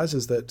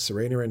realizes that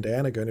Serena and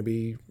Dan are going to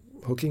be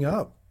hooking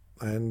up,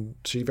 and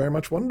she very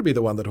much wanted to be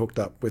the one that hooked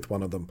up with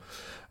one of them.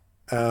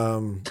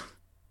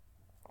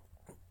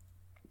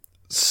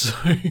 So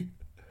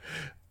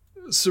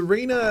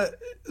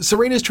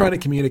Serena's trying to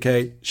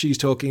communicate. She's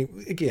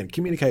talking, again,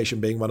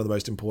 communication being one of the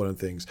most important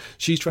things.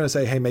 She's trying to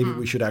say, hey, maybe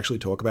we should actually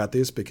talk about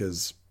this,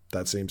 because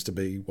that seems to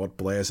be what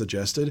Blair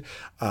suggested.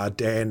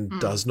 Dan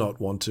does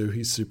not want to.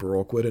 He's super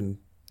awkward, and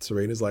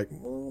Serena's like,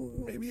 well,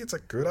 maybe it's a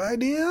good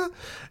idea.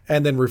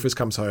 And then Rufus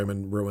comes home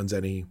and ruins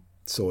any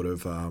sort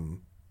of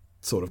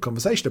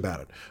conversation about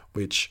it,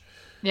 which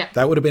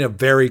that would have been a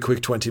very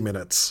quick 20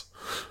 minutes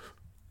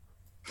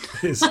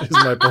is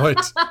my point.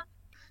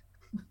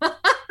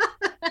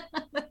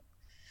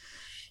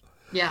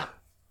 Yeah.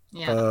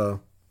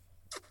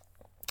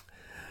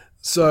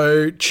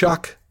 So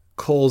Chuck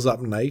calls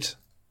up Nate.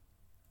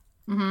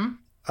 Mm-hmm.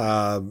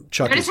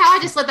 Chuck notice how I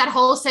just let that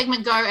whole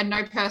segment go and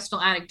no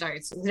personal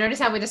anecdotes. Notice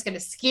how we're just going to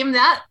skim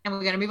that and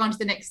we're going to move on to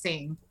the next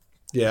scene.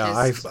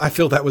 Yeah, I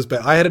feel that was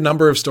bad. I had a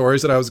number of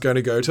stories that I was going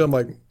to go to. I'm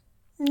like,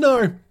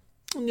 no,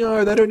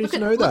 they don't need to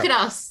know that. Look at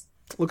us.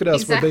 Look at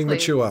us. Exactly.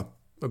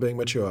 We're being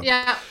mature.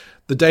 Yeah.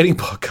 The dating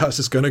podcast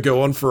is going to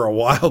go on for a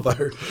while,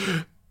 though.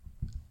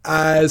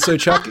 So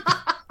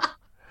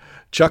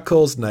Chuck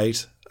calls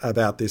Nate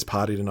about this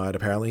party tonight.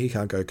 Apparently he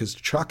can't go because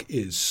Chuck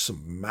is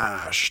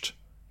smashed.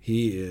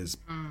 He is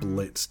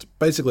blitzed.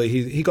 Basically,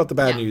 he got the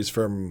bad news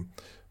from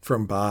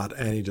Bart,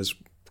 and he just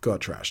got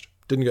trashed.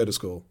 Didn't go to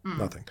school.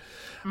 Nothing.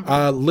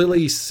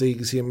 Lily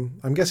sees him.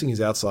 I'm guessing he's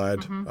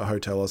outside a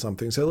hotel or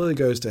something. So Lily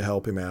goes to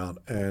help him out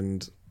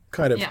and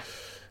kind of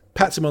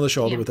pats him on the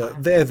shoulder with a,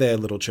 there,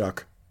 little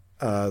Chuck.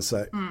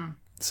 Saying,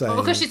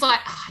 because she's like,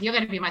 you're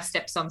going to be my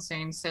stepson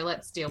soon, so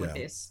let's deal with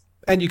this.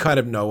 And you kind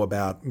of know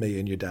about me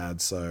and your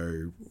dad,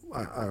 so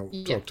I'll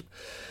talk to.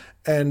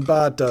 And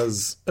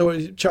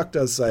Chuck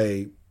does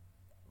say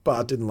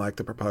Bart didn't like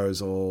the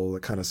proposal.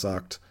 It kind of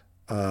sucked.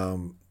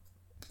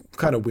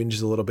 Kind of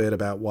whinges a little bit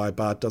about why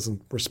Bart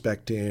doesn't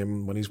respect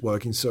him when he's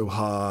working so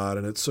hard,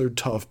 and it's so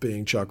tough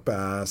being Chuck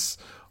Bass,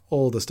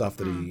 all the stuff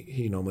that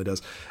he normally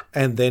does.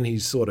 And then he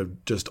sort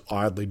of just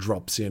idly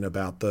drops in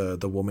about the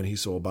woman he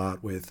saw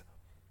Bart with,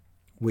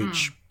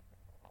 which,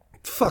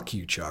 fuck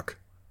you, Chuck.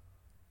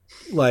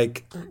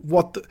 Like,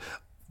 what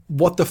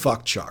the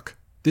fuck, Chuck?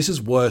 This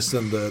is worse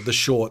than the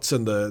shorts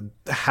and the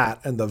hat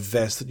and the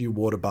vest that you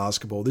wore to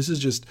basketball. This is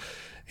just,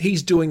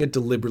 he's doing it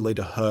deliberately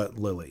to hurt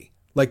Lily.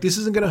 Like, this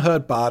isn't going to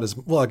hurt Bart as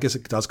well. I guess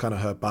it does kind of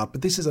hurt Bart,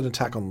 but this is an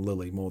attack on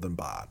Lily more than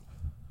Bart.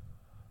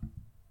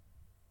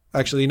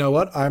 Actually, you know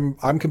what?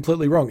 I'm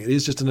completely wrong. It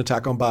is just an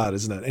attack on Bart,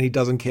 isn't it? And he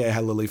doesn't care how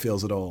Lily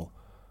feels at all.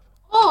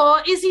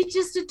 Or is he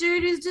just a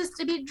dude who's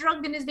just a bit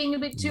drunk and is being a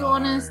bit too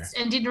honest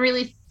and didn't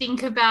really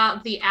think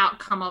about the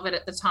outcome of it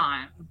at the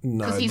time?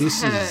 No, because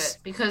he's hurt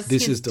because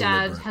his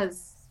dad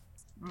has.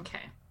 Okay,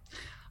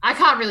 I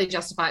can't really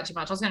justify it too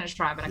much. I was going to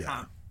try, but I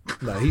can't.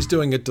 No, he's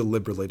doing it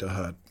deliberately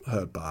to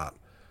hurt Bart.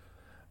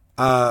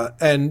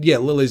 And yeah,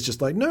 Lily's just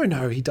like,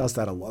 no, he does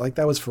that a lot. Like,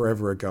 that was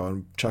forever ago.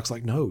 And Chuck's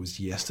like, no, it was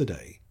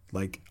yesterday.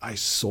 Like, I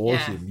saw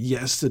him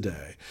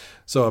yesterday.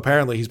 So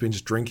apparently he's been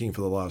just drinking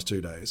for the last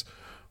 2 days.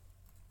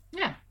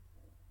 Yeah.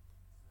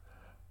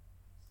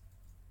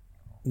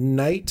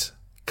 Nate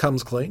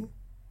comes clean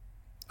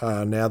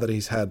now that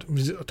he's had,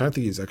 I don't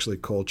think he's actually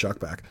called Chuck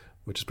back,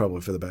 which is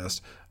probably for the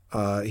best.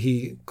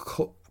 He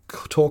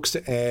talks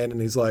to Anne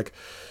and he's like,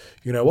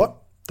 you know what?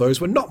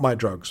 Those were not my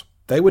drugs.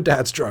 They were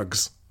Dad's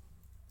drugs.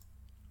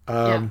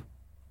 And,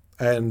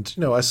 you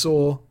know, I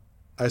saw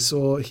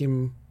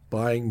him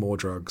buying more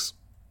drugs.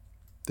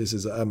 This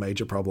is a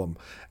major problem.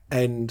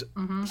 And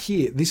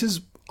here,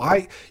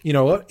 you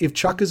know what? If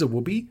Chuck is a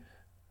whoopee,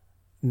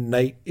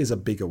 Nate is a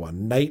bigger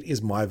one. Nate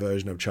is my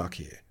version of Chuck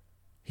here.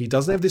 He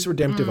doesn't have this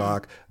redemptive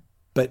arc,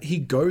 but he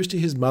goes to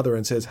his mother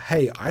and says,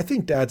 hey, I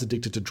think Dad's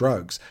addicted to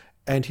drugs.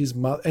 And his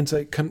mother, and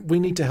so we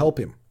need to help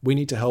him. We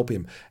need to help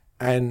him.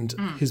 And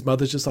his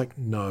mother's just like,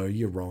 no,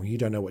 you're wrong. You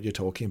don't know what you're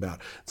talking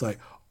about. It's like,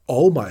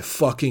 oh my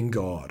fucking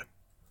God.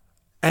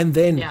 And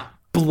then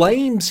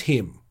blames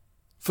him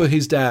for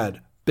his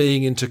dad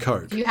being into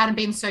coke. If you hadn't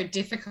been so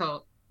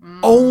difficult.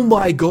 Oh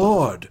my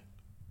God.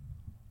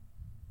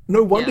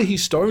 No wonder Yeah.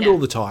 he's stoned Yeah. all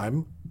the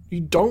time.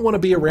 You don't want to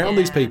be around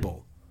these Yeah.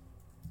 people.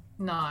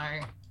 No.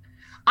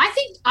 I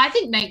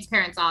think Nate's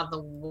parents are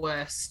the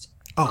worst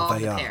Oh, of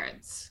they the are.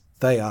 parents.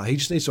 They are. He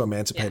just needs to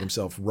emancipate Yeah.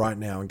 himself right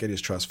now and get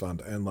his trust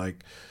fund. And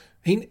like,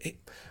 he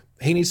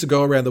needs to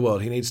go around the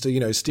world. He needs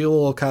to, steal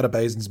all Carter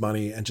Basin's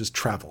money and just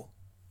travel.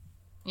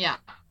 Yeah.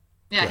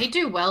 Yeah. Yeah, he'd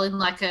do well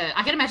in I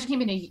can imagine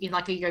him in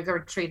like a yoga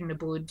retreat in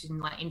Ubud in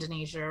like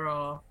Indonesia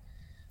or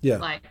Yeah.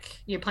 like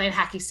playing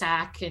hacky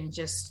sack and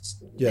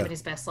just Yeah. living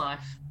his best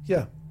life.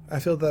 Yeah. I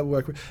feel that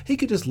would work. He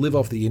could just live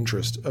off the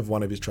interest of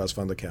one of his trust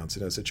fund accounts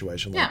in a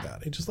situation like Yeah.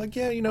 that. He's just like,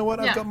 yeah, you know what?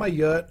 I've Yeah. got my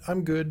yurt.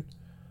 I'm good.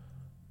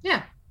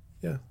 Yeah.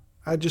 Yeah.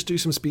 I just do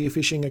some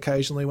spearfishing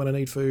occasionally when I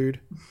need food.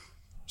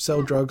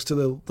 Sell drugs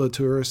to the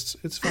tourists.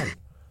 It's fun.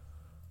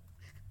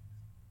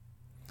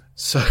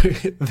 So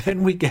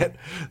then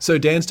so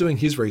Dan's doing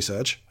his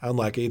research,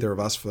 unlike either of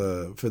us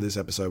for this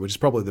episode, which is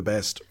probably the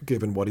best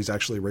given what he's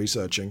actually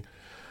researching.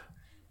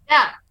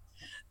 Yeah.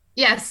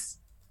 Yes.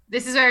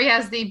 This is where he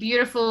has the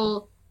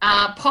beautiful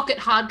pocket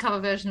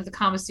hardcover version of the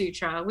Kama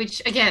Sutra,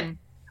 which again,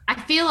 I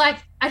feel like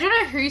I don't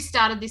know who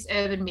started this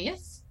urban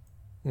myth.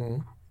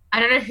 Mm. I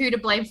don't know who to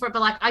blame for it,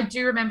 but like I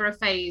do remember a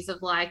phase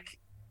of like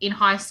in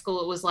high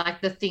school, it was like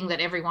the thing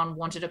that everyone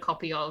wanted a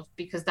copy of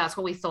because that's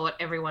what we thought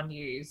everyone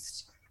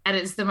used. And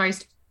it's the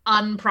most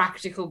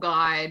unpractical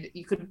guide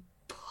you could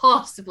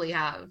possibly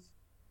have.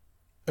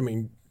 I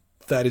mean,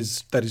 that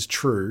is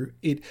true.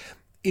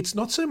 It's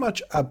not so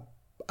much a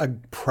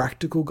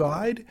practical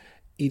guide.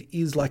 It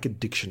is like a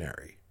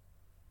dictionary.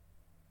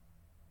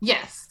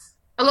 Yes.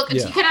 Look,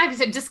 Yeah. can I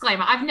have a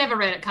disclaimer? I've never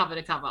read it cover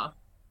to cover.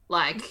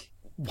 Like,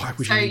 Why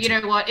would so you need you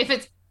to? know what?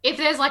 If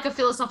there's like a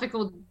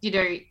philosophical,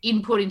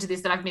 input into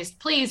this that I've missed,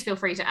 please feel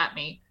free to at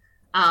me.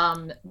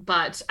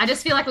 But I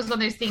just feel like it was one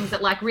of those things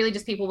that like really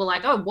just people were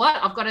like, oh,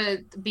 what? I've got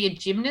to be a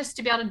gymnast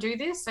to be able to do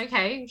this?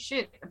 Okay,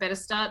 shit. I better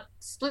start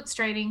split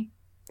straining.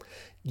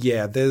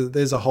 Yeah,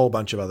 there's a whole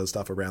bunch of other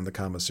stuff around the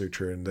Kama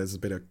Sutra, and there's a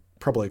bit of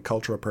probably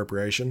cultural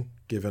appropriation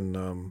given,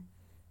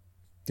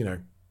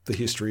 the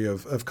history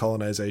of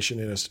colonization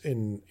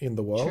in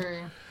the world.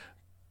 True.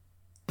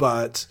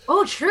 But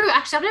Oh, true.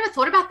 Actually, I've never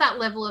thought about that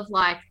level of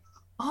like,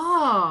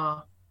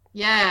 oh,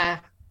 yeah.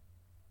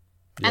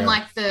 And yeah.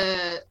 like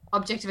the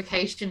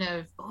objectification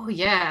of, oh,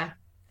 yeah.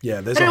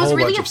 Yeah, there's But a it was whole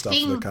really bunch a of stuff for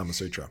the thing- Kama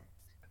Sutra.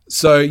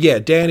 So yeah,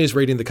 Dan is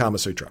reading the Kama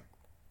Sutra.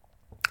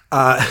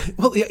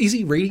 Well, is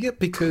he reading it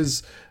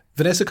because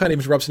Vanessa kind of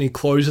interrupts and he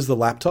closes the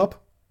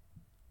laptop?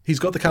 He's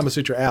got the Kama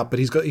Sutra out, but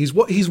he's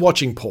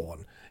watching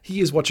porn. He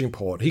is watching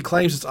porn. He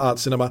claims it's art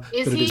cinema, but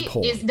it is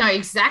porn. No,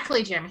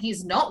 exactly, Jeremy.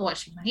 He's not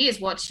watching. He is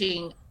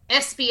watching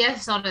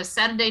SBS on a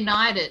Saturday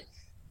night at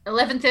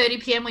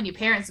 11:30 p.m. when your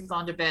parents have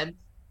gone to bed.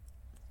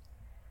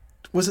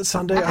 Was it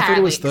Sunday? Apparently. I thought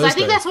it was 'Cause Thursday. I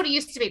think that's what it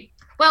used to be.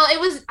 Well, it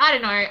was. I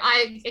don't know.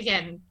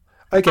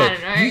 Okay, I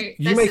don't know. you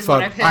This make is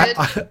fun. what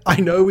I've heard. I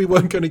know we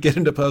weren't going to get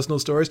into personal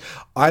stories.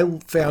 I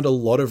found a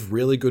lot of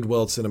really good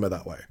world cinema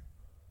that way.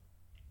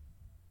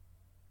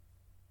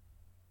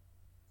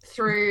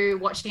 Through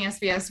watching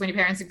SBS when your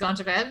parents had gone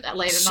to bed at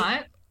late at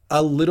night.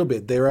 A little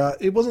bit.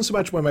 It wasn't so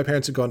much when my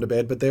parents had gone to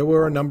bed, but there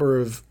were a number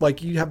of,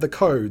 like, you have the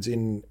codes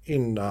in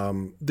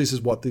this is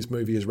what this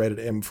movie is rated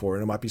M for,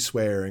 and it might be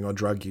swearing or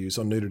drug use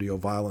or nudity or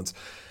violence.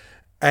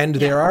 And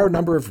there are a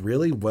number of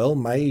really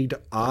well-made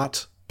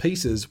art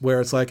pieces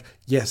where it's like,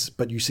 yes,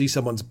 but you see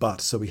someone's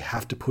butt, so we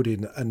have to put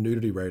in a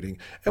nudity rating.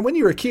 And when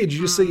you're a kid, you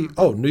just see,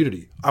 oh,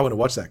 nudity. I want to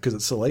watch that because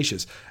it's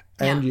salacious.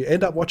 And you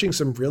end up watching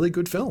some really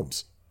good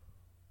films.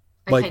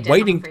 Okay, Like Dan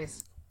waiting,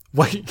 Humphries.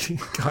 wait,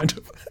 kind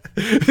of.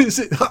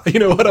 You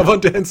know what? I'm on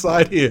Dan's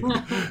side here.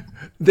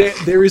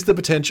 There is the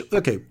potential.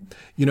 Okay,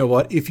 you know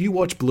what? If you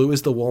watch Blue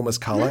is the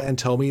Warmest Color and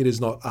tell me it is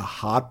not a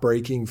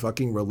heartbreaking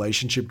fucking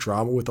relationship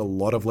drama with a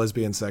lot of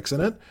lesbian sex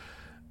in it,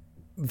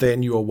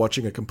 then you are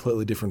watching a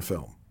completely different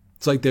film.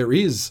 It's like there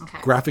is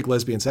graphic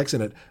lesbian sex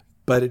in it,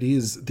 but it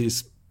is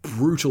this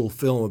brutal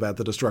film about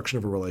the destruction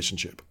of a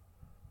relationship.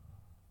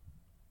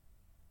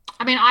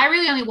 I mean, I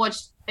really only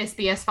watched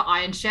SBS for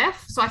Iron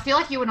Chef, so I feel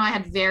like you and I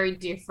had very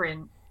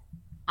different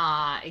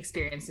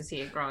experiences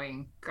here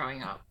growing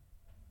up.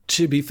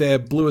 To be fair,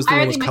 Blue is the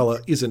I only Warmest meant- Color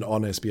isn't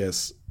on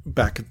SBS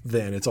back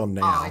then. It's on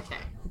now. Oh, okay.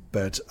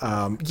 But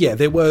yeah,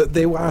 there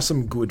were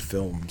some good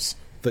films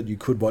that you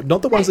could watch.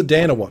 Not the ones that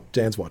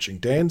Dan's watching.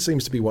 Dan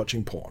seems to be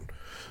watching porn.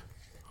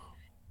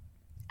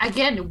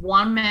 Again,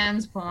 one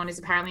man's porn is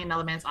apparently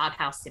another man's art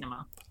house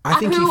cinema. I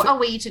think Who are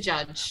we to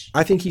judge?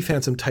 I think he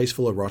found some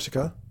tasteful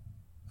erotica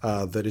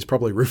that is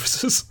probably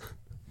Rufus's.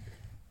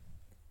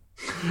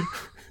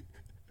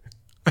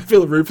 I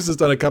feel Rufus has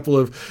done a couple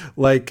of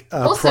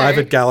Also-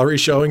 private gallery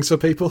showings for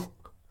people.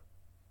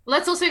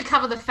 Let's also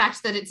cover the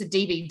fact that it's a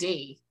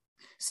DVD.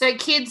 So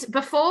kids,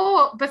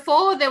 before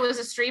there was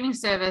a streaming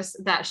service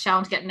that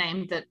shan't get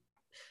named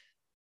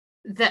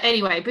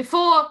anyway,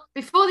 before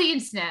the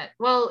internet,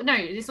 well, no,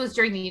 this was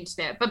during the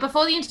internet, but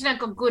before the internet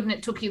got good and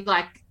it took you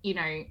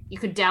you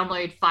could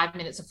download 5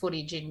 minutes of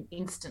footage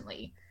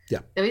instantly. Yeah.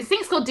 There were these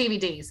things called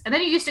DVDs. And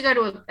then you used to go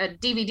to a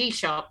DVD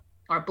shop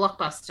or a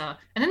Blockbuster.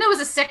 And then there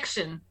was a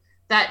section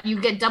that you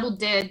get double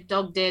dead,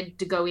 dog dead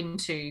to go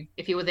into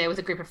if you were there with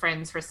a group of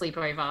friends for a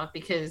sleepover,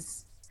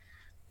 because,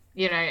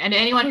 you know, and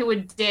anyone who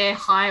would dare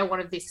hire one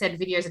of these said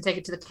videos and take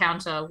it to the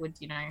counter would,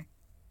 you know,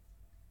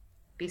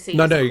 be seen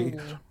as cool.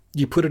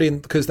 You put it in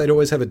because they'd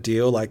always have a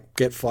deal, like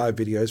get 5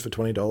 videos for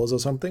 $20 or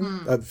something.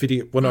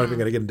 We're not even going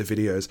to get into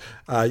videos.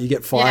 You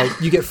get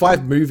 5. You get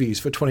 5 movies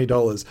for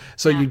 $20.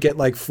 So you get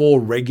like 4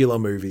 regular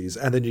movies,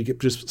 and then you get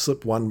just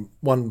slip one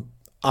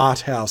art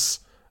house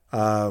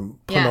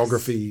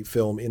pornography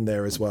film in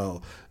there as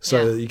well.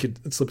 So you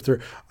could slip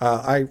through.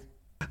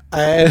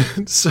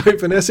 And so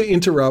Vanessa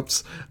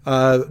interrupts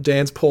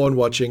Dan's porn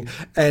watching,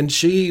 and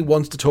she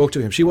wants to talk to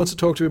him. She wants to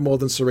talk to him more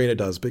than Serena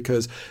does,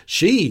 because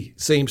she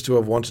seems to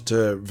have wanted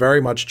to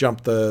very much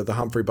jump the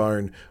Humphrey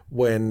bone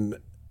when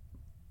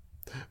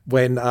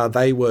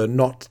they were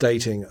not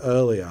dating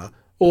earlier.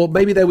 Or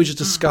maybe they were just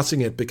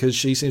discussing it, because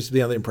she seems to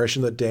be under the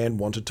impression that Dan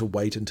wanted to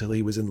wait until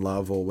he was in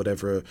love, or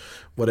whatever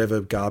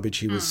garbage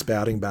he was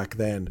spouting back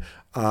then,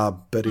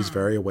 but is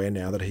very aware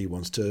now that he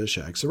wants to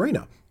shag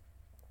Serena.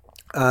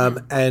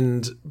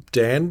 And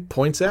Dan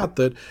points out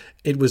that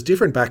it was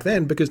different back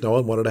then because no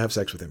one wanted to have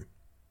sex with him.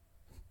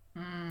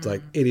 It's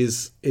like,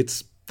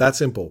 it's that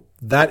simple.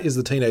 That is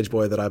the teenage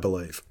boy that I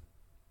believe.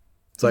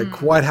 It's like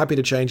quite happy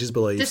to change his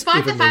beliefs.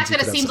 Despite the fact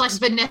that it seems like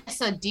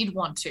Vanessa did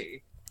want to,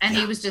 and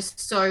he was just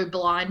so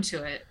blind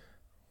to it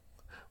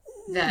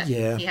that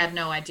he had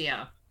no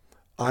idea.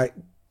 I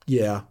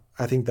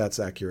think that's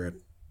accurate.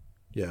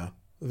 Yeah.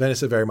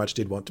 Vanessa very much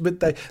did want to, but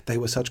they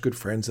were such good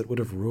friends that would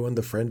have ruined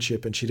the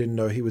friendship, and she didn't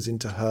know he was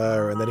into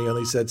her, and then he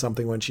only said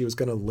something when she was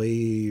going to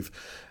leave.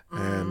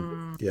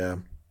 And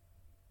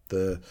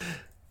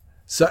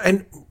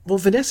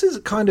Vanessa's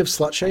kind of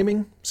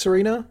slut-shaming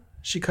Serena.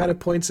 She kind of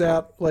points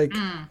out like,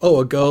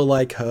 a girl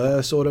like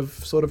her sort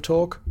of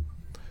talk,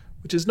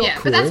 which is not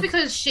cool. But that's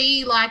because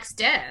she likes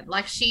Dan.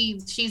 Like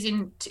she's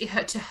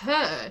to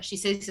her, she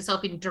sees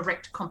herself in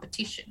direct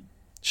competition.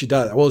 She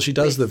does. Well, she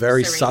does the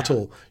very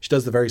subtle. She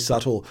does the very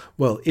subtle.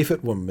 Well, if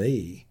it were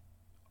me,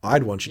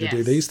 I'd want you to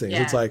do these things.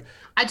 It's like,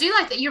 I do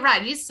like that. You're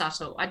right. It is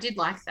subtle. I did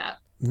like that.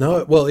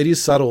 No, well, it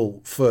is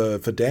subtle for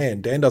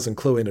Dan. Dan doesn't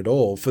clue in at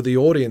all. For the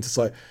audience, it's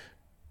like,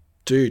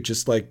 dude,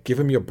 just like give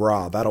him your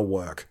bra. That'll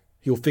work.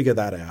 He'll figure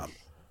that out.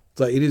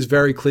 So it is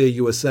very clear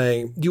you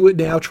were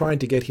now trying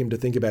to get him to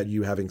think about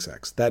you having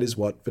sex. That is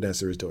what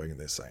Vanessa is doing in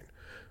this scene.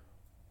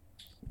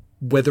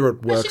 Whether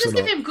it works or not. She just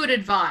give him good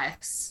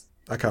advice.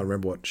 I can't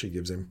remember what she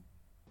gives him.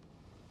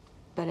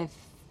 But if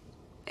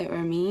it were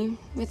me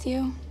with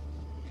you,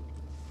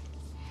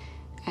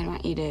 I'd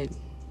want you to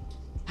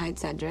hide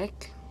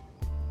Cedric,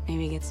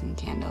 maybe get some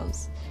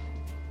candles,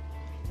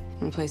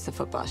 and replace the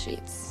football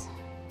sheets.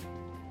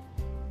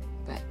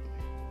 But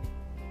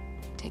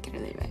take it or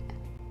leave it.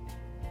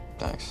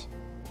 Thanks.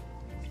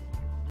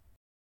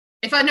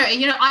 I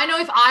know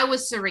if I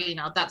was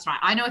Serena, that's right.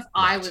 I know if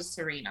I was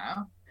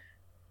Serena,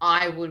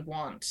 I would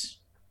want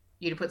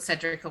you to put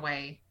Cedric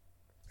away.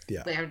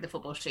 Yeah. There the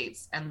football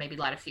sheets and maybe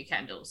light a few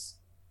candles.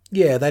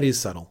 Yeah, that is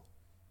subtle.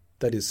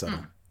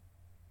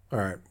 All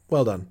right.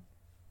 Well done.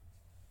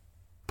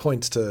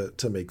 Points to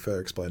Meek for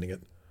explaining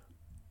it.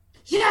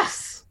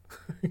 Yes.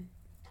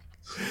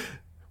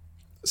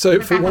 So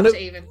for one of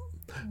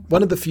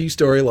the few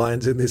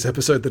storylines in this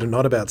episode that are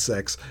not about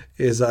sex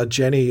is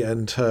Jenny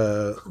and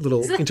her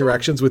little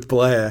interactions with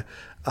Blair.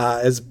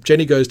 As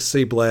Jenny goes to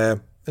see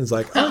Blair, and is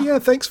like, oh yeah,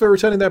 thanks for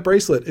returning that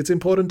bracelet. It's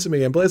important to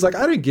me. And Blair's like,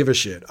 I don't give a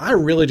shit. I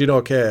really do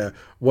not care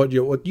what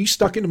you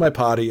stuck into my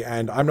party,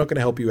 and I'm not going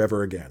to help you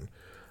ever again.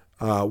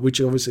 Which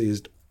obviously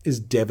is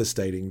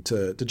devastating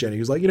to Jenny,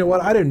 who's like, you know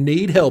what? I don't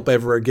need help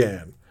ever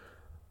again.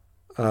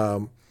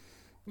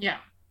 Yeah.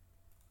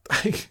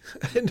 I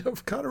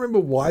can't remember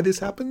why this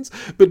happens,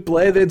 but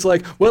Blair then's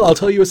like, well, I'll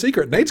tell you a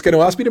secret. Nate's going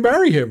to ask me to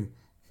marry him.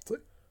 It's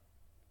like,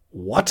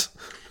 what?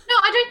 No,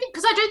 I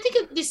don't think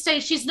at this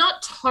stage she's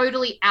not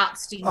totally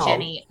ousting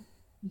Jenny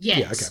yet.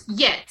 Yeah, okay.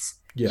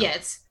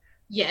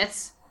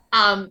 Yet.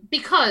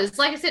 Because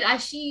like I said,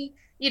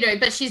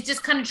 but she's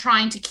just kind of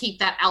trying to keep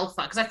that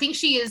alpha, because I think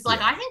she is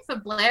like, I think for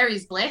Blair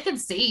can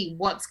see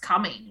what's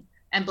coming.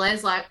 And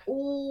Blair's like,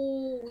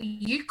 oh,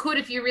 you could,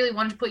 if you really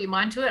wanted to put your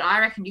mind to it, I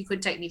reckon you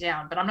could take me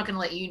down, but I'm not going to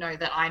let you know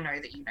that I know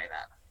that you know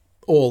that.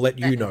 Or let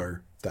you know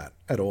that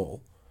at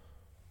all.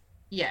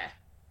 Yeah.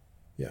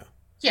 Yeah.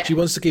 Yeah. She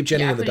wants to keep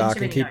Jenny in the dark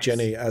and keep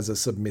Jenny as a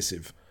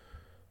submissive.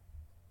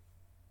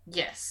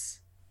 Yes.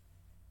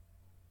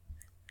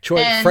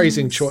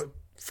 Phrasing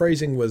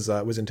was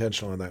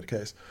intentional in that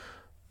case.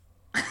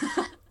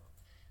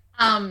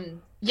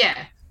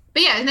 Yeah.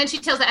 But yeah, and then she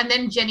tells her, and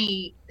then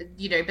Jenny,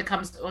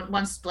 becomes,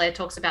 once Blair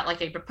talks about like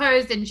getting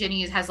proposed, then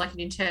Jenny has like an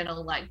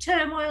internal like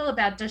turmoil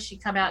about, does she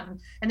come out?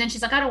 And then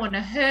she's like, I don't want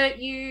to hurt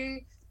you.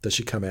 Does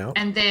she come out?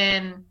 And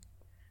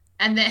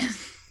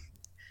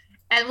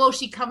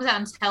she comes out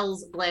and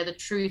tells Blair the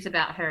truth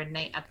about her and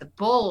Nate at the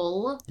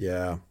ball.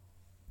 Yeah.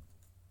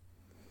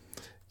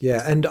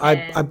 Yeah, and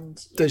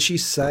does she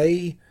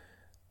say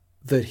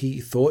that he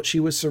thought she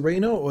was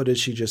Serena, or did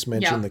she just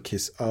mention Yep. the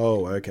kiss?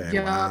 Oh, okay.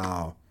 Yep.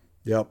 Wow.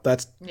 Yep.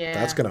 That's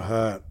gonna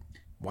hurt.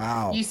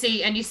 Wow. You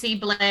see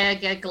Blair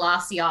get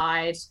glassy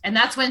eyed, and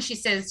that's when she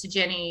says to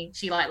Jenny,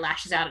 she like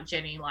lashes out at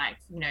Jenny, like,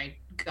 you know,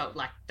 go,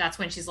 like, that's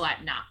when she's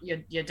like, nah,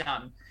 you're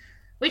done.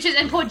 Which is,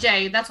 and poor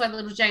Jay, that's why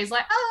little Jay's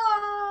like,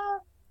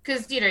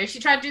 because, you know, she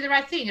tried to do the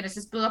right thing and it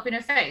just blew up in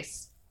her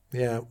face.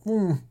 Yeah.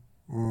 I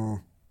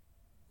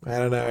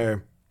don't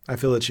know. I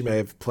feel that she may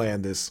have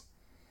planned this.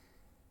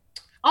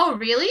 Oh,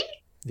 really?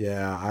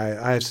 Yeah,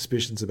 I have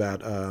suspicions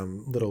about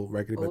little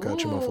Raggedy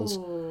Muffles.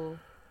 Ooh.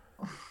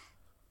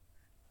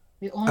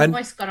 We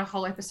almost got a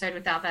whole episode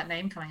without that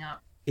name coming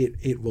up.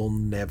 It will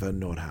never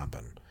not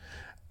happen.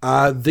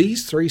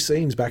 These 3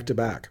 scenes back to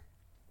back,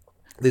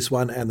 this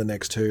one and the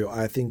next 2,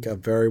 I think are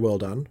very well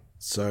done.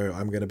 So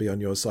I'm going to be on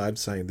your side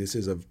saying this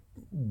is a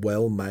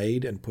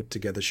well-made and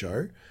put-together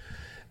show,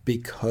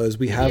 because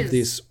we have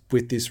this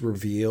with this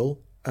reveal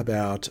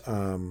about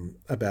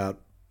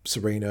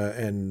Serena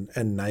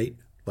and Nate,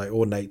 like,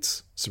 or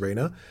Nate's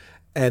Serena,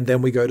 and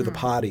then we go to the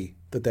party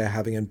that they're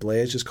having, and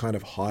Blair's just kind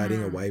of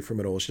hiding away from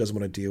it all. She doesn't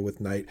want to deal with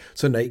Nate.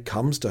 So Nate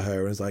comes to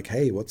her and is like,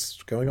 hey,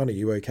 what's going on? Are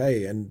you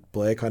okay? And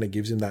Blair kind of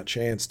gives him that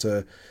chance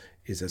to,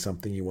 is there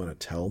something you want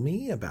to tell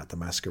me about the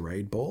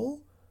masquerade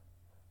ball?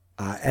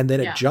 And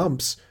then it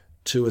jumps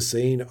to a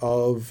scene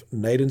of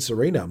Nate and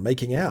Serena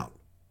making out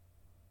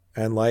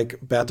and like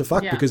about to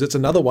fuck, because it's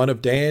another one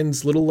of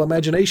Dan's little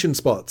imagination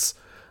spots.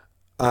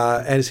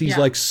 And he's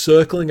like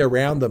circling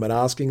around them and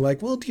asking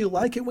like, well, do you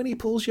like it when he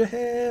pulls your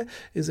hair?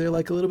 Is there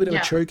like a little bit of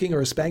a choking or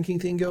a spanking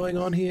thing going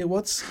on here?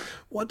 What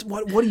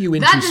are you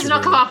into? That does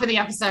not come up in the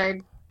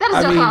episode. That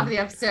does not come up in the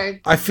episode.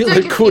 I feel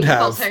it could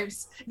have.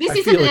 This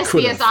isn't an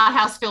SBS art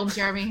house film,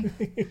 Jeremy.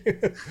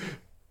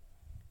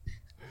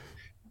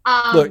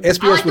 Look,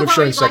 SBS would have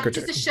shown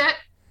Secretary. Does the shirt...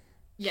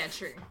 Yeah,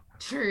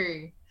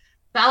 true.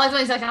 But I like when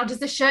he's like, does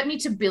the shirt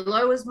need to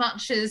billow as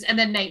much as... And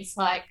then Nate's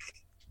like,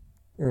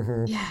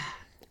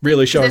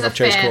 really showing off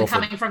Chase Crawford.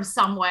 Crawford. Coming from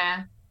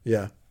somewhere.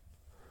 Yeah.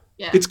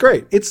 It's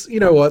great. It's, you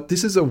know what,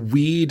 this is a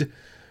weird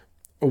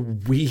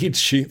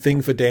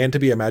thing for Dan to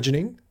be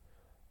imagining.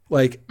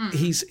 Like,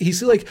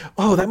 he's like,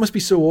 oh, that must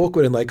be so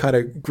awkward, and like kind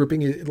of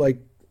gripping, like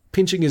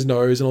pinching his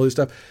nose and all this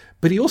stuff.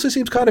 But he also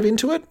seems kind of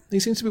into it. He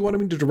seems to be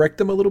wanting to direct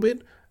them a little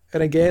bit.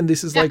 And again,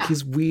 this is like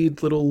his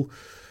weird little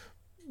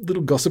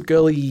gossip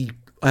girly,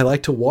 I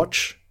like to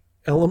watch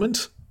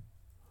element.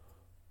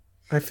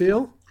 I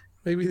feel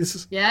maybe this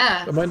is.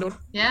 Yeah. Am I not?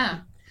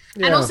 Yeah.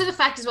 And also the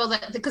fact as well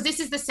that because this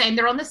is the same,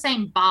 they're on the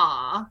same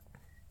bar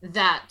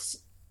that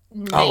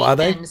Nate are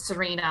they? and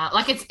Serena,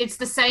 like it's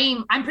the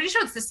same. I'm pretty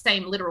sure it's the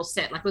same literal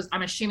set. Like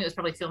I'm assuming it was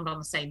probably filmed on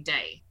the same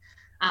day.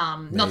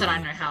 Not that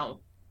I know how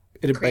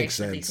it makes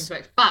sense. These things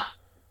work, but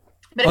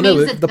it no,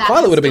 means the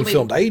pilot would have been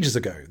filmed ages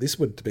ago. This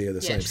would be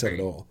the same true. set at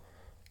all.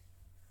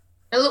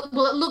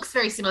 Well, it looks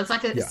very similar. It's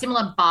like a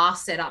similar bar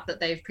setup that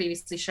they've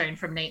previously shown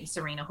from Nate and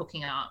Serena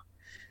hooking up.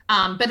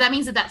 But that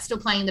means that that's still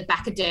playing in the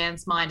back of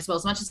Dan's mind as well.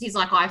 As much as he's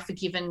like, I've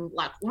forgiven,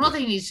 like, well, not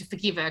that he needs to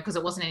forgive her because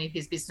it wasn't any of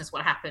his business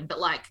what happened, but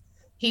like,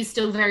 he's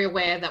still very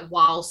aware that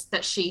whilst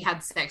that she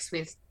had sex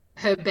with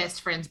her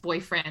best friend's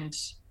boyfriend,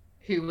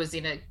 who was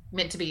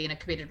meant to be in a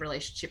committed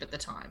relationship at the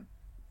time.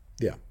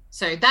 Yeah.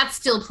 So that's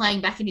still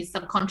playing back in his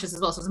subconscious as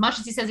well. So as much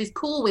as he says he's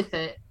cool with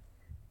it,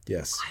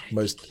 yes, I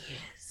don't think he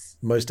is.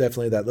 Most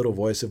definitely that little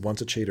voice of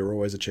once a cheater,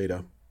 always a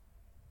cheater.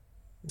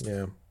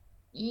 Yeah.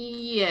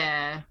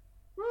 Yeah.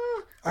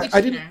 Which,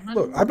 I didn't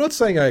look. I'm not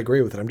saying I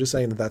agree with it. I'm just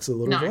saying that that's a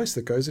little voice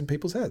that goes in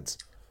people's heads.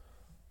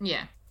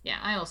 Yeah.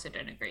 I also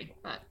don't agree,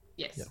 but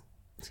yes. Yeah.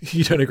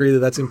 You don't agree that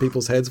that's in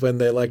people's heads when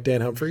they're like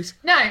Dan Humphries?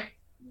 No.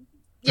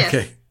 Yes.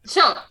 Okay.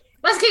 Sure.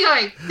 Let's keep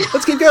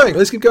going.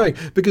 Let's keep going.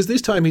 Because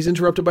this time he's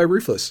interrupted by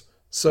Rufus.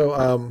 So,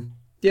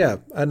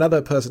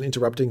 another person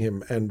interrupting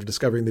him and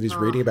discovering that he's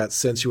reading about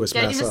sensuous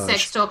massage. Getting the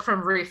sex talk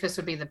from Rufus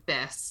would be the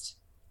best.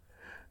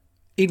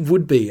 It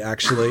would be,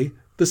 actually.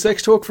 The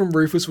sex talk from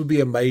Rufus would be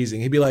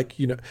amazing. He'd be like,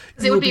 it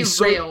would be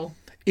real.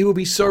 It would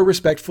be so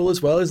respectful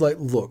as well. As like,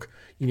 look,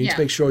 you need to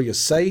make sure you're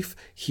safe.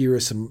 Here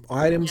are some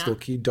items.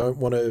 Look, you don't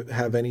want to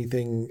have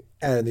anything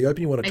out in the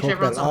open. You want to talk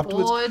about it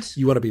afterwards. Board.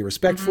 You want to be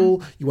respectful.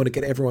 Mm-hmm. You want to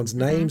get everyone's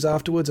names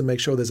afterwards and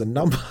make sure there's a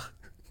number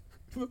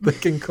they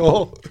can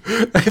call.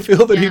 I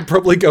feel that he'd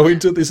probably go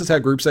into this is how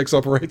group sex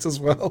operates as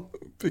well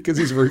because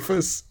he's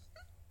Rufus.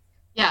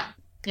 Yeah.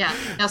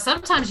 Now,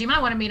 sometimes you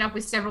might want to meet up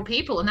with several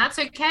people, and that's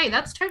okay.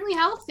 That's totally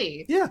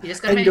healthy. Yeah. You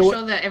just got to make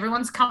sure that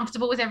everyone's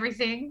comfortable with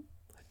everything.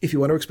 If you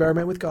want to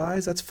experiment with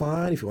guys, that's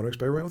fine. If you want to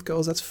experiment with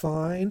girls, that's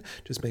fine.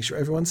 Just make sure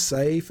everyone's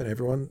safe and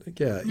everyone.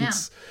 Yeah.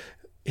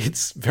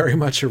 It's very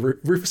much a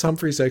Rufus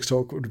Humphrey sex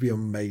talk would be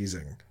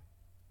amazing.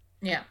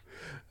 Yeah.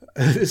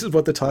 This is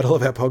what the title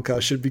of our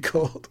podcast should be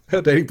called.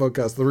 Our dating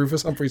podcast, the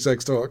Rufus Humphrey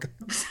sex talk.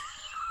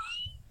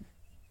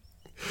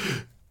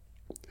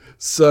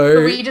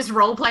 So we just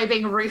role play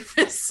being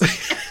Rufus.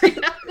 We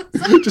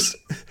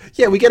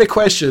get a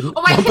question.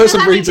 Oh, wait, one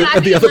person reads it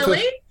and the other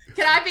Lily?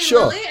 Can I be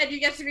Sure. Lily and you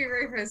get to be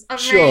Rufus?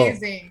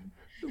 Amazing.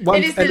 Sure.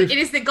 It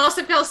is the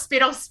Gossip Girl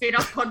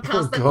spin-off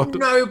podcast that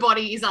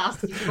nobody is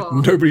asking for.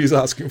 Nobody's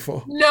asking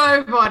for.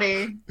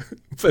 Nobody.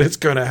 But it's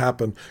going to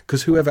happen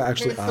because whoever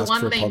actually asked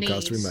for a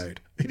podcast we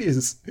made. It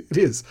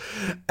is.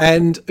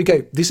 And,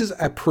 okay, this is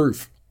a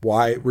proof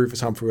why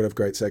Rufus Humphrey would have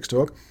great sex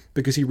talk,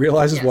 because he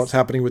realizes what's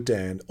happening with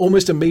Dan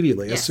almost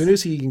immediately. Yes. As soon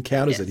as he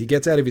encounters it, he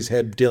gets out of his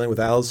head dealing with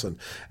Allison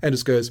and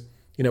just goes,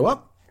 you know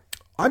what?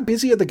 I'm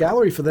busy at the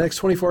gallery for the next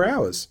 24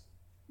 hours.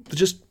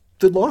 Just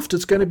the loft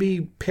is going to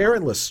be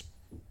parentless.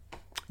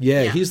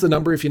 Yeah, here's the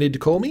number if you need to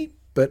call me.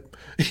 But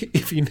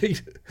if you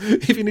need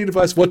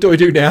advice, what do I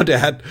do now,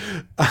 Dad?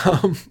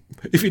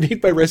 If you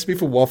need my recipe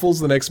for waffles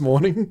the next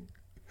morning,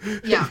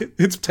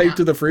 it's taped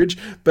to the fridge.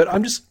 But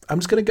I'm just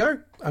going to go.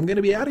 I'm going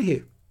to be out of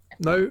here.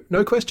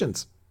 No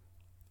questions.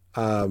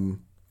 And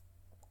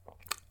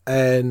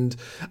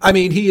I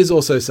mean, he is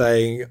also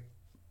saying,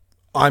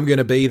 I'm going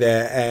to be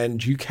there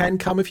and you can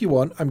come if you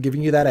want. I'm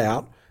giving you that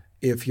out.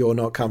 If you're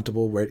not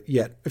comfortable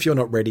yet, if you're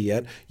not ready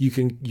yet, you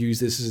can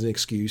use this as an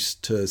excuse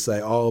to say,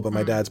 oh, but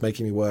my dad's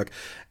making me work.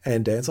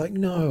 And Dan's like,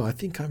 no, I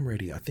think I'm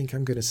ready. I think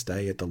I'm going to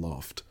stay at the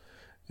loft.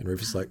 And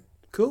Rufus is like,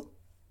 cool.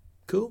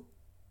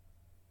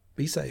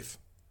 Be safe.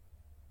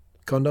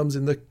 Condoms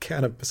in the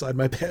counter beside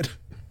my bed.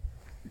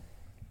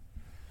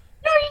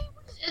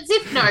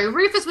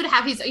 Rufus would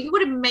have he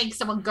wouldn't make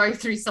someone go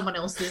through someone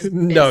else's.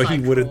 No, he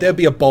wouldn't. There'd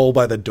be a bowl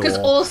by the door. Because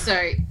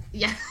also,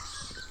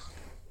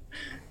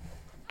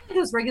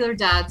 those regular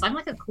dads. I'm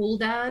like a cool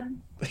dad.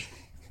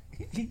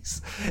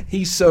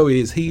 He so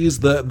is. He is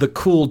the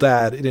cool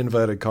dad in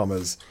inverted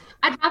commas.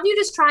 I'd have you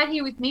just try it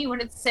here with me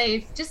when it's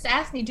safe. Just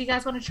ask me, do you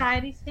guys want to try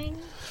anything?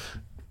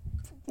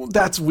 Well,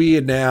 that's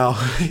weird now.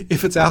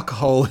 If it's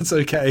alcohol, it's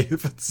okay.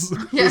 If it's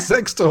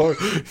sex talk,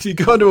 you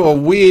go to a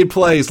weird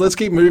place. Let's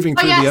keep moving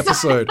through the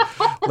episode.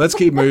 Let's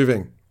keep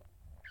moving.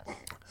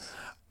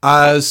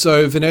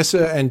 So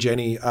Vanessa and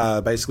Jenny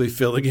are basically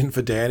filling in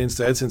for Dan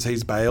instead, since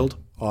he's bailed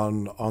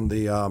on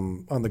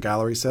the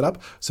gallery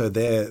setup. So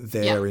they're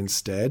there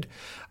instead.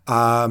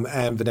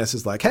 And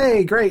Vanessa's like,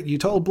 hey, great, you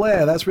told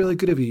Blair. That's really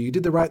good of you. You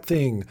did the right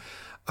thing.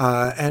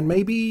 And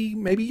maybe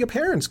your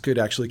parents could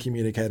actually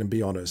communicate and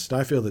be honest. And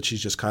I feel that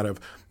she's just kind of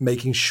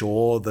making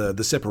sure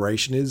the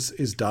separation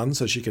is done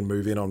so she can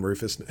move in on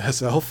Rufus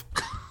herself.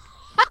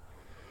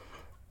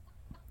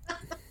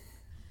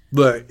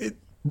 Look,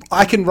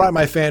 I can write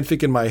my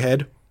fanfic in my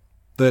head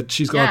that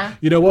she's gone,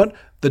 you know what?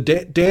 The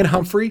Dan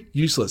Humphrey,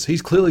 useless.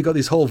 He's clearly got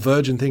this whole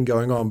virgin thing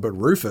going on, but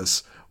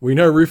Rufus, we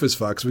know Rufus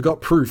fucks. We got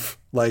proof,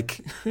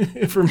 like,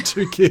 from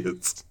 2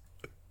 kids.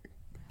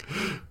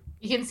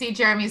 You can see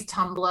Jeremy's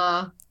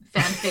Tumblr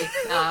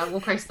fanfic. We'll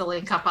post the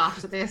link up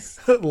after this.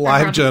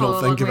 Live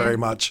journal, thank you very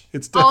much.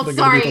 It's definitely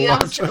going to be the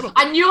live journal.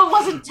 I knew it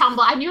wasn't Tumblr.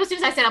 I knew as soon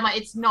as I said, I'm like,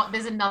 it's not,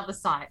 there's another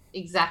site.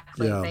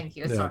 Exactly, thank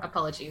you. Sorry,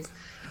 apologies.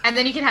 And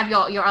then you can have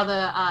your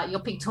other, your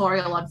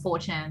pictorial on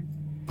 4chan.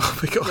 Oh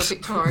my gosh. Your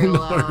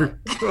pictorial.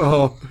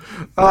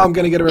 I'm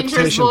going to get a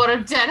reputation. Board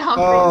of dead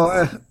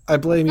Humphreys. I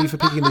blame you for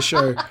picking the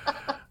show.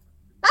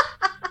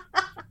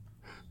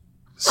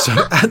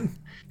 So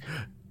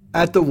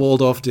at the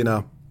Waldorf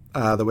dinner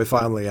that we're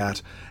finally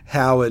at,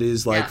 Howard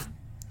is like,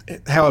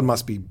 Howard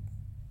must be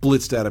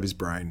blitzed out of his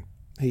brain.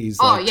 He's he's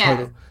not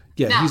reading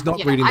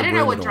the I don't know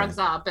room what at drugs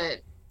all. are,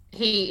 but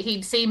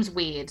he seems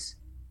weird.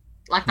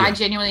 Like, I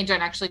genuinely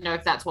don't actually know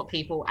if that's what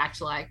people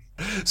act like.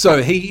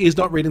 So he is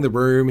not reading the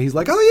room. He's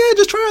like, oh yeah,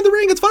 just try on the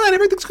ring. It's fine.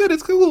 Everything's good.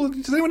 It's cool.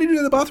 Does anyone need to go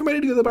to the bathroom? I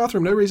need to go to the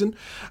bathroom. No reason.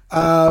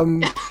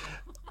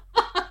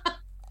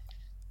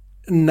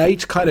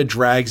 Nate kind of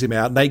drags him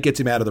out. Nate gets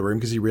him out of the room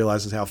because he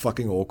realizes how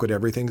fucking awkward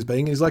everything's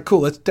being. He's like,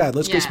 cool, let's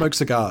go smoke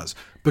cigars.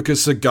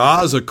 Because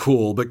cigars are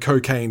cool, but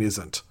cocaine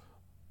isn't.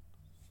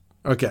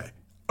 Okay.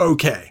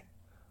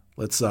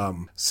 Let's,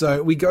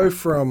 so we go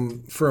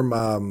from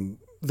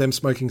them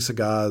smoking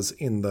cigars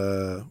in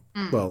the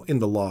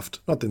loft,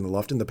 not in the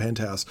loft, in the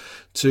penthouse,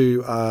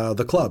 to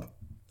the club,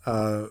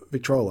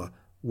 Victrola,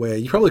 where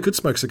you probably could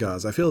smoke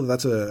cigars. I feel that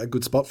that's a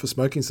good spot for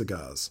smoking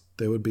cigars.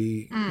 There would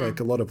be like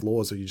a lot of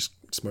laws where you just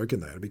smoke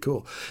in there. It'd be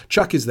cool.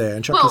 Chuck is there,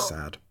 and Chuck is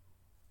sad.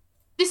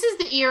 This is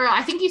the era.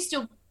 I think you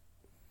still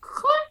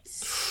could.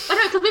 I don't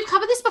know, because we've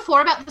covered this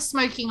before about the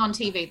smoking on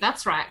TV.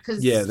 That's right.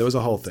 Cause there was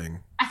a whole thing.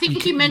 I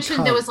think you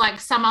mentioned there was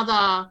like some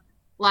other.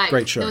 Like,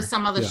 great show. There was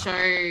some other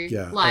show,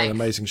 like an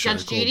amazing show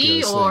Judge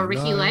Judy or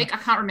Ricky Lake. I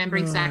can't remember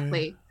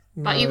exactly.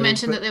 But you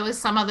mentioned that there was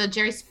some other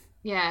Jerry...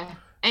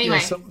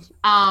 Anyway.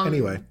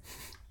 Anyway.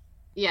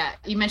 Yeah,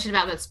 you mentioned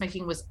about that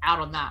smoking was out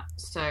on that.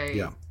 So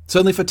yeah.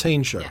 Certainly for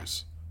teen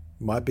shows.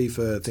 Might be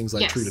for things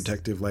like True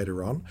Detective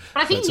later on.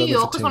 But I think New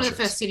York was one of the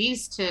first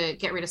cities to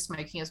get rid of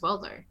smoking as well,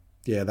 though.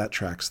 Yeah, that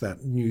tracks.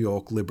 That New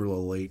York liberal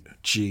elite.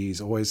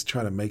 Jeez, always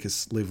trying to make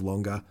us live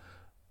longer.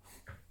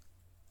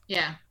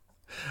 Yeah.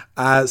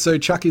 So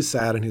Chuck is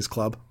sad in his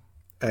club,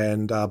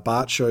 and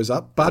Bart shows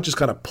up. Bart just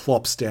kind of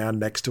plops down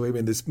next to him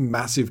in this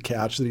massive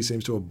couch that he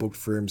seems to have booked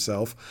for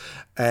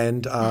himself.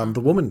 And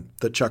the woman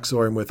that Chuck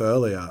saw him with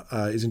earlier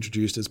is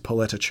introduced as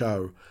Pauletta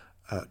Cho.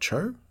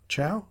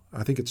 Chow?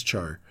 I think it's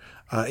Cho.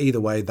 Either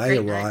way, they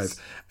arrive.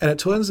 Nice. And it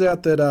turns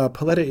out that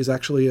Pauletta is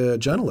actually a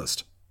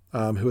journalist.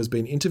 who has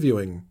been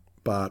interviewing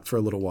Bart for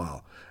a little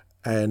while,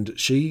 and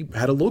she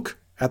had a look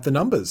at the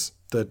numbers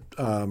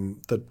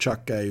that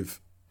Chuck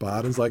gave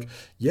Bart and's like,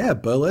 yeah,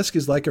 burlesque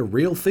is like a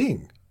real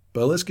thing.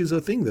 Burlesque is a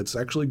thing that's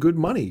actually good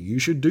money. You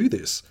should do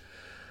this.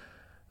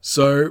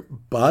 So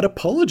Bart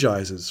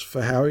apologizes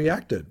for how he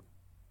acted.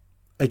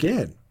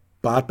 Again,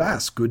 Bart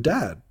Bass, good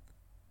dad.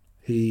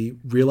 He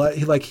realized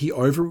he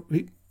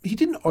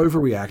didn't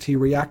overreact. He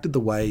reacted the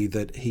way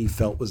that he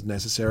felt was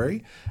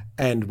necessary,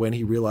 and when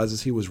he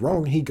realizes he was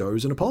wrong, he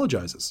goes and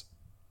apologizes.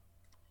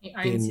 He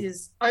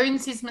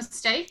owns his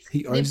mistake.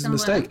 He owns his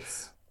mistake,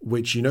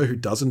 which you know who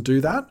doesn't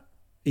do that,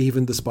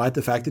 even despite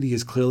the fact that he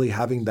is clearly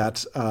having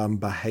that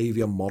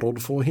behavior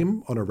modeled for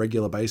him on a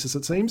regular basis.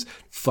 It seems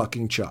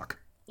fucking Chuck.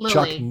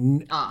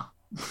 Lily.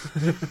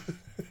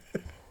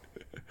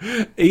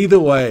 Either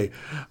way,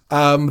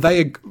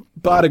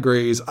 Bart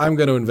agrees. I'm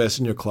going to invest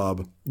in your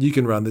club. You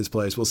can run this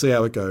place. We'll see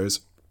how it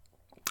goes.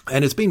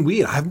 And it's been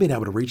weird. I haven't been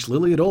able to reach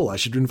Lily at all. I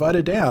should invite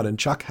her down. And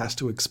Chuck has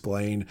to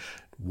explain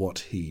what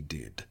he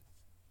did,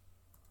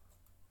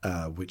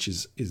 which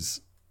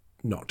is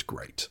not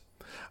great.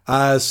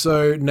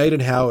 So Nate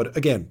and Howard,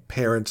 again,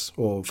 parents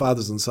or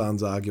fathers and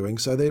sons arguing.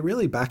 So they're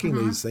really backing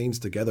these scenes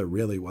together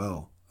really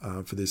well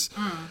for this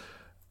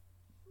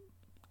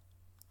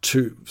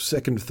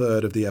second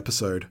third of the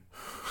episode.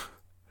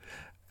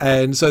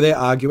 And so they're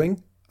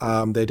arguing.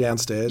 They're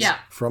downstairs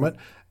from it.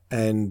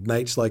 And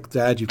Nate's like,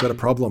 Dad, you've got a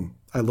problem.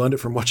 I learned it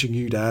from watching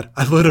you, Dad.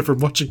 I learned it from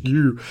watching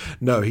you.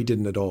 No, he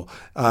didn't at all.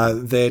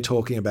 They're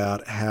talking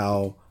about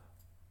how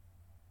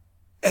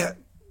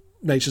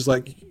Nate's just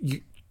like,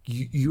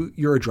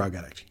 you're a drug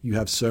addict. You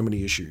have so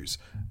many issues.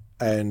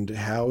 And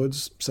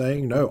Howard's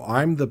saying, no,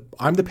 I'm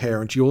the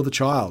parent. You're the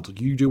child.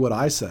 You do what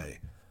I say.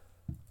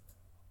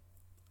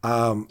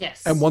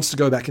 Yes. And wants to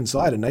go back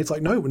inside. And Nate's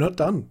like, no, we're not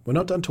done. We're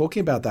not done talking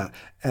about that.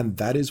 And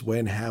that is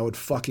when Howard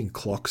fucking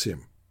clocks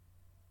him.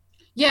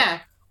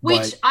 Yeah.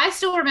 Which I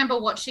still remember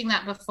watching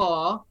that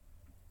before.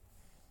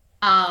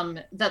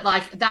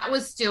 That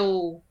was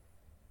still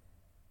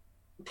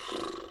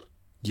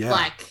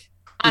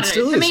I don't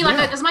know. For me,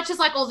 as much as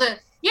all the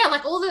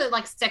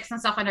sex and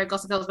stuff I know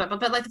Gossip Girl is about,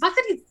 but like the fact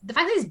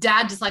that his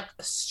dad just like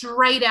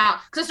straight out,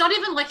 because it's not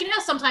even like, you know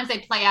how sometimes they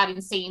play out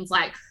in scenes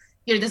like,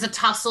 you know, there's a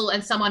tussle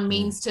and someone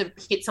means to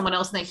hit someone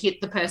else and they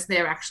hit the person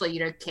they're actually, you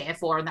know, care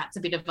for, and that's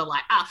a bit of a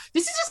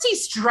this is just he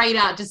straight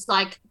out just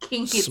like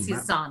king hits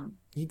his son.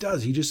 He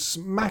does. He just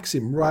smacks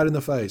him right in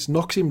the face,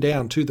 knocks him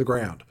down to the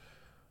ground.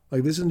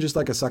 Like, this isn't just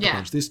like a sucker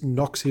punch. This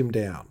knocks him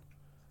down.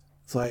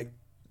 It's like,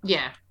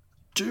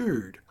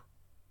 dude,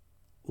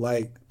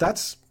 like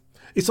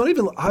it's not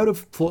even, I would have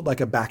thought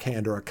like a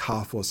backhand or a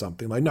cuff or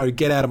something. Like, no,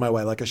 get out of my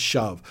way, like a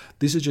shove.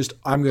 This is just,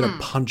 I'm going to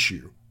punch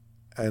you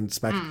and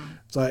smack.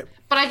 It's like,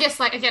 but I guess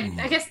like, again,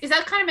 is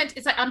that kind of meant,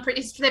 it's like,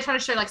 they're trying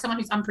to show like someone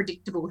who's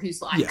unpredictable,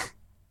 who's like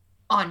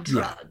on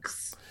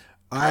drugs.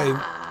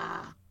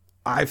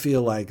 I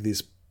feel like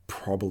this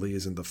probably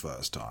isn't the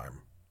first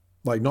time.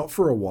 Like, not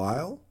for a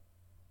while.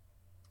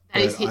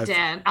 That is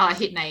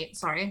hit Nate,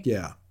 sorry.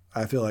 Yeah,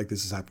 I feel like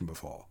this has happened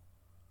before.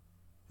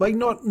 Like,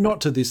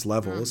 not to this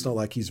level. It's not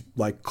like he's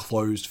like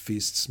closed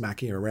fist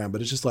smacking her around,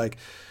 but it's just like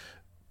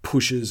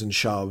pushes and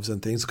shoves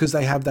and things, because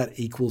they have that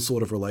equal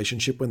sort of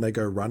relationship when they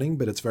go running,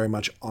 but it's very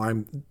much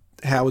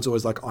Howard's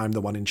always like, I'm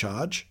the one in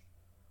charge.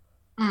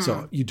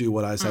 So you do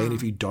what I say, and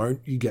if you don't,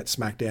 you get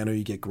smacked down or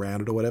you get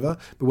grounded or whatever.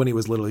 But when he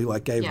was little, he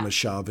like gave him a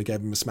shove, he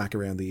gave him a smack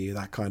around the ear,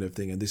 that kind of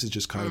thing. And this is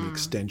just kind of an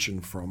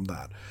extension from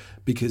that,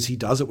 because he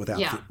does it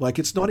without like,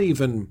 it's not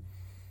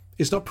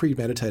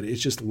premeditated. It's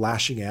just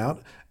lashing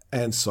out.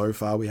 And so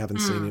far we haven't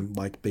seen him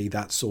like be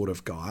that sort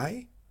of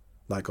guy.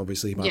 Like,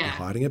 obviously he might be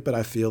hiding it, but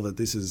I feel that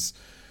this is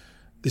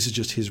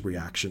just his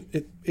reaction.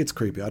 It's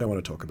creepy. I don't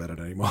want to talk about it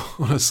anymore,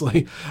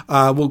 honestly.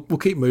 We'll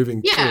keep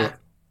moving through it.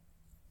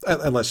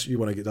 Unless you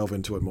want to delve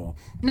into it more.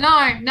 No,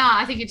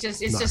 I think it's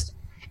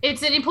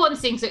an important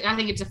thing. I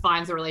think it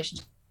defines the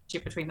relationship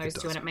between those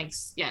two, and it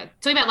makes,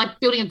 talking about like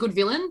building a good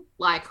villain,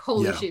 like,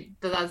 holy shit,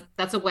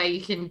 that's a way you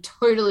can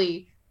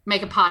totally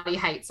make a party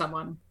hate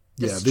someone.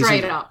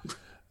 Straight up.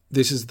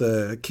 This is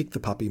the kick the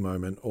puppy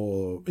moment,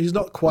 or he's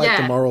not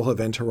quite the moral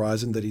event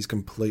horizon that he's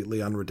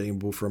completely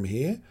unredeemable from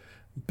here,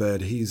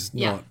 but he's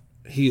not.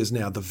 He is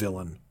now the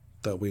villain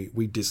that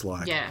we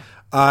dislike. Yeah.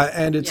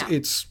 And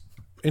it's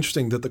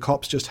interesting that the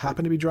cops just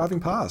happen to be driving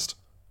past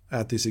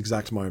at this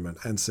exact moment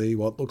and see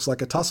what looks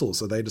like a tussle,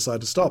 so they decide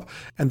to stop.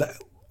 And the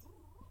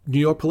New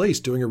York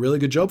police doing a really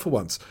good job for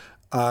once,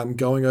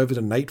 going over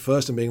to Nate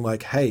first and being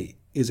like, hey,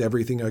 is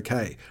everything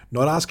okay?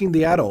 Not asking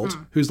the adult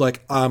who's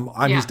like, I'm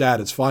his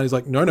dad, it's fine. He's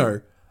like, no,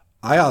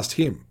 I asked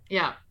him.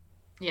 Yeah.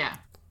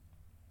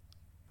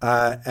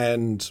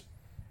 And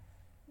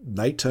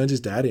Nate turns his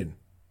dad in.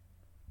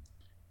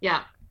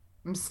 Yeah.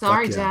 I'm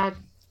sorry, Dad.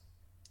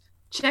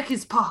 Check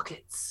his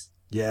pockets.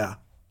 Yeah.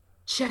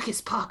 Check his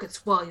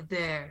pockets while you're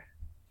there.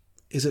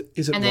 Is it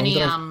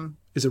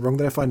wrong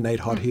that I find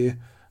Nate hot here?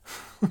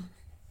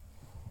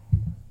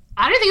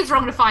 I don't think it's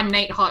wrong to find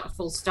Nate hot,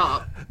 full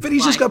stop. But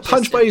he's just got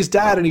punched by his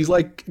dad and he's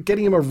like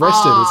getting him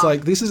arrested. It's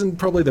like, this isn't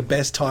probably the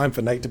best time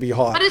for Nate to be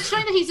hot. But it's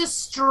showing that he's a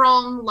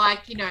strong,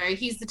 like, you know,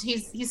 he's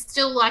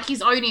still like,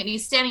 he's owning it and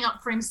he's standing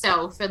up for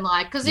himself. And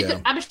like, because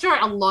I'm sure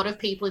a lot of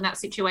people in that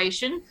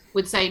situation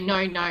would say, no,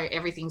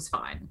 everything's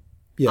fine.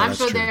 Yeah, I'm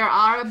sure there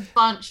are a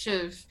bunch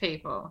of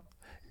people.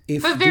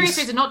 For various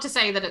reasons, not to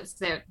say that it's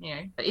their, you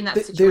know, but in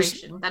that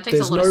situation, that takes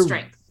a lot of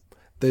strength.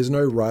 There's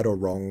no right or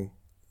wrong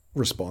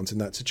response in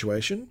that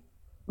situation.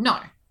 No.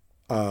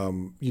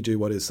 You do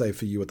what is safe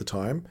for you at the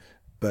time,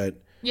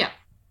 but yeah,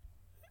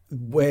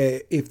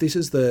 where if this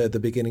is the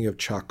beginning of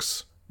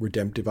Chuck's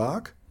redemptive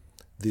arc,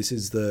 this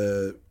is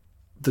the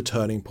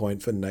turning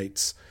point for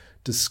Nate's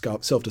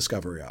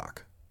self-discovery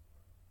arc.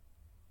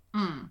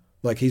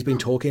 Like, he's been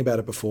talking about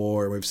it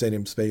before, and we've seen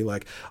him be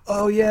like,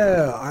 "Oh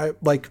yeah, I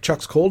like."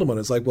 Chuck's called him on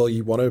it. It's like, well,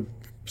 you want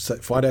to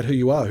find out who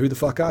you are. Who the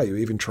fuck are you?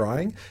 Even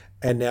trying?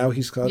 And now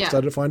he's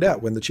started to find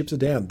out, when the chips are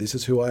down, this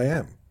is who I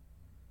am.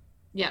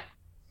 Yeah.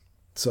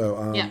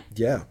 So,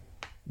 yeah.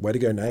 Way to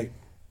go, Nate.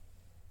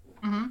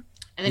 Mm-hmm. And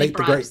then Nate he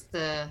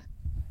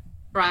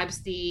bribes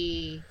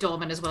the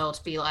doorman as well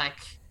to be like,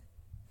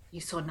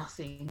 you saw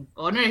nothing.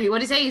 Or no, what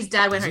did he say? His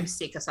dad went home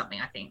sick or something,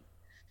 I think.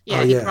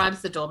 Yeah, he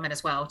bribes the doorman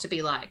as well to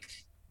be like,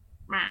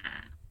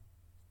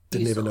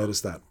 didn't even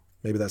notice that.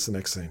 Maybe that's the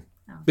next scene.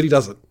 Oh. But he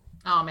doesn't.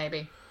 Oh,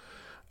 maybe.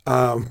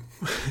 And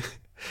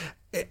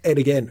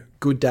again,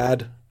 good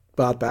dad,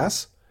 Bart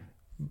Bass.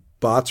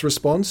 Bart's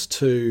response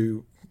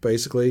to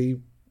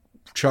basically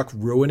Chuck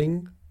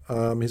ruining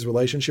his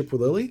relationship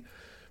with Lily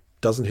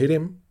doesn't hit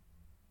him.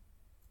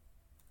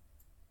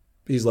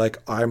 He's like,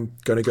 I'm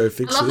going to go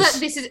fix this. I love that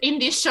this is in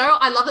this show.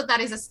 I love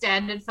that is a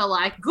standard for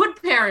like good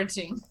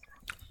parenting.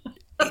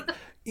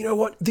 You know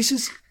what?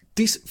 This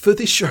for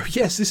this show,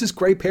 yes, this is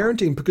great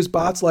parenting, because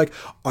Bart's like,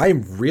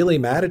 I'm really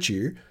mad at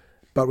you,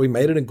 but we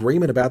made an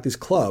agreement about this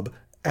club,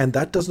 and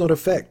that does not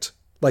affect,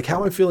 like,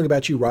 how I'm feeling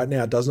about you right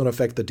now does not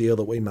affect the deal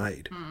that we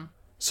made.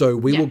 So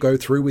we will go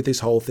through with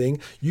this whole thing.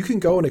 You can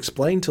go and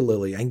explain to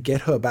Lily and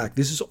get her back.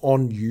 This is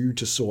on you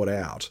to sort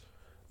out,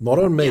 not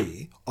on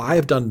me. I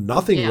have done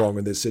nothing wrong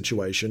in this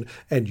situation,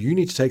 and you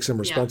need to take some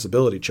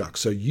responsibility, Chuck.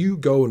 So you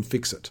go and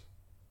fix it.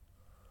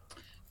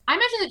 I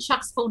imagine that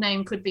Chuck's full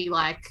name could be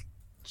like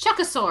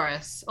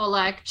Chuckosaurus or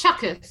like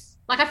Chucketh.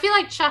 Like, I feel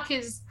like Chuck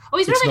is... Oh,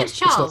 his real name is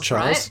Charles, it's not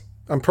Charles,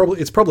 right?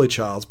 It's probably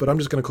Charles, but I'm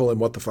just going to call him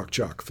What the Fuck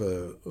Chuck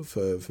for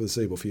the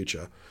foreseeable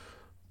future.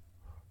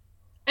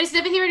 I just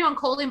never hear anyone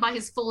call him by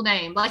his full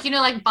name. Like, you know,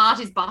 like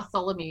Bart is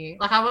Bartholomew.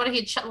 Like, I want to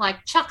hear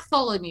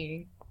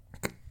Chucktholomew.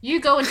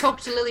 You go and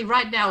talk to Lily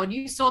right now and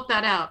you sort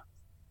that out.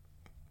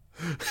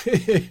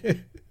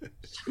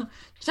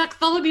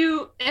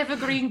 Chucktholomew,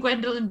 Evergreen,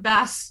 Gwendolyn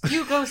Bass.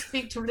 You go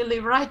speak to Lily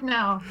right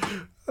now.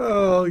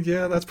 Oh,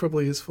 yeah, that's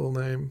probably his full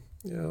name.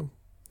 Yeah.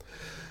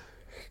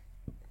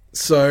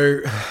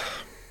 So,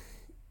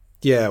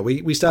 yeah,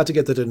 we start to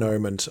get the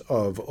denouement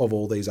of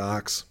all these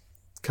arcs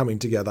coming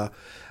together.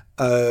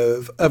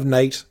 Of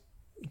Nate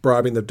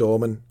bribing the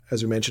doorman,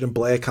 as we mentioned, and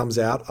Blair comes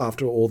out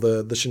after all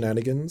the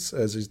shenanigans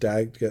as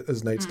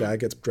Nate's dad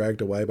gets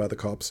dragged away by the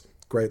cops.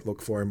 Great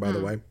look for him, by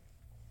the way.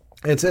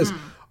 And it says,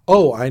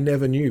 "Oh, I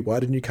never knew. Why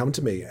didn't you come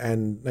to me?"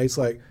 And Nate's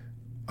like,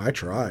 "I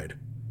tried.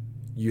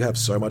 You have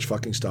so much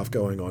fucking stuff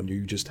going on.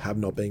 You just have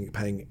not been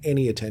paying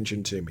any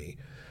attention to me."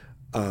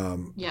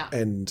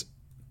 And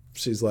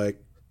she's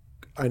like,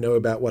 "I know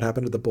about what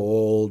happened at the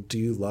ball. Do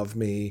you love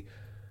me?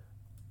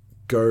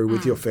 Go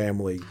with your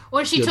family."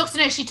 Well, she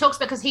talks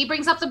because he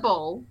brings up the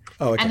ball.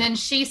 Oh, okay. And then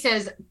she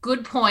says,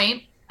 "Good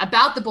point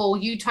about the ball.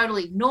 You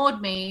totally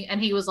ignored me."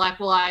 And he was like,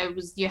 "Well,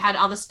 you had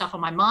other stuff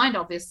on my mind,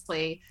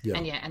 obviously." Yeah.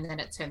 And then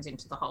it turns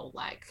into the whole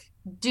like,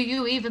 "Do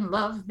you even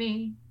love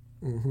me?"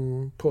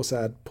 Mm-hmm. Poor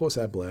sad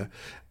Blair.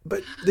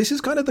 But this is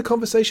kind of the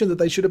conversation that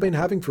they should have been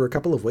having for a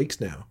couple of weeks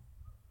now.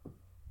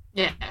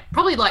 Yeah,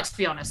 probably, like, to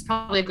be honest,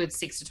 probably a good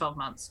 6 to 12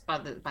 months by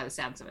the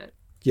sounds of it.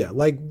 Yeah,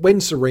 like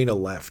when Serena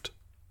left,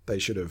 they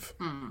should have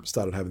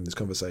started having this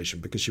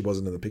conversation, because she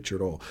wasn't in the picture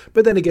at all.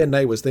 But then again,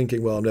 Nate was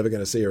thinking, well, I'm never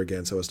going to see her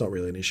again, so it's not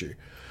really an issue.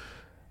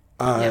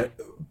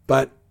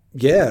 But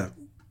yeah,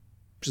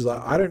 she's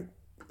like, I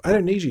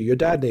don't need you. Your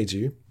dad needs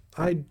you.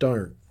 I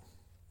don't.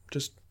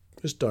 Just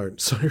don't.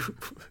 So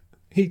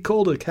he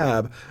called a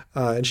cab,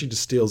 and she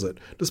just steals it,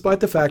 despite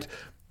the fact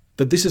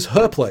that this is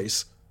her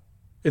place.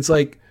 It's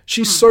like,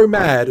 she's so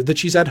mad that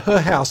she's at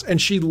her house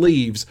and she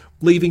leaves,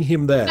 leaving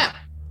him there. Yeah.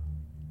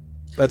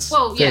 That's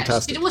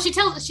fantastic. Yeah. She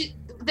tells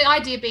the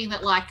idea being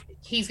that, like,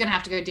 he's going to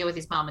have to go deal with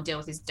his mum and deal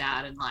with his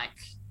dad, and like,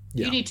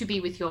 you need to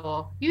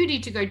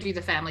go do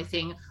the family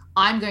thing.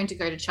 I'm going to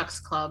go to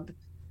Chuck's club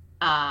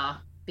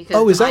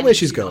because is that where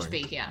she's going?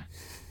 Be here.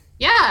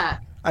 Yeah.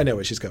 I know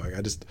where she's going.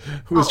 I just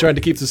was trying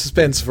to keep the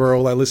suspense for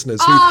all our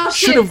listeners who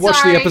should have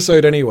watched the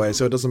episode anyway,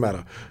 so it doesn't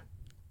matter.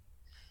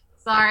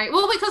 Sorry.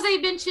 Well, because they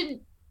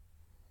mentioned.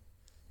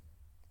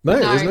 No,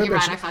 there's no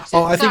mention.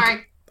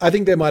 Right, I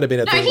think there might have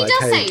been a thing he like,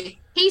 does say.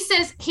 He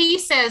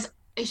says.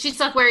 She's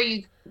like, "Where are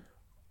you?"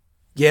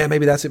 Yeah,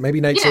 maybe that's it.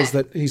 Maybe Nate Yeah. says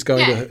that he's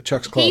going Yeah. to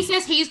Chuck's club. He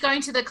says he's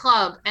going to the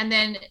club, and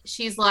then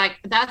she's like,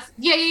 "That's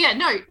yeah.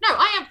 No,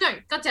 I am. No,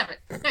 God damn it.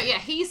 No, yeah."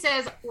 He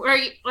says,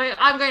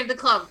 I'm going to the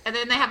club," and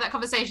then they have that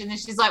conversation, and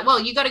she's like,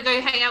 "Well, you got to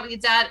go hang out with your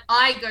dad.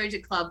 I go to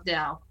club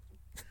now."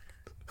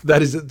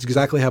 That is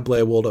exactly how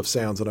Blair Waldorf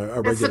sounds on a That's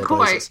the regular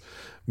quote. basis.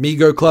 Me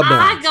go club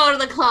now. I go to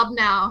the club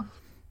now.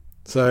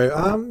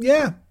 So,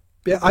 yeah.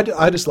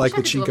 I just like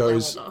that she Wish I could do a Blair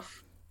goes.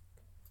 Waldorf.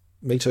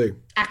 Me too.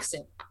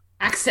 Accent.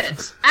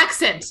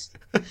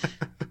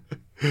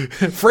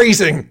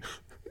 Freezing.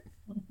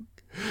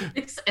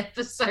 This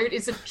episode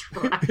is a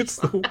drag.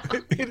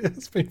 It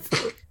has been.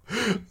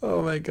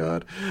 Oh my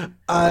god.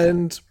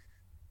 And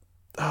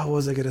what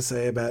was I going to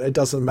say about it? It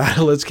doesn't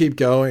matter. Let's keep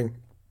going.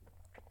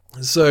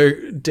 So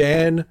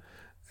Dan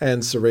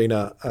and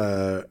Serena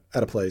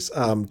at a place.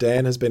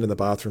 Dan has been in the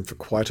bathroom for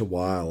quite a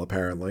while,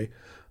 apparently.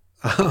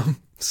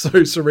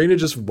 So Serena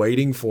just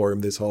waiting for him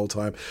this whole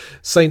time.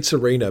 Saint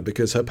Serena,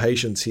 because her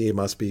patience here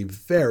must be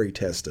very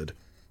tested.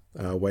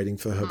 Waiting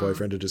for her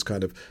boyfriend to just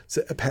kind of.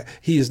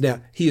 He is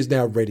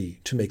now ready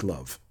to make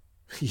love.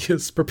 He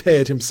has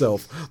prepared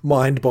himself,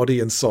 mind, body,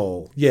 and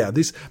soul. Yeah,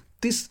 this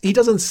he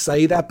doesn't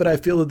say that, but I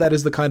feel that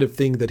is the kind of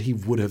thing that he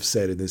would have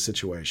said in this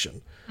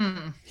situation.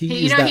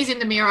 He's in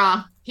the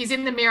mirror. He's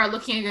in the mirror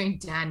looking and going,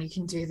 "Dan, you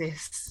can do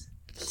this.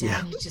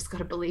 Dan, you just got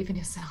to believe in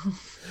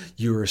yourself.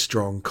 You're a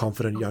strong,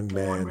 confident young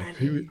man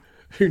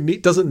who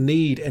doesn't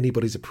need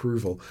anybody's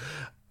approval."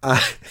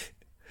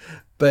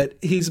 But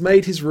he's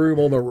made his room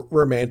all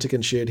romantic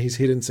and shit. He's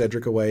hidden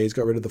Cedric away. He's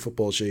got rid of the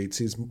football sheets.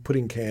 He's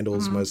putting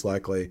candles, most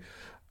likely.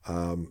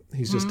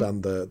 He's just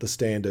done the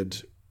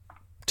standard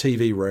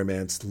TV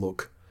romance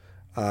look.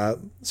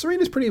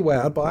 Serena's pretty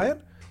wowed by it,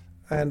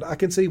 and I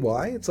can see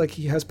why. It's like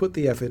he has put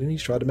the effort in.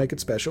 He's tried to make it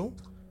special.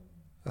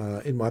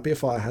 It might be a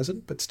fire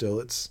hazard, but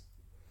still, it's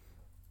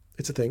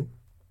a thing.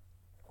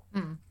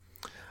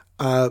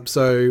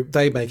 So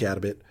they make out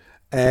a bit,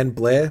 and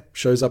Blair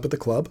shows up at the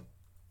club.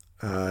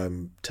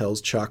 Tells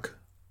Chuck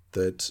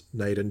that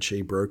Nate and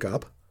she broke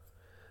up,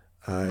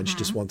 and she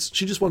just wants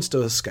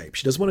to escape.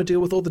 She doesn't want to deal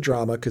with all the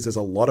drama because there's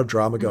a lot of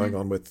drama going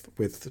on with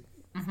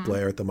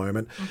Blair at the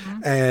moment,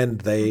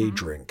 and they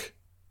drink.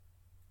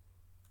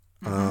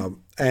 And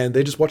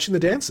they're just watching the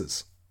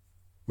dances,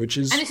 which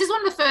is. And this is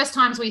one of the first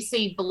times we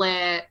see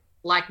Blair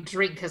like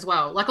drink as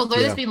well. Like, although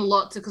there's been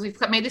lots because we've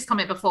made this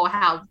comment before,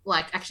 how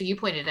like actually you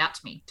pointed it out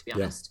to me, to be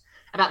honest.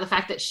 About the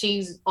fact that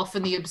she's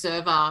often the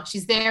observer.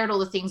 She's there at all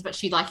the things, but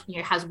she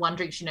has one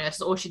drink she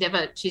nurses, or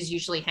she's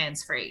usually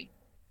hands-free.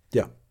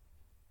 Yeah.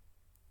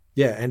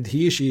 Yeah, and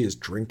here she is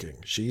drinking.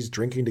 She's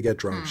drinking to get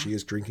drunk. She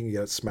is drinking to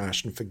get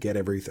smashed and forget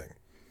everything.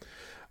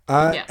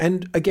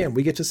 And again,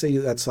 we get to see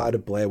that side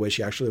of Blair where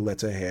she actually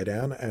lets her hair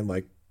down and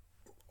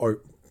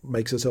or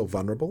makes herself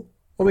vulnerable.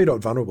 Well, maybe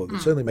not vulnerable,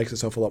 but certainly makes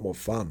herself a lot more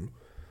fun.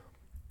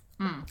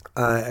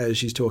 As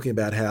she's talking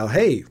about how,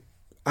 hey,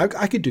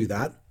 I could do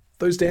that.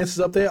 Those dances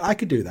up there, I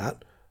could do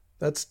that.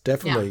 That's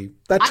definitely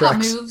that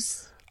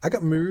tracks. I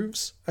got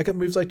moves. I got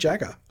moves like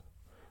Jagger.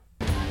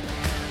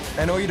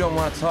 I know you don't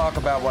want to talk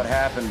about what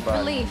happened, but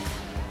Relief.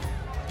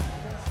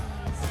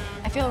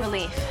 I feel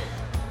relief.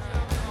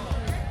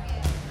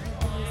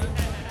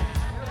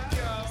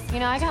 You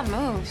know, I got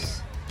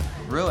moves.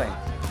 really?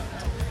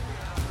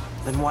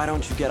 Then why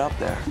don't you get up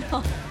there?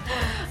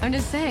 I'm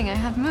just saying, I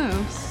have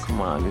moves.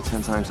 Come on, you're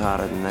 10 times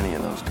hotter than any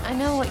of those guys. I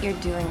know what you're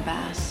doing,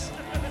 Bass.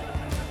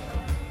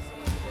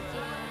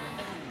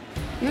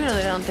 You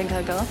really don't think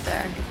I'd go up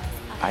there?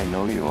 I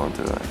know you won't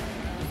do it.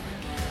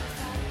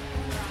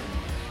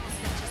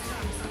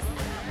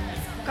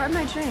 Guard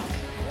my drink.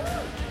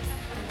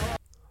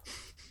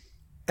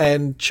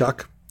 And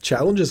Chuck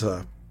challenges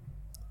her.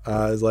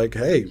 Is like,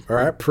 hey, all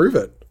right, prove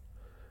it.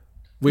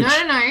 Which,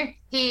 No.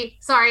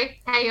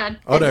 Sorry, hang on.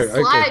 Oh, There's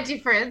no, a slight okay.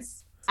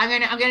 difference. I'm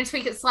gonna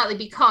tweak it slightly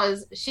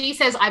because she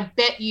says, "I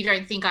bet you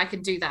don't think I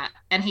can do that,"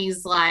 and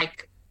he's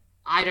like,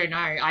 "I don't know.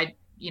 I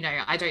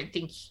don't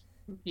think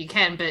you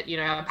can, but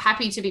I'm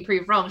happy to be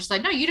proved wrong." She's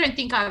like, "No, you don't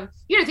think I've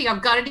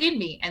got it in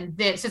me." And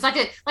then so it's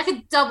like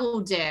a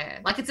double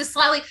dare. Like it's a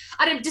slightly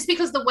just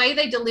because the way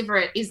they deliver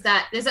it is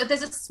that there's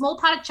a small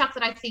part of Chuck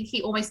that I think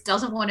he almost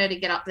doesn't want her to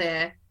get up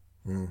there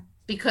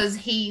because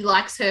he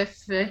likes her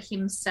for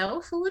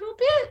himself a little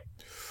bit.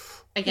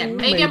 Again,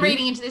 maybe I'm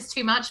reading into this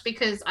too much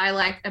because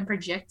I'm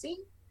projecting.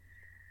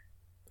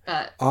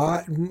 But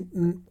I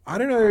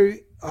don't know.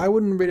 I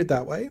wouldn't read it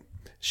that way.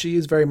 She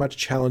is very much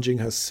challenging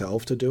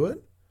herself to do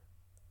it.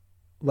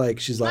 Like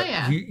she's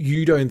like,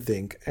 you don't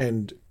think,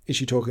 and is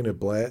she talking to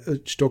Blair?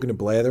 Is she talking to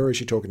Blair there, or is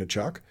she talking to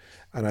Chuck?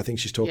 And I think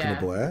she's talking to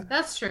Blair.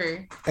 That's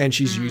true. And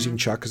she's using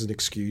Chuck as an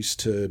excuse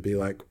to be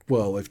like,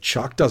 well, if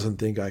Chuck doesn't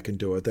think I can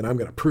do it, then I'm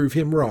going to prove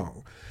him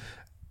wrong.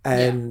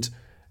 And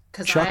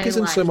Chuck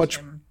isn't so much.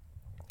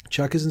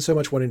 Chuck isn't so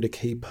much wanting to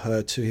keep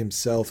her to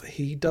himself.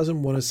 He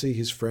doesn't want to see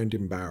his friend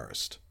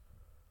embarrassed.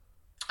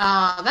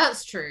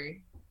 That's true.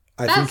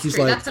 I think he's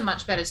like, that's a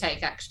much better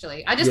take,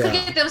 actually. I just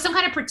think there was some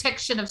kind of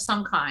protection of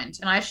some kind,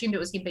 and I assumed it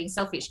was him being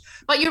selfish.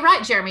 But you're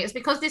right, Jeremy. It's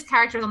because this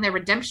character is on their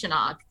redemption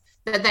arc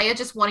that they are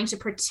just wanting to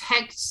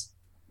protect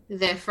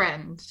their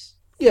friend.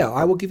 Yeah,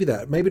 I will give you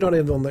that. Maybe not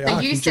even on the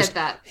arc. You said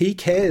that. He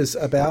cares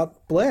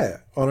about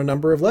Blair on a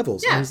number of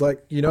levels. Yeah. And he's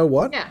like, you know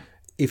what? Yeah.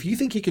 If you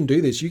think you can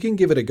do this, you can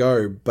give it a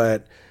go.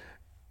 But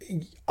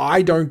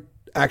I don't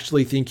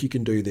actually think you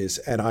can do this.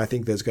 And I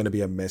think there's going to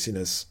be a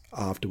messiness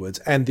afterwards.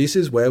 And this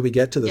is where we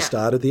get to the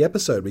start of the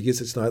episode. We get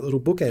this nice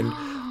little bookend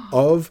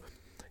of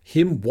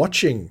him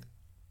watching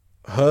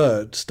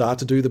her start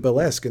to do the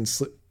burlesque and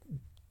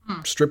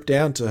strip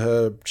down to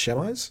her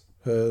chemise,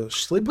 her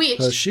slip,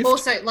 her shift.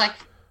 Also, like...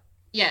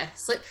 Yeah,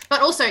 but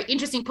also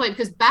interesting point,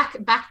 because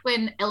back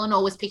when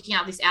Eleanor was picking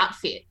out this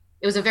outfit,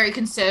 it was a very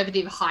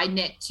conservative, high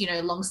neck,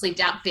 long sleeved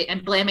outfit,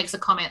 and Blair makes a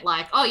comment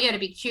like, "Oh yeah, it'd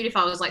be cute if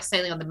I was like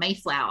sailing on the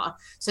Mayflower."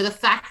 So the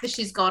fact that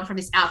she's gone from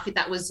this outfit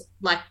that was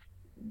like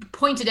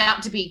pointed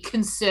out to be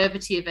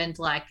conservative and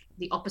like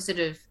the opposite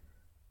of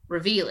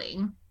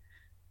revealing,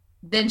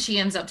 then she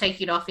ends up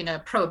taking it off in a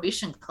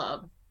prohibition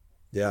club.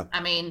 Yeah,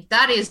 I mean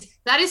that is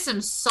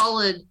some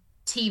solid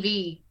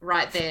TV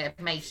right there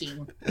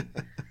making.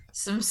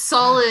 Some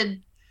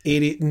solid.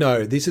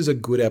 No, this is a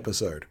good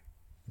episode.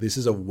 This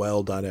is a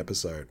well done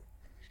episode.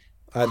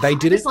 I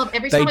just love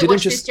every time I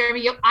watch this,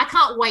 Jeremy. I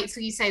can't wait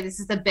till you say this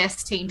is the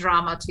best teen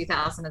drama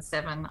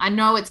 2007. I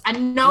know it's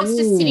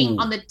just sitting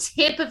on the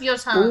tip of your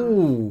tongue.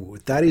 Ooh,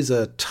 that is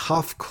a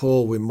tough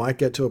call. We might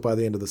get to it by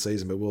the end of the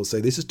season, but we'll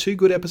see. This is 2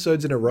 good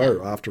episodes in a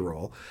row. After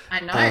all, I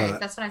know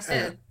that's what I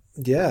said.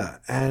 Yeah,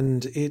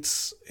 and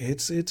it's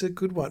a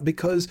good one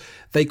because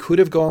they could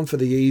have gone for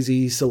the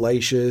easy,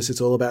 salacious, it's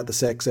all about the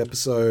sex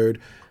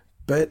episode,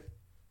 but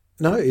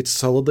no, it's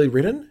solidly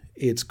written.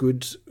 It's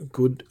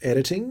good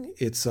editing.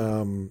 It's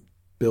building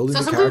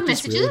the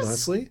characters really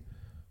nicely.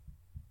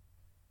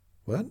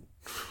 What?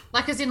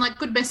 Like as in like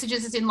good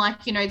messages, as in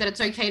like, that it's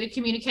okay to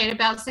communicate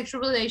about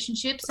sexual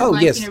relationships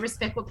and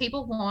respect what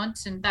people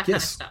want and that kind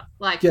of stuff.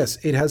 Like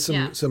yes, it has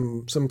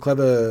some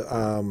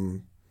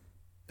clever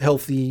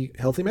healthy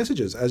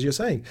messages, as you're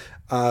saying.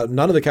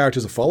 None of the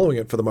characters are following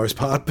it for the most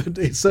part, but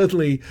it's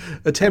certainly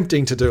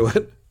attempting to do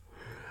it.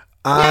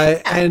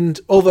 And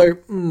although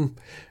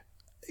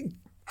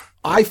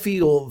I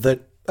feel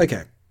that,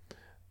 okay,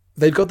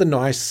 they've got the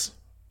nice,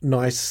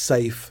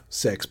 safe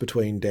sex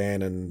between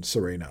Dan and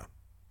Serena,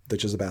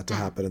 which is about to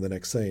happen in the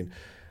next scene.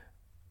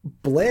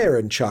 Blair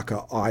and Chuck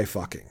are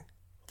eye-fucking.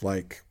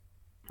 Like,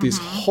 this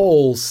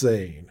whole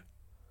scene.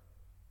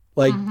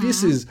 Like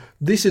this is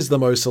the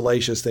most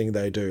salacious thing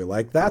they do.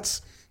 Like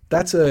that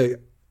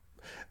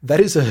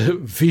is a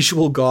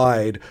visual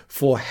guide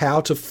for how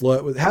to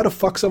flirt with, how to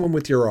fuck someone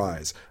with your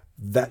eyes.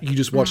 That you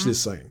just watch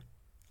this scene.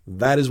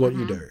 That is what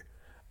you do.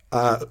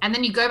 And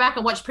then you go back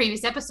and watch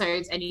previous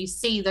episodes and you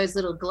see those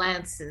little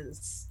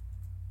glances.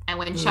 And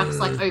when Chuck's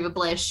like over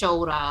Blair's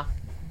shoulder,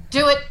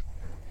 do it.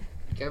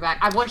 Go back.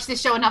 I've watched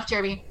this show enough,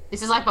 Jeremy.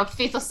 This is like my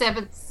 5th or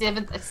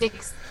 7th or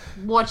 6th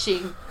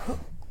watching.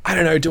 I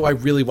don't know. Do I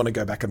really want to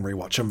go back and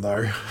rewatch them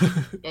though?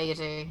 Yeah, you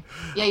do.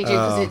 Yeah, you do,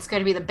 because it's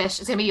going to be the best.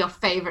 It's going to be your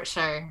favorite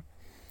show.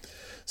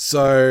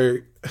 So,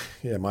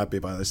 yeah, it might be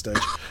by this stage.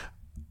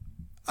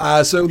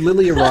 So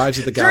Lily arrives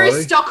at the gallery.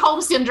 Through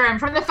Stockholm Syndrome,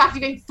 from the fact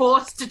you're being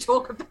forced to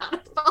talk about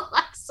it for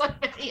like so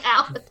many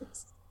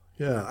hours.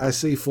 Yeah, I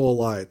see 4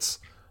 lights.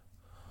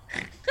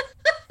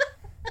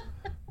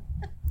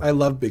 I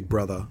love Big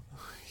Brother.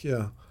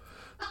 Yeah.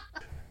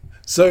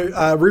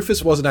 So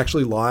Rufus wasn't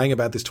actually lying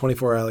about this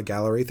 24-hour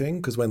gallery thing,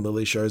 because when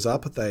Lily shows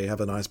up, they have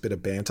a nice bit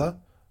of banter,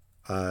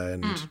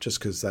 and just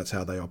because that's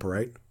how they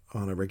operate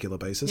on a regular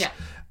basis. Yeah.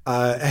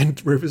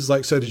 And Rufus is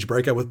like, so did you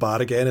break up with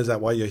Bart again? Is that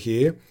why you're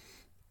here?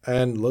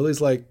 And Lily's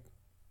like,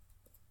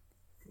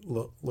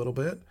 little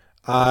bit.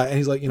 And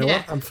he's like, you know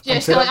what? I'm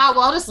she's like, oh,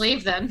 well, I'll just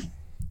leave then.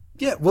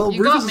 Yeah, well,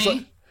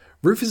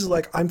 Rufus is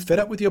like, I'm fed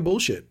up with your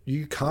bullshit.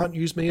 You can't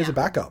use me as a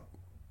backup.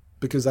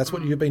 Because that's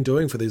what you've been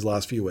doing for these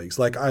last few weeks.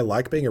 Like, I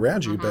like being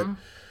around you, but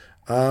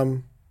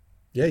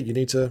yeah, you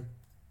need to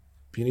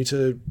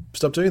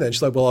stop doing that. And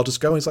she's like, well, I'll just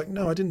go. And he's like,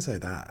 no, I didn't say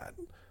that.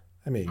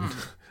 I mean,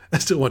 I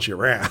still want you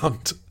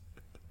around.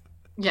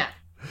 Yeah.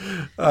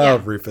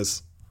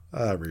 Rufus.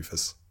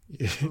 Rufus.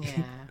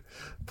 Yeah.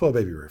 Poor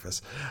baby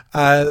Rufus.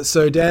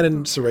 So Dan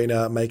and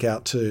Serena make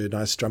out to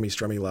nice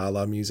strummy la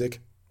la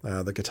music,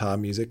 the guitar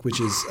music, which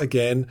is,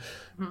 again,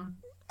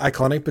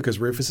 iconic because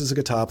Rufus is a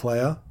guitar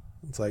player.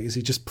 It's like, is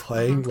he just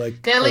playing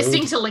like... They're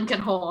listening to Linkin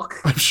Hawk.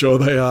 I'm sure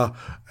they are.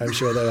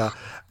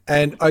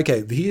 And,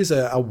 okay, here's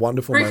a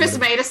wonderful Rufus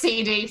moment. made a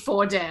CD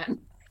for Dan.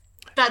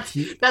 That's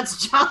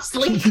just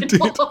Linkin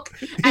Hawk.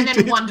 And then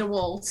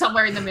Wonderwall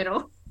somewhere in the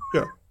middle.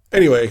 Yeah.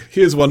 Anyway,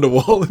 here's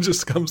Wonderwall. It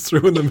just comes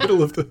through in the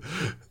middle of the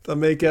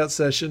makeout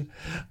session.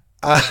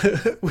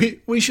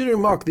 We should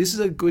remark, this is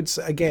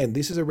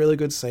a really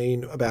good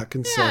scene about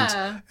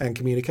consent and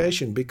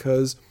communication,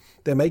 because...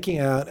 they're making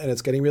out and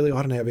it's getting really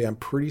hot and heavy. I'm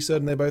pretty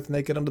certain they're both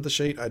naked under the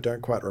sheet. I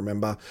don't quite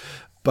remember.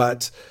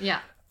 But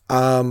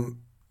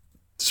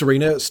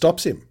Serena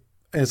stops him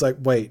and it's like,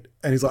 wait.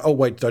 And he's like, oh,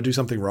 wait, did I do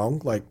something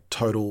wrong? Like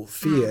total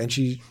fear. And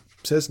she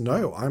says,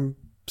 no, I'm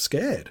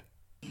scared.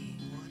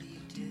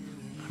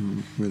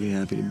 I'm really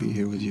happy to be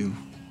here with you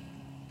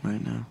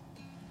right now.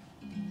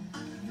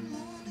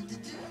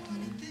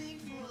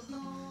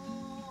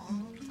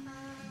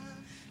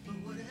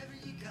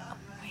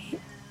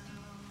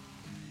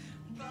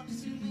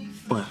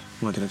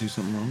 What, did I do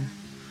something wrong?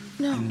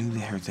 No. I knew the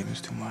hair thing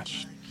was too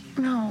much.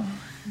 No.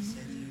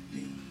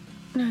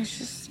 No, it's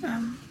just,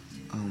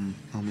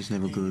 It's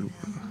never good.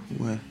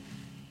 What?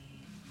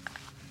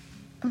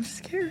 I'm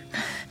scared.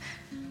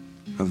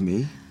 Of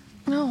me?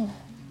 No.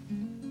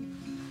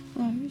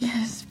 Well,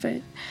 yes,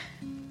 but...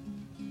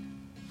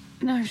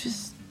 No,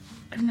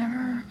 I've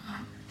never...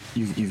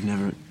 You've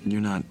never... You're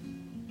not...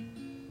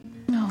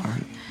 No. All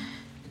right.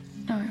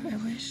 No, I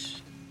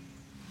wish.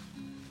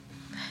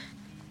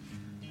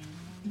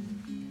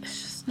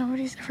 It's just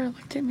nobody's ever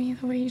looked at me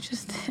the way you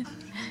just did.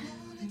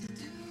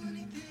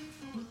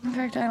 In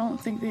fact, I don't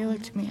think they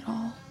looked at me at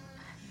all.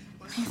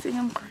 You think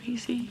I'm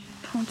crazy,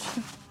 don't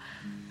you?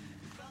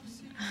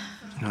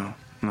 No,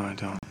 I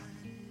don't. Are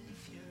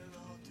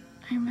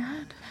you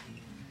mad?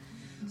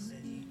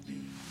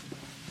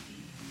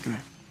 Come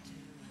here.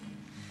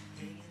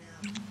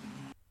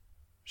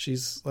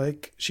 She's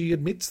like, she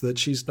admits that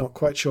she's not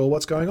quite sure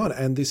what's going on.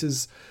 And this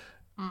is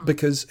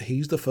because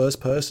he's the first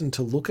person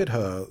to look at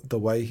her the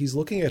way he's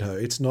looking at her.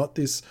 It's not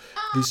this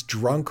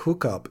drunk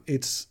hookup.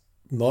 It's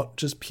not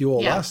just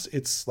pure lust.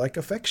 It's like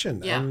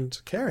affection and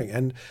caring.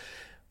 And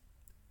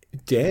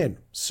Dan,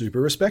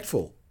 super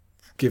respectful,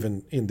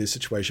 given in this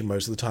situation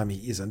most of the time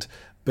he isn't.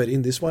 But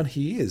in this one,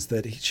 he is.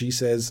 She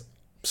says,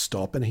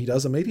 stop, and he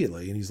does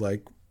immediately. And he's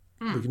like,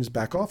 we can just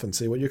back off and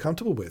see what you're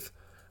comfortable with.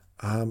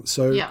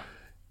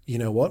 You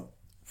know what?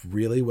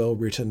 Really well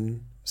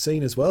written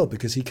scene as well,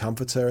 because he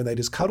comforts her and they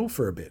just cuddle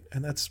for a bit.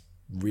 And that's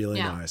really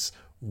nice.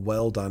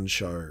 Well done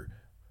show.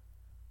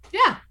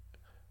 Yeah.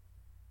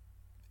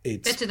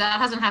 Bet you that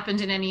hasn't happened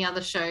in any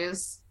other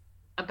shows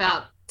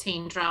about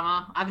teen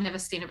drama. I've never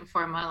seen it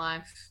before in my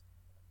life.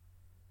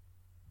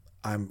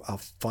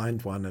 I'll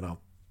find one and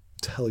I'll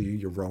tell you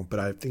you're wrong, but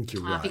I think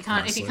you're right. If you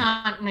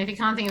can't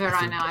think of it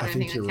right now, I don't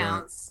think it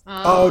counts.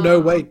 Right. Oh no,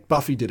 wait,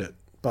 Buffy did it.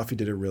 Buffy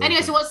did it really Anyway,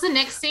 good. so what's the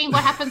next scene?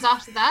 What happens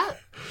after that?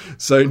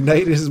 So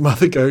Nate and his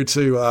mother go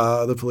to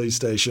the police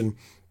station.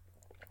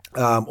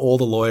 All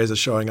the lawyers are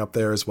showing up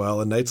there as well.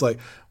 And Nate's like,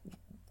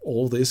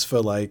 all this for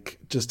like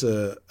just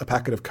a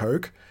packet of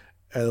Coke?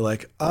 And they're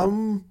like,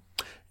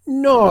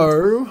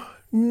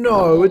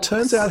 no. It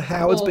turns out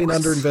Howard's been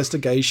under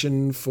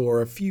investigation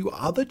for a few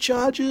other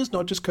charges,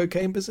 not just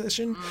cocaine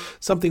possession.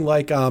 Something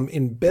like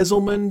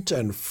embezzlement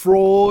and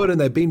fraud,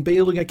 and they've been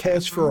building a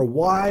case for a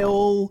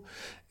while.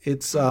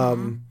 It's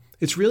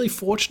really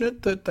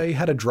fortunate that they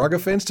had a drug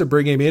offense to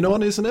bring him in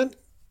on, isn't it?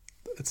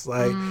 It's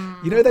like,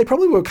 they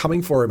probably were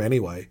coming for him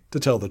anyway, to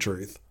tell the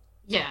truth.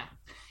 Yeah.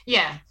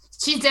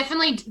 There's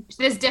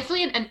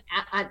definitely an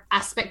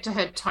aspect to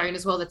her tone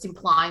as well that's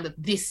implying that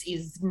this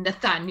is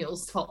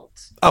Nathaniel's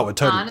fault. Oh,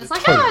 totally. And it's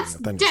like, totally it's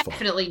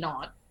definitely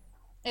not.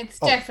 It's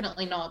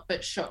definitely not,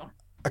 but sure.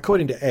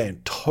 According to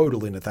Anne,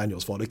 totally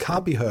Nathaniel's fault. It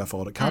can't be her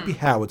fault. It can't be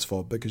Howard's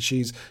fault because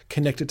she's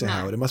connected to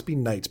Howard. It must be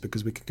Nate's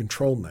because we can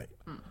control Nate.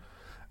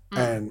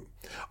 And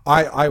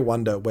I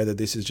wonder whether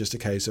this is just a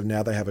case of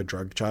now they have a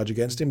drug charge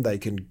against him. They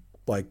can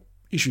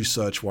issue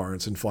search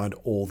warrants and find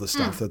all the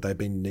stuff that they've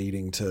been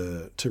needing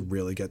to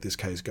really get this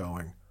case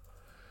going.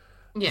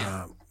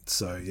 Yeah.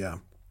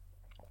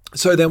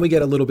 So then we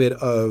get a little bit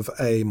of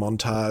a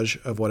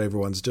montage of what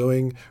everyone's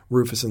doing.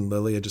 Rufus and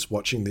Lily are just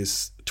watching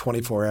this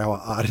 24-hour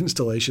art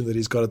installation that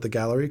he's got at the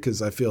gallery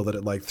because I feel that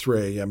at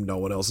 3 a.m. no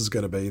one else is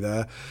going to be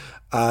there.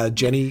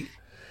 Jenny.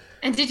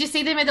 And did you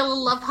see they made a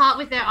little love heart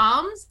with their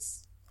arms?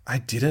 I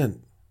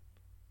didn't.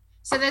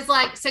 So there's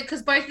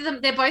because both of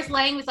them, they're both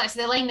laying with so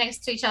they're laying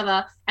next to each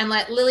other, and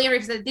Lily and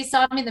Rufus, this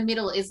arm in the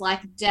middle is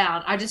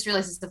down. I just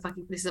realized this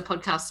is a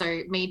podcast,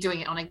 so me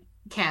doing it on a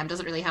cam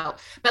doesn't really help.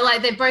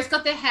 But they've both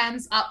got their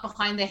hands up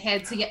behind their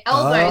head, so your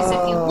elbows,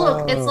 if you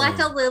look, it's like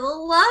a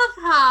little love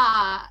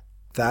heart.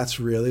 That's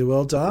really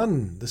well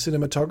done. The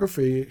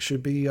cinematography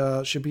should be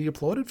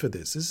applauded for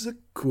this. This is a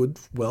good,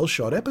 well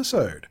shot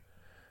episode.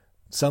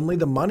 Suddenly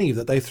the money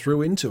that they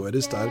threw into it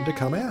is starting to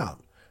come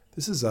out.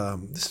 This is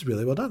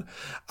really well done.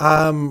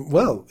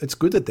 Well, it's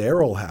good that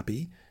they're all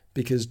happy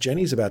because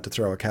Jenny's about to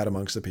throw a cat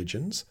amongst the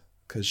pigeons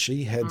because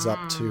she heads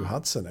up to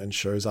Hudson and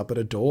shows up at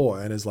a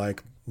door and is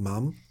like,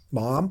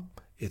 Mom,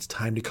 it's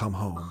time to come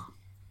home.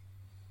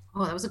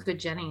 Oh, that was a good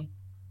Jenny.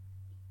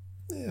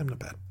 Yeah, I'm not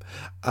bad.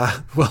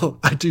 Well,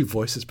 I do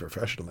voices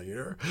professionally,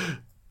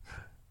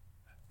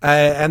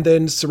 And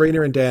then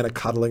Serena and Dan are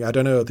cuddling. I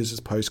don't know if this is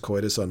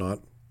post-coitus or not.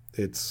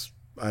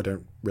 I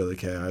don't really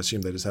care. I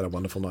assume they just had a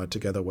wonderful night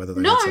together, whether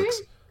they had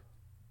sex.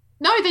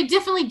 No, they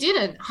definitely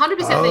didn't. 100%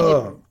 they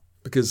didn't.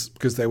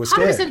 Because they were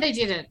scared. 100% they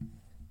didn't.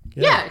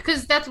 Yeah,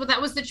 because that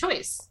was the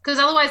choice. Because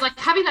otherwise,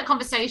 having that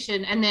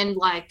conversation and then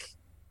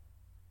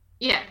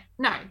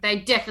no, they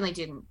definitely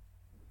didn't.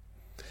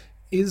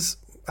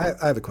 I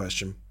have a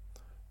question.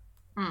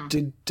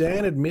 Did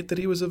Dan admit that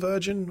he was a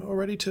virgin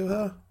already to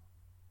her?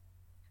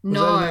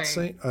 No. That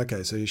scene?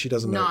 Okay, so she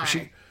doesn't know.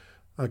 No.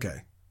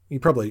 Okay.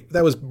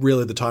 That was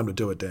really the time to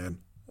do it, Dan.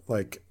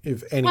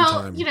 If any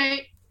time.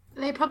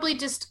 They probably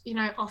just,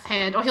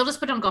 offhand, or he'll just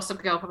put on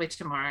Gossip Girl probably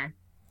tomorrow.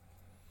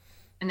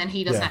 And then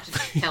he doesn't have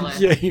to tell her.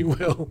 Yeah, he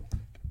will.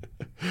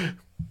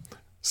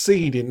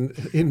 Seed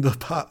in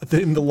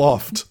the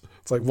loft.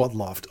 It's It's like, what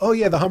loft? Oh,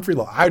 yeah, the Humphrey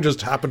loft. I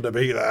just happened to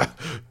be there.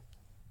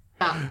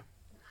 Yeah.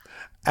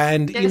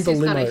 And Dennis in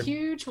the got limo... a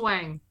huge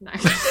wang. No.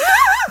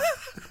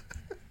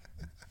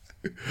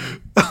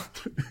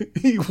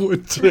 He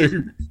would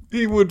too.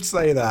 He would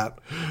say that.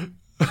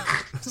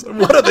 So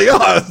what are the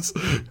odds?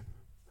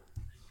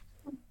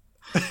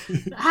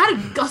 How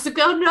did Gossip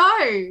Girl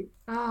know?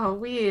 Oh,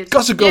 weird.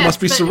 Gossip Girl must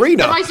be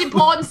Serena. The most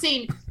important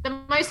scene. The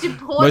most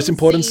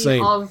important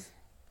scene of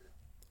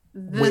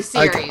the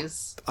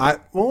series. I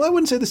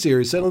wouldn't say the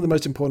series. Certainly the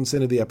most important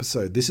scene of the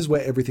episode. This is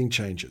where everything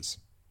changes.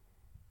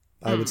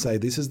 I would say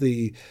this is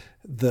the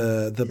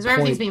Because point. where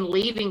everything's been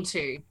leading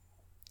to.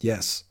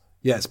 Yes,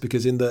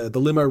 because in the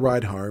limo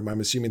ride home,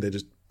 I'm assuming they're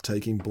just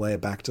taking Blair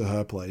back to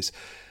her place.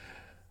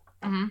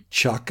 Mm-hmm.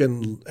 Chuck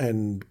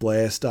and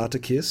Blair start to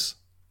kiss.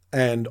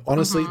 And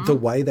honestly, the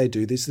way they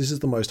do this is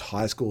the most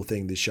high school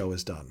thing this show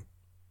has done.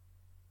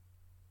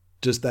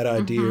 Just that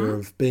idea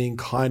of being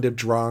kind of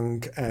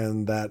drunk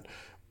and that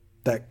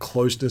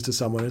closeness to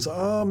someone is,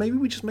 oh, maybe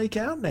we just make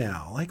out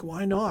now. Like,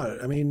 why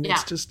not? I mean,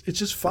 it's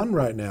just fun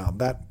right now.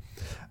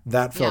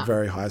 That felt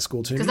very high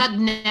school to me. Because that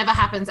never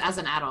happens as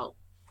an adult.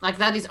 Like,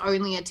 that is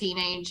only a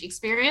teenage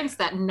experience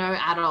that no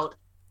adult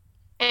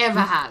ever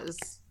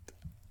has.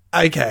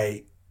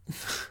 Okay.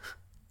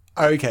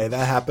 Okay,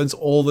 that happens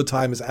all the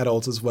time as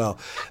adults as well.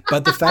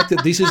 But the fact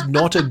that this is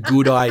not a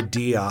good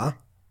idea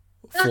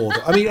for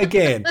them. I mean,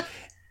 again,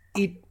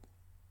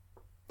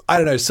 I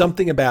don't know,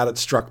 something about it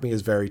struck me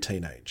as very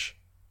teenage.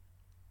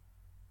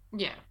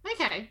 Yeah,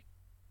 okay.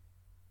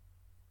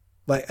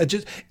 Like, I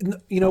just,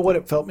 you know what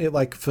it felt me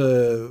like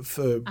for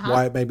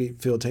why it made me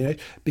feel teenage?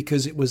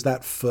 Because it was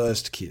that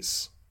first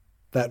kiss,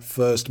 that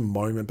first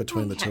moment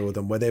between the two of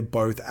them where they're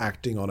both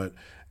acting on it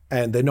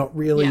and they're not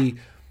really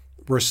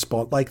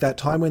respond, like that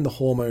time when the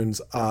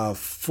hormones are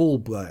full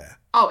Blair.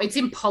 Oh, it's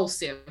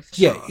impulsive.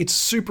 Sure. Yeah, it's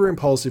super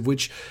impulsive,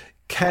 which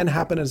can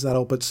happen as an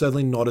adult, but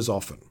certainly not as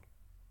often.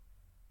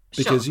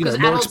 Because, you know,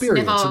 more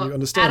experience and you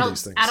understand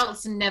these things.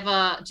 Adults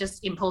never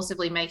just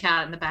impulsively make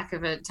out in the back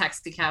of a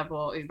taxi cab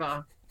or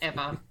Uber,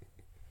 ever.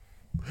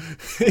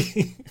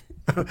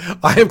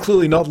 I am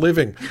clearly not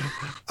living.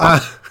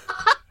 I'm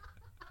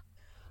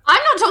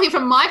not talking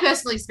from my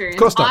personal experience. Of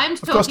course not.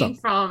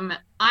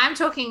 I'm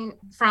talking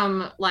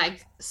from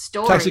like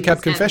stories. Taxi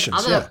cab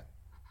confessions,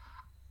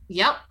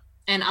 Yep.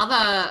 And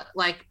other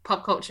like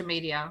pop culture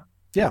media.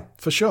 Yeah,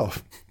 for sure.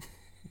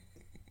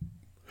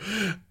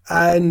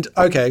 And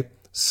okay,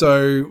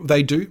 so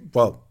they do,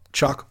 well,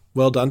 Chuck,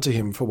 well done to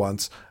him for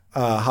once,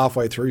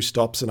 halfway through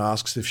stops and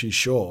asks if she's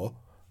sure.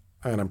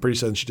 And I'm pretty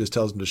certain she just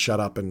tells him to shut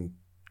up and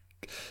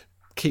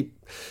keep.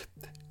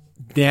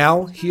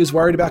 Now he is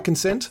worried about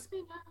consent?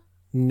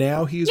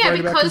 Now he is worried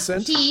about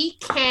consent? Yeah, because he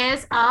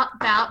cares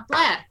about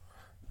Blair.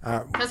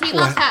 Because he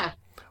loves her.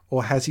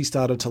 Or has he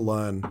started to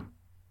learn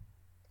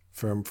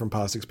from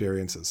past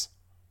experiences?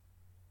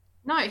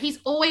 No, he's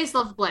always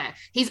loved Blair.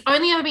 He's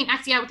only ever been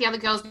acting out with the other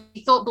girls.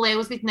 He thought Blair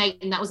was with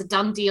Nate and that was a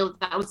done deal.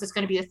 That was just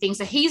going to be the thing.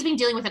 So he's been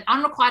dealing with an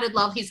unrequited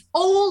love his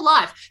whole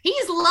life.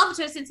 He's loved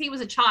her since he was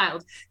a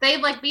child.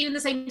 They've like been in the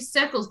same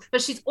circles, but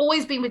she's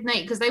always been with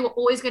Nate because they were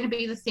always going to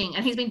be the thing.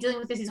 And he's been dealing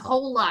with this his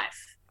whole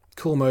life.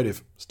 Cool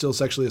motive. Still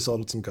sexually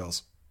assaulted some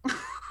girls.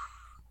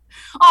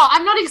 Oh,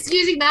 I'm not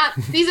excusing that.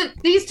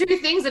 These two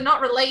things are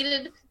not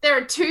related. There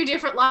are two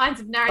different lines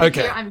of narrative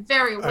here. I'm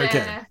very aware.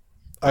 Okay.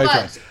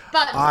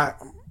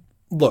 But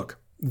look,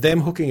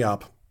 them hooking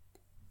up,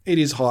 it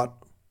is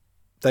hot.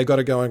 They got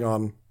it going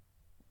on.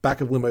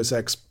 Back of limo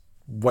sex.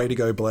 Way to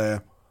go,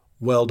 Blair.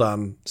 Well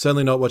done.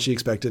 Certainly not what she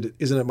expected.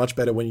 Isn't it much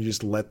better when you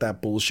just let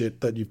that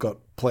bullshit that you've got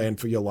planned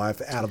for your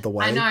life out of the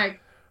way? I know.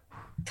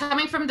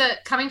 Coming from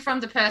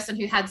the person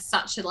who had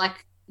such a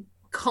like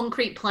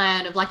concrete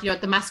plan of like, you know,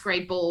 at the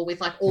masquerade ball with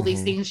like all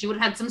these things, she would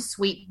have had some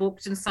suite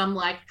booked and some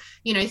like,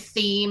 you know,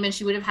 theme, and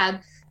she would have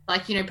had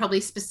like, you know,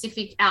 probably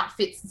specific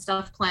outfits and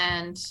stuff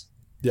planned.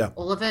 Yeah.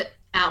 All of it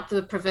out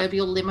the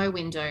proverbial limo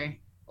window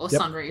or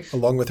sunroof.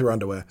 Along with her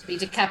underwear. To be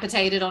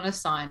decapitated on a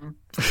sign.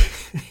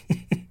 It's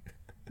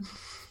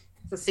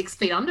a 6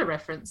 Feet Under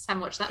reference.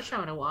 Haven't watched that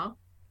show in a while.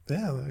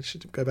 Yeah, I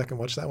should go back and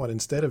watch that one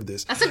instead of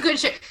this. That's a good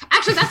show.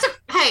 Actually,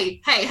 hey,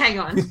 hang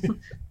on.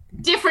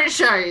 Different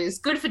shows,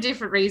 good for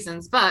different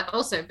reasons, but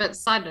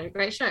side note,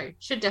 great show.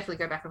 Should definitely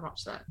go back and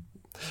watch that.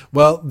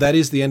 Well, that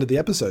is the end of the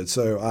episode.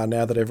 So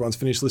now that everyone's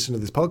finished listening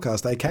to this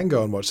podcast, they can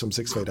go and watch some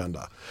 6 Feet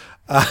Under.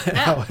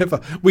 However,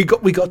 we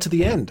got to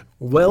the end.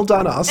 Well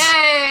done us.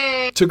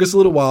 Hey! Took us a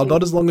little while,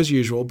 not as long as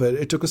usual, but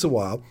it took us a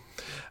while.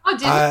 Oh,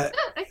 did it?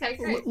 Okay,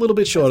 great. A little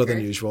bit shorter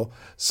than usual.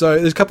 So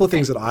there's a couple of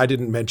things that I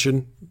didn't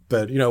mention,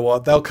 but you know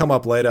what? They'll come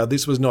up later.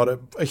 This was not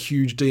a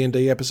huge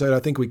D&D episode.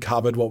 I think we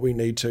covered what we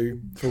need to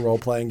for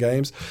role-playing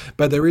games.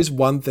 But there is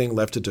one thing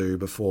left to do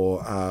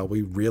before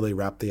we really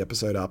wrap the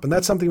episode up. And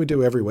that's something we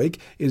do every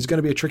week. It's going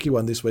to be a tricky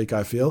one this week,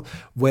 I feel,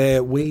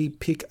 where we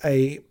pick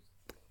a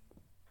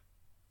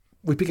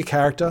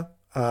character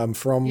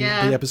from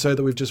the episode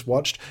that we've just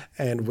watched,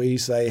 and we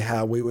say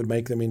how we would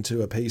make them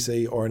into a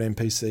PC or an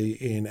NPC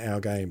in our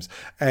games.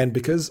 And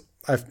because,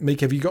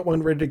 Meek, have you got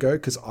one ready to go?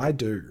 Because I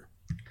do.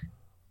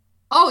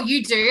 Oh,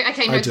 you do?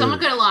 Okay, no, I because I'm do. not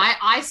going to lie.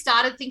 I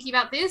started thinking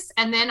about this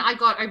and then I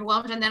got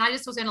overwhelmed and then I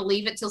just was going to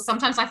leave it till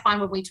sometimes I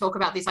find when we talk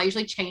about this, I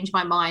usually change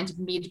my mind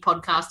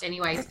mid-podcast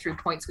anyway through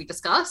points we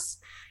discuss.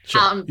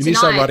 Sure. You need to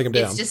start writing them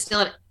down. It's just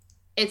still,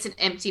 it's an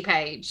empty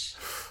page.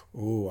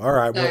 Ooh, all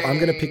right. Well, I'm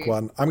going to pick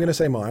one. I'm going to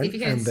say mine, If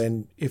you can- and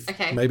then if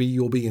maybe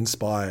you'll be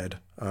inspired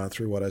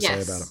through what I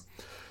say about it.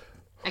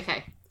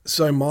 Okay.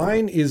 So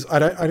mine is I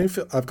don't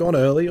feel I've gone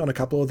early on a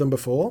couple of them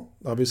before.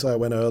 Obviously, I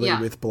went early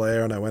with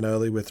Blair and I went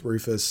early with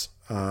Rufus.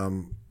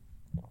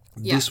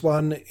 This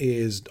one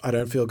is I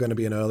don't feel going to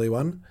be an early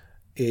one.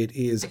 It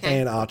is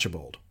Anne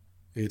Archibald.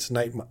 It's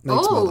Nate's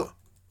mother.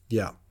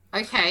 Yeah.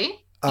 Okay.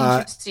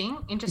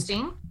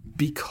 Interesting.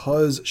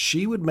 Because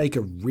she would make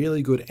a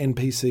really good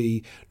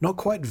NPC, not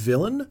quite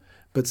villain,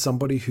 but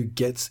somebody who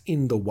gets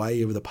in the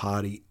way of the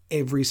party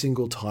every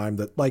single time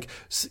that like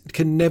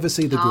can never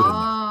see the good in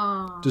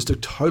them. Just a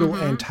total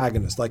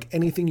antagonist. Like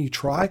anything you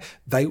try,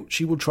 they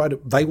will try to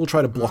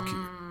block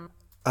you.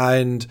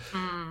 And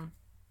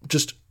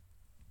just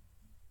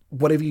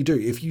whatever you do,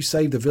 if you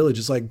save the village,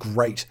 it's like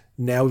great.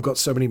 Now we've got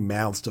so many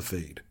mouths to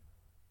feed.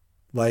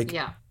 Like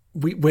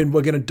when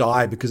we're going to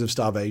die because of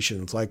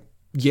starvation, it's like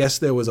yes,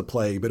 there was a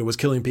plague, but it was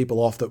killing people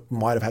off that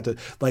might have had to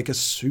like a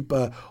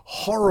super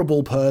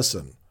horrible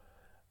person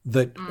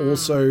that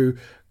also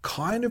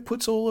kind of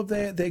puts all of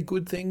their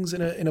good things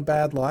in a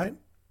bad light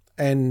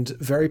and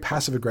very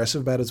passive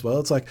aggressive about it as well.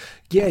 It's like,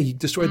 yeah, you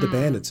destroyed the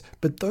bandits,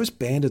 but those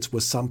bandits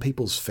were some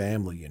people's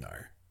family, you know.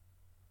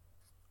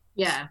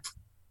 Yeah.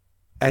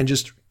 And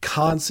just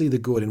can't see the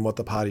good in what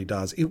the party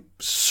does. It's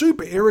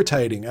super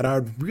irritating, and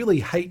I'd really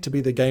hate to be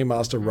the game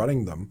master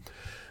running them.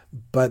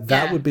 But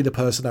that would be the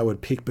person I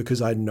would pick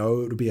because I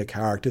know it would be a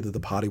character that the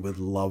party would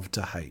love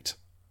to hate.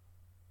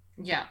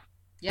 Yeah.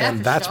 Yeah,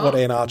 and that's what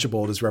Anne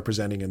Archibald is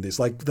representing in this.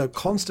 Like the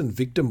constant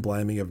victim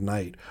blaming of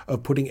Nate,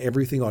 of putting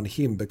everything on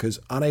him because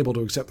unable to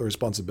accept the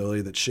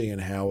responsibility that she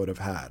and Howard have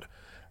had.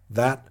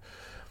 That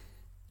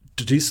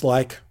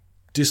dislike,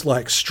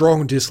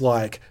 strong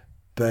dislike,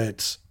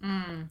 but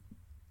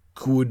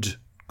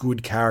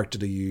good character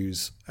to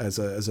use as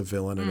a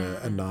villain and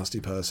a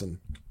nasty person.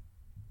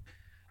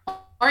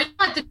 Or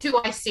like the two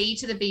I see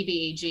to the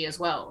BBEG as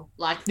well.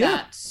 Like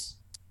that,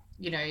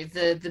 you know,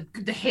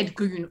 the head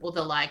goon or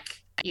the like,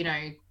 you know,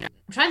 I'm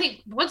trying to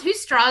think,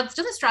 who's Strahd?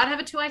 Doesn't Strahd have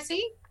a 2IC?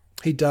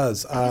 He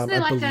does. I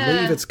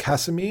believe it's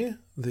Casimir,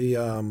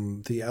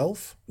 the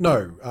elf.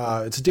 No,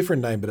 it's a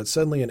different name, but it's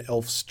certainly an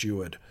elf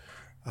steward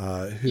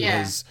who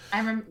has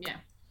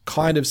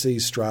kind of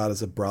sees Strahd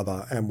as a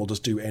brother and will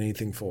just do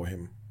anything for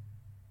him.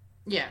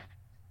 Yeah.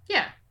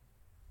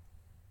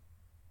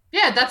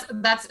 Yeah,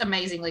 that's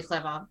amazingly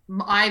clever.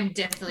 I'm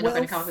definitely not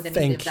going to come up with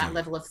anything of that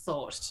level of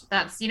thought.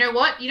 That's you know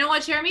what,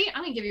 Jeremy,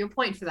 I'm going to give you a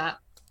point for that.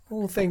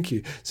 Well, thank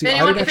you. See,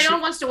 if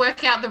anyone wants to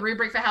work out the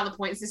rubric for how the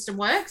point system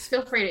works,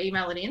 feel free to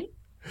email it in.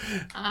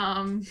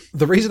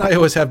 The reason I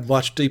always have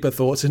much deeper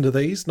thoughts into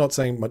these, not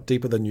saying much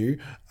deeper than you,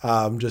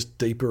 just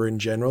deeper in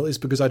general, is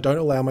because I don't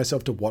allow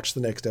myself to watch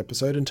the next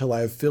episode until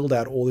I have filled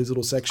out all these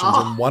little sections,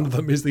 and one of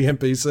them is the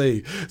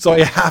NPC. So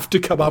I have to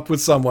come up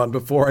with someone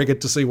before I get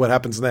to see what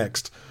happens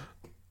next.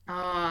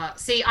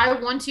 See, I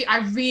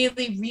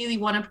really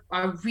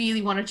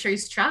want to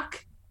choose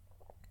Chuck.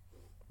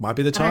 Might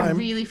be the time. I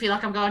really feel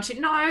like I'm going to.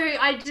 No,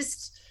 I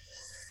just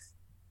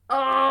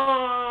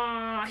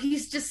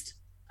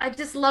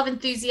love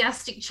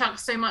enthusiastic Chuck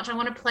so much. I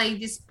want to play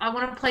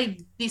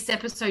this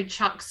episode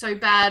Chuck so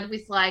bad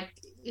with like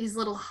his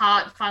little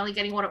heart finally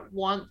getting what it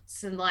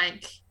wants and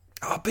like.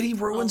 Oh, but he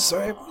ruins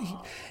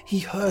he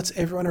hurts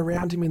everyone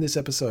around him in this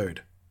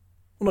episode.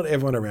 Well, not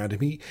everyone around him.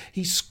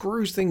 He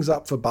screws things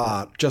up for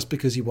Bart just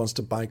because he wants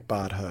to make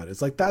Bart hurt.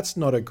 It's like that's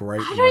not a great.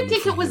 I don't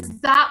think it was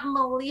that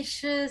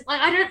malicious.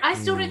 Like I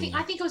still don't think.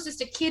 I think it was just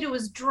a kid who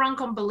was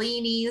drunk on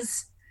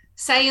Bellinis,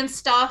 saying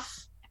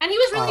stuff, and he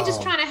was really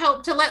just trying to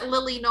help to let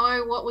Lily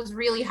know what was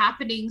really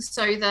happening,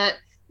 so that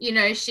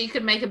she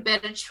could make a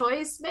better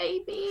choice.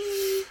 Maybe.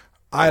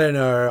 I don't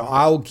know.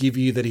 I'll give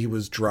you that he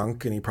was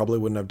drunk, and he probably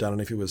wouldn't have done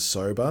it if he was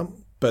sober.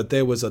 But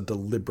there was a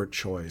deliberate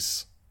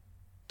choice.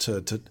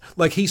 To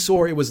like he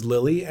saw it was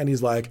Lily and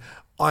he's like,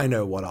 I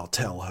know what I'll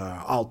tell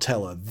her. I'll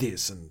tell her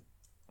this and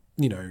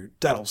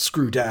that'll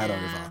screw Dad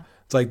over.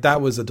 It's like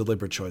that was a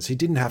deliberate choice. He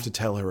didn't have to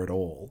tell her at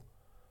all.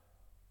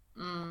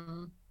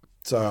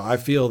 So I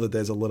feel that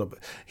there's a little bit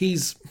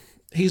he's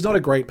not a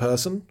great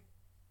person.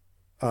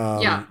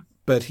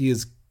 But he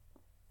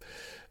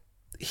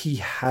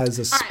has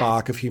a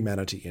spark of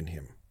humanity in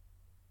him.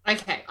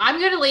 Okay.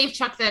 I'm gonna leave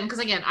Chuck then because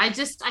again I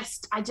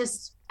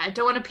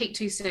don't want to pick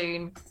too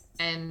soon.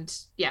 And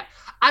yeah,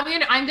 I'm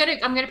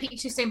gonna pick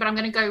too soon, but I'm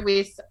gonna go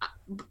with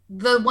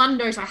the one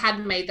note I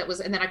hadn't made that was,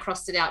 and then I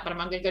crossed it out. But I'm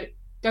gonna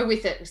go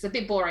with it. It's a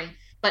bit boring,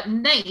 but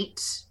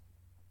Nate,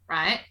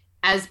 right,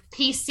 as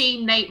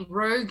PC Nate,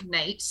 Rogue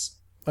Nate.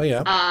 Oh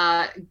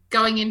yeah.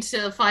 Going in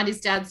to find his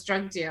dad's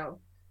drug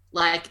deal,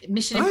 like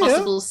Mission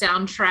Impossible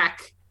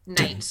soundtrack.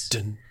 Nate.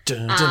 I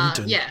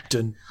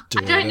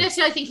don't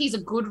necessarily think he's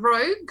a good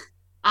rogue.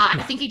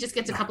 I think he just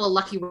gets a couple of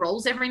lucky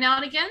rolls every now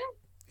and again.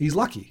 He's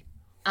lucky.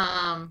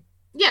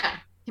 Yeah.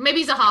 Maybe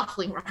he's a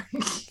halfling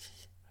rogue.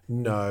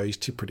 No, he's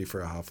too pretty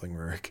for a halfling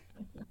rogue.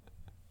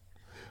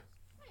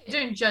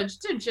 Don't judge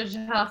a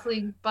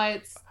halfling by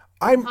its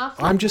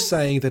I'm just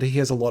saying that he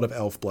has a lot of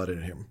elf blood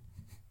in him.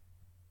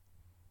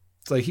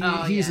 So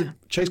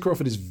Chase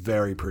Crawford is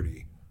very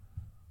pretty.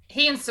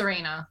 He and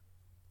Serena.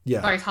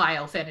 Yeah. Both high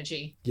elf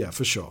energy. Yeah,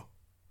 for sure.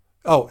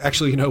 Oh,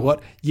 actually, you know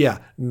what? Yeah,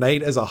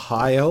 Nate as a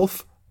high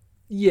elf.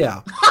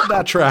 Yeah,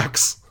 that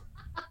tracks.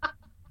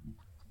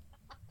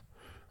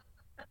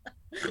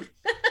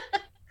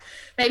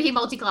 Maybe he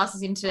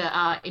multi-classes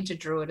into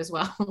druid as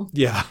well.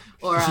 Yeah.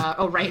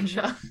 or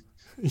ranger.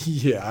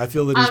 Yeah, I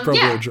feel that he's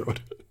probably a druid.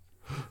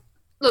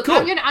 Look, cool.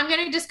 I'm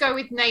gonna just go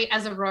with Nate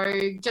as a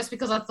rogue, just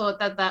because I thought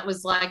that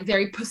was like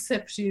very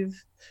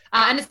perceptive,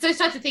 and it's those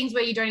types of things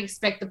where you don't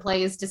expect the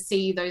players to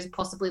see those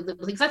possibly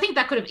little things. I think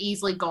that could have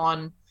easily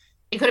gone.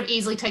 It could have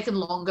easily taken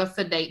longer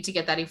for Nate to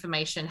get that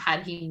information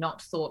had he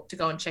not thought to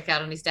go and check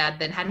out on his dad.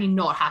 Then had he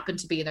not happened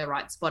to be in the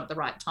right spot at the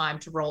right time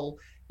to roll,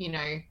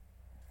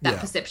 that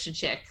perception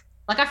check.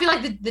 Like, I feel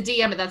like the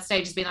DM at that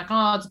stage has been like,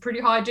 oh, it's a pretty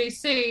high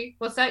DC.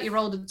 What's that? You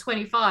rolled a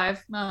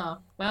 25. Oh,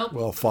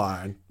 well,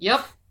 fine.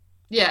 Yep.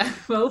 Yeah,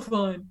 well,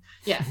 fine.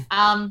 Yeah.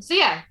 So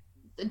yeah,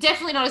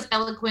 definitely not as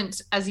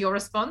eloquent as your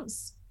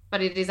response,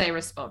 but it is a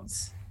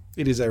response.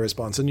 It is a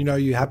response. And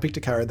you have picked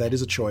a character. That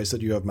is a choice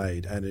that you have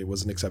made, and it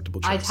was an acceptable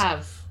choice. I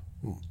have.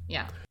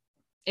 Yeah.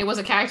 It was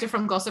a character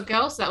from Gossip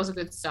Girl, so that was a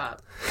good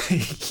start.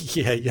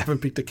 Yeah, you haven't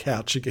picked a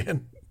couch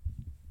again.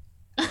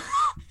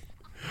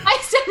 I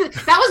said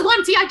that was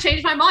one. See, I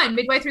changed my mind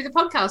midway through the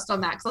podcast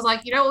on that, because I was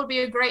like, what would be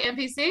a great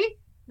NPC?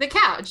 The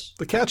couch.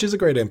 The couch is a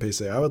great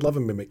NPC. I would love a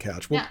mimic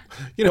couch. Well,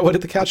 you know what?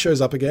 If the couch shows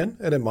up again,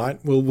 and it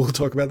might, we'll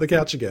talk about the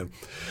couch again.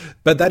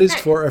 But that is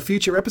for a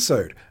future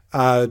episode.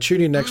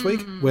 Tune in next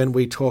week when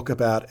we talk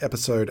about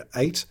episode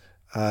 8,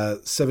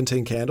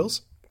 17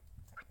 Candles,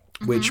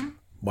 which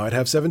might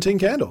have 17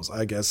 candles.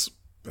 I guess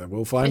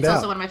we'll find out. It's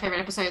also one of my favorite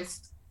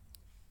episodes.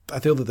 I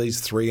feel that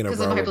these 3 in a row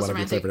are one of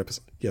your favorite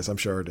episodes. Yes, I'm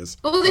sure it is.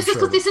 Well, this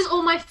is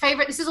all my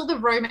favorite. This is all the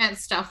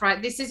romance stuff,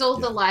 right? This is all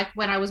the, like,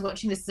 when I was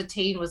watching this,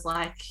 Satine was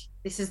like,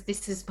 this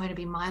is going to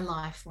be my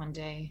life one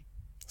day.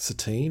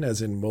 Satine,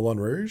 as in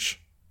Moulin Rouge?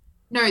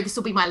 No, this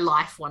will be my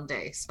life one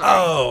day. Sorry.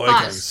 Oh,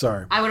 okay. But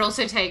sorry. I would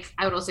also take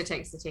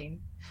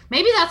Satine.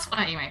 Maybe that's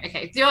anyway.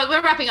 Okay,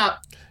 we're wrapping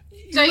up.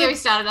 Don't get me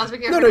started.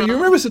 No. You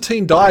remember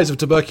Satine dies of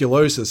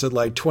tuberculosis at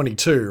like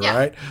 22,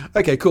 right?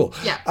 Okay, cool.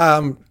 Yeah.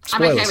 I'm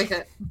okay with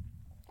it.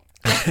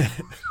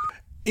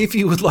 If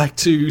you would like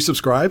to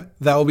subscribe,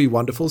 that will be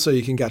wonderful, so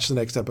you can catch the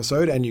next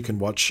episode and you can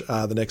watch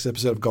the next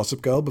episode of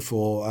Gossip Girl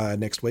before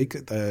next week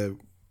the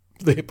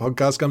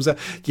podcast comes out.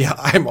 Yeah,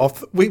 I'm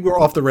off. We were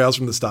off the rails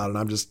from the start, and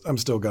I'm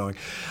still going.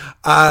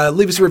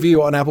 Leave us a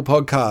review on Apple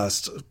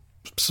Podcast.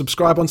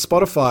 Subscribe on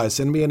Spotify.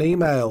 Send me an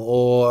email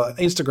or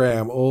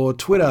Instagram or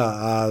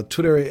Twitter.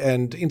 Twitter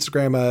and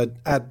Instagram are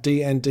at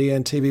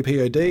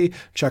DNDNTVPOD.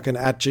 Chuck an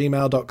at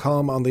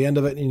gmail.com on the end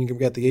of it, and you can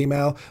get the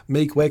email.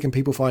 Meek, where can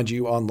people find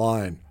you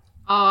online?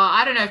 Oh,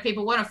 I don't know if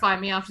people want to find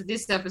me after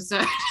this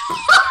episode.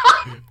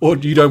 Or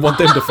you don't want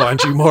them to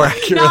find you more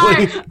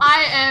accurately? No,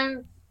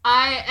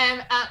 I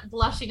am at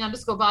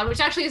blushing_bard, which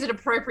actually is an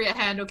appropriate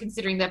handle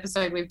considering the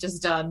episode we've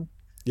just done.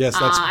 Yes,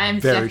 that's I am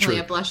very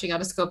definitely true. a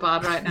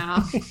blushing_bard right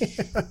now.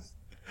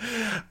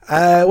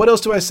 What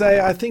else do I say?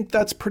 I think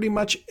that's pretty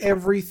much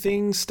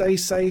everything. Stay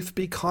safe,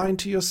 be kind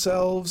to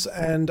yourselves,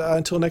 and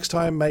until next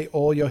time, may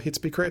all your hits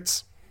be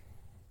crits.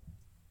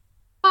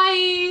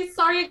 Bye.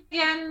 Sorry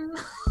again.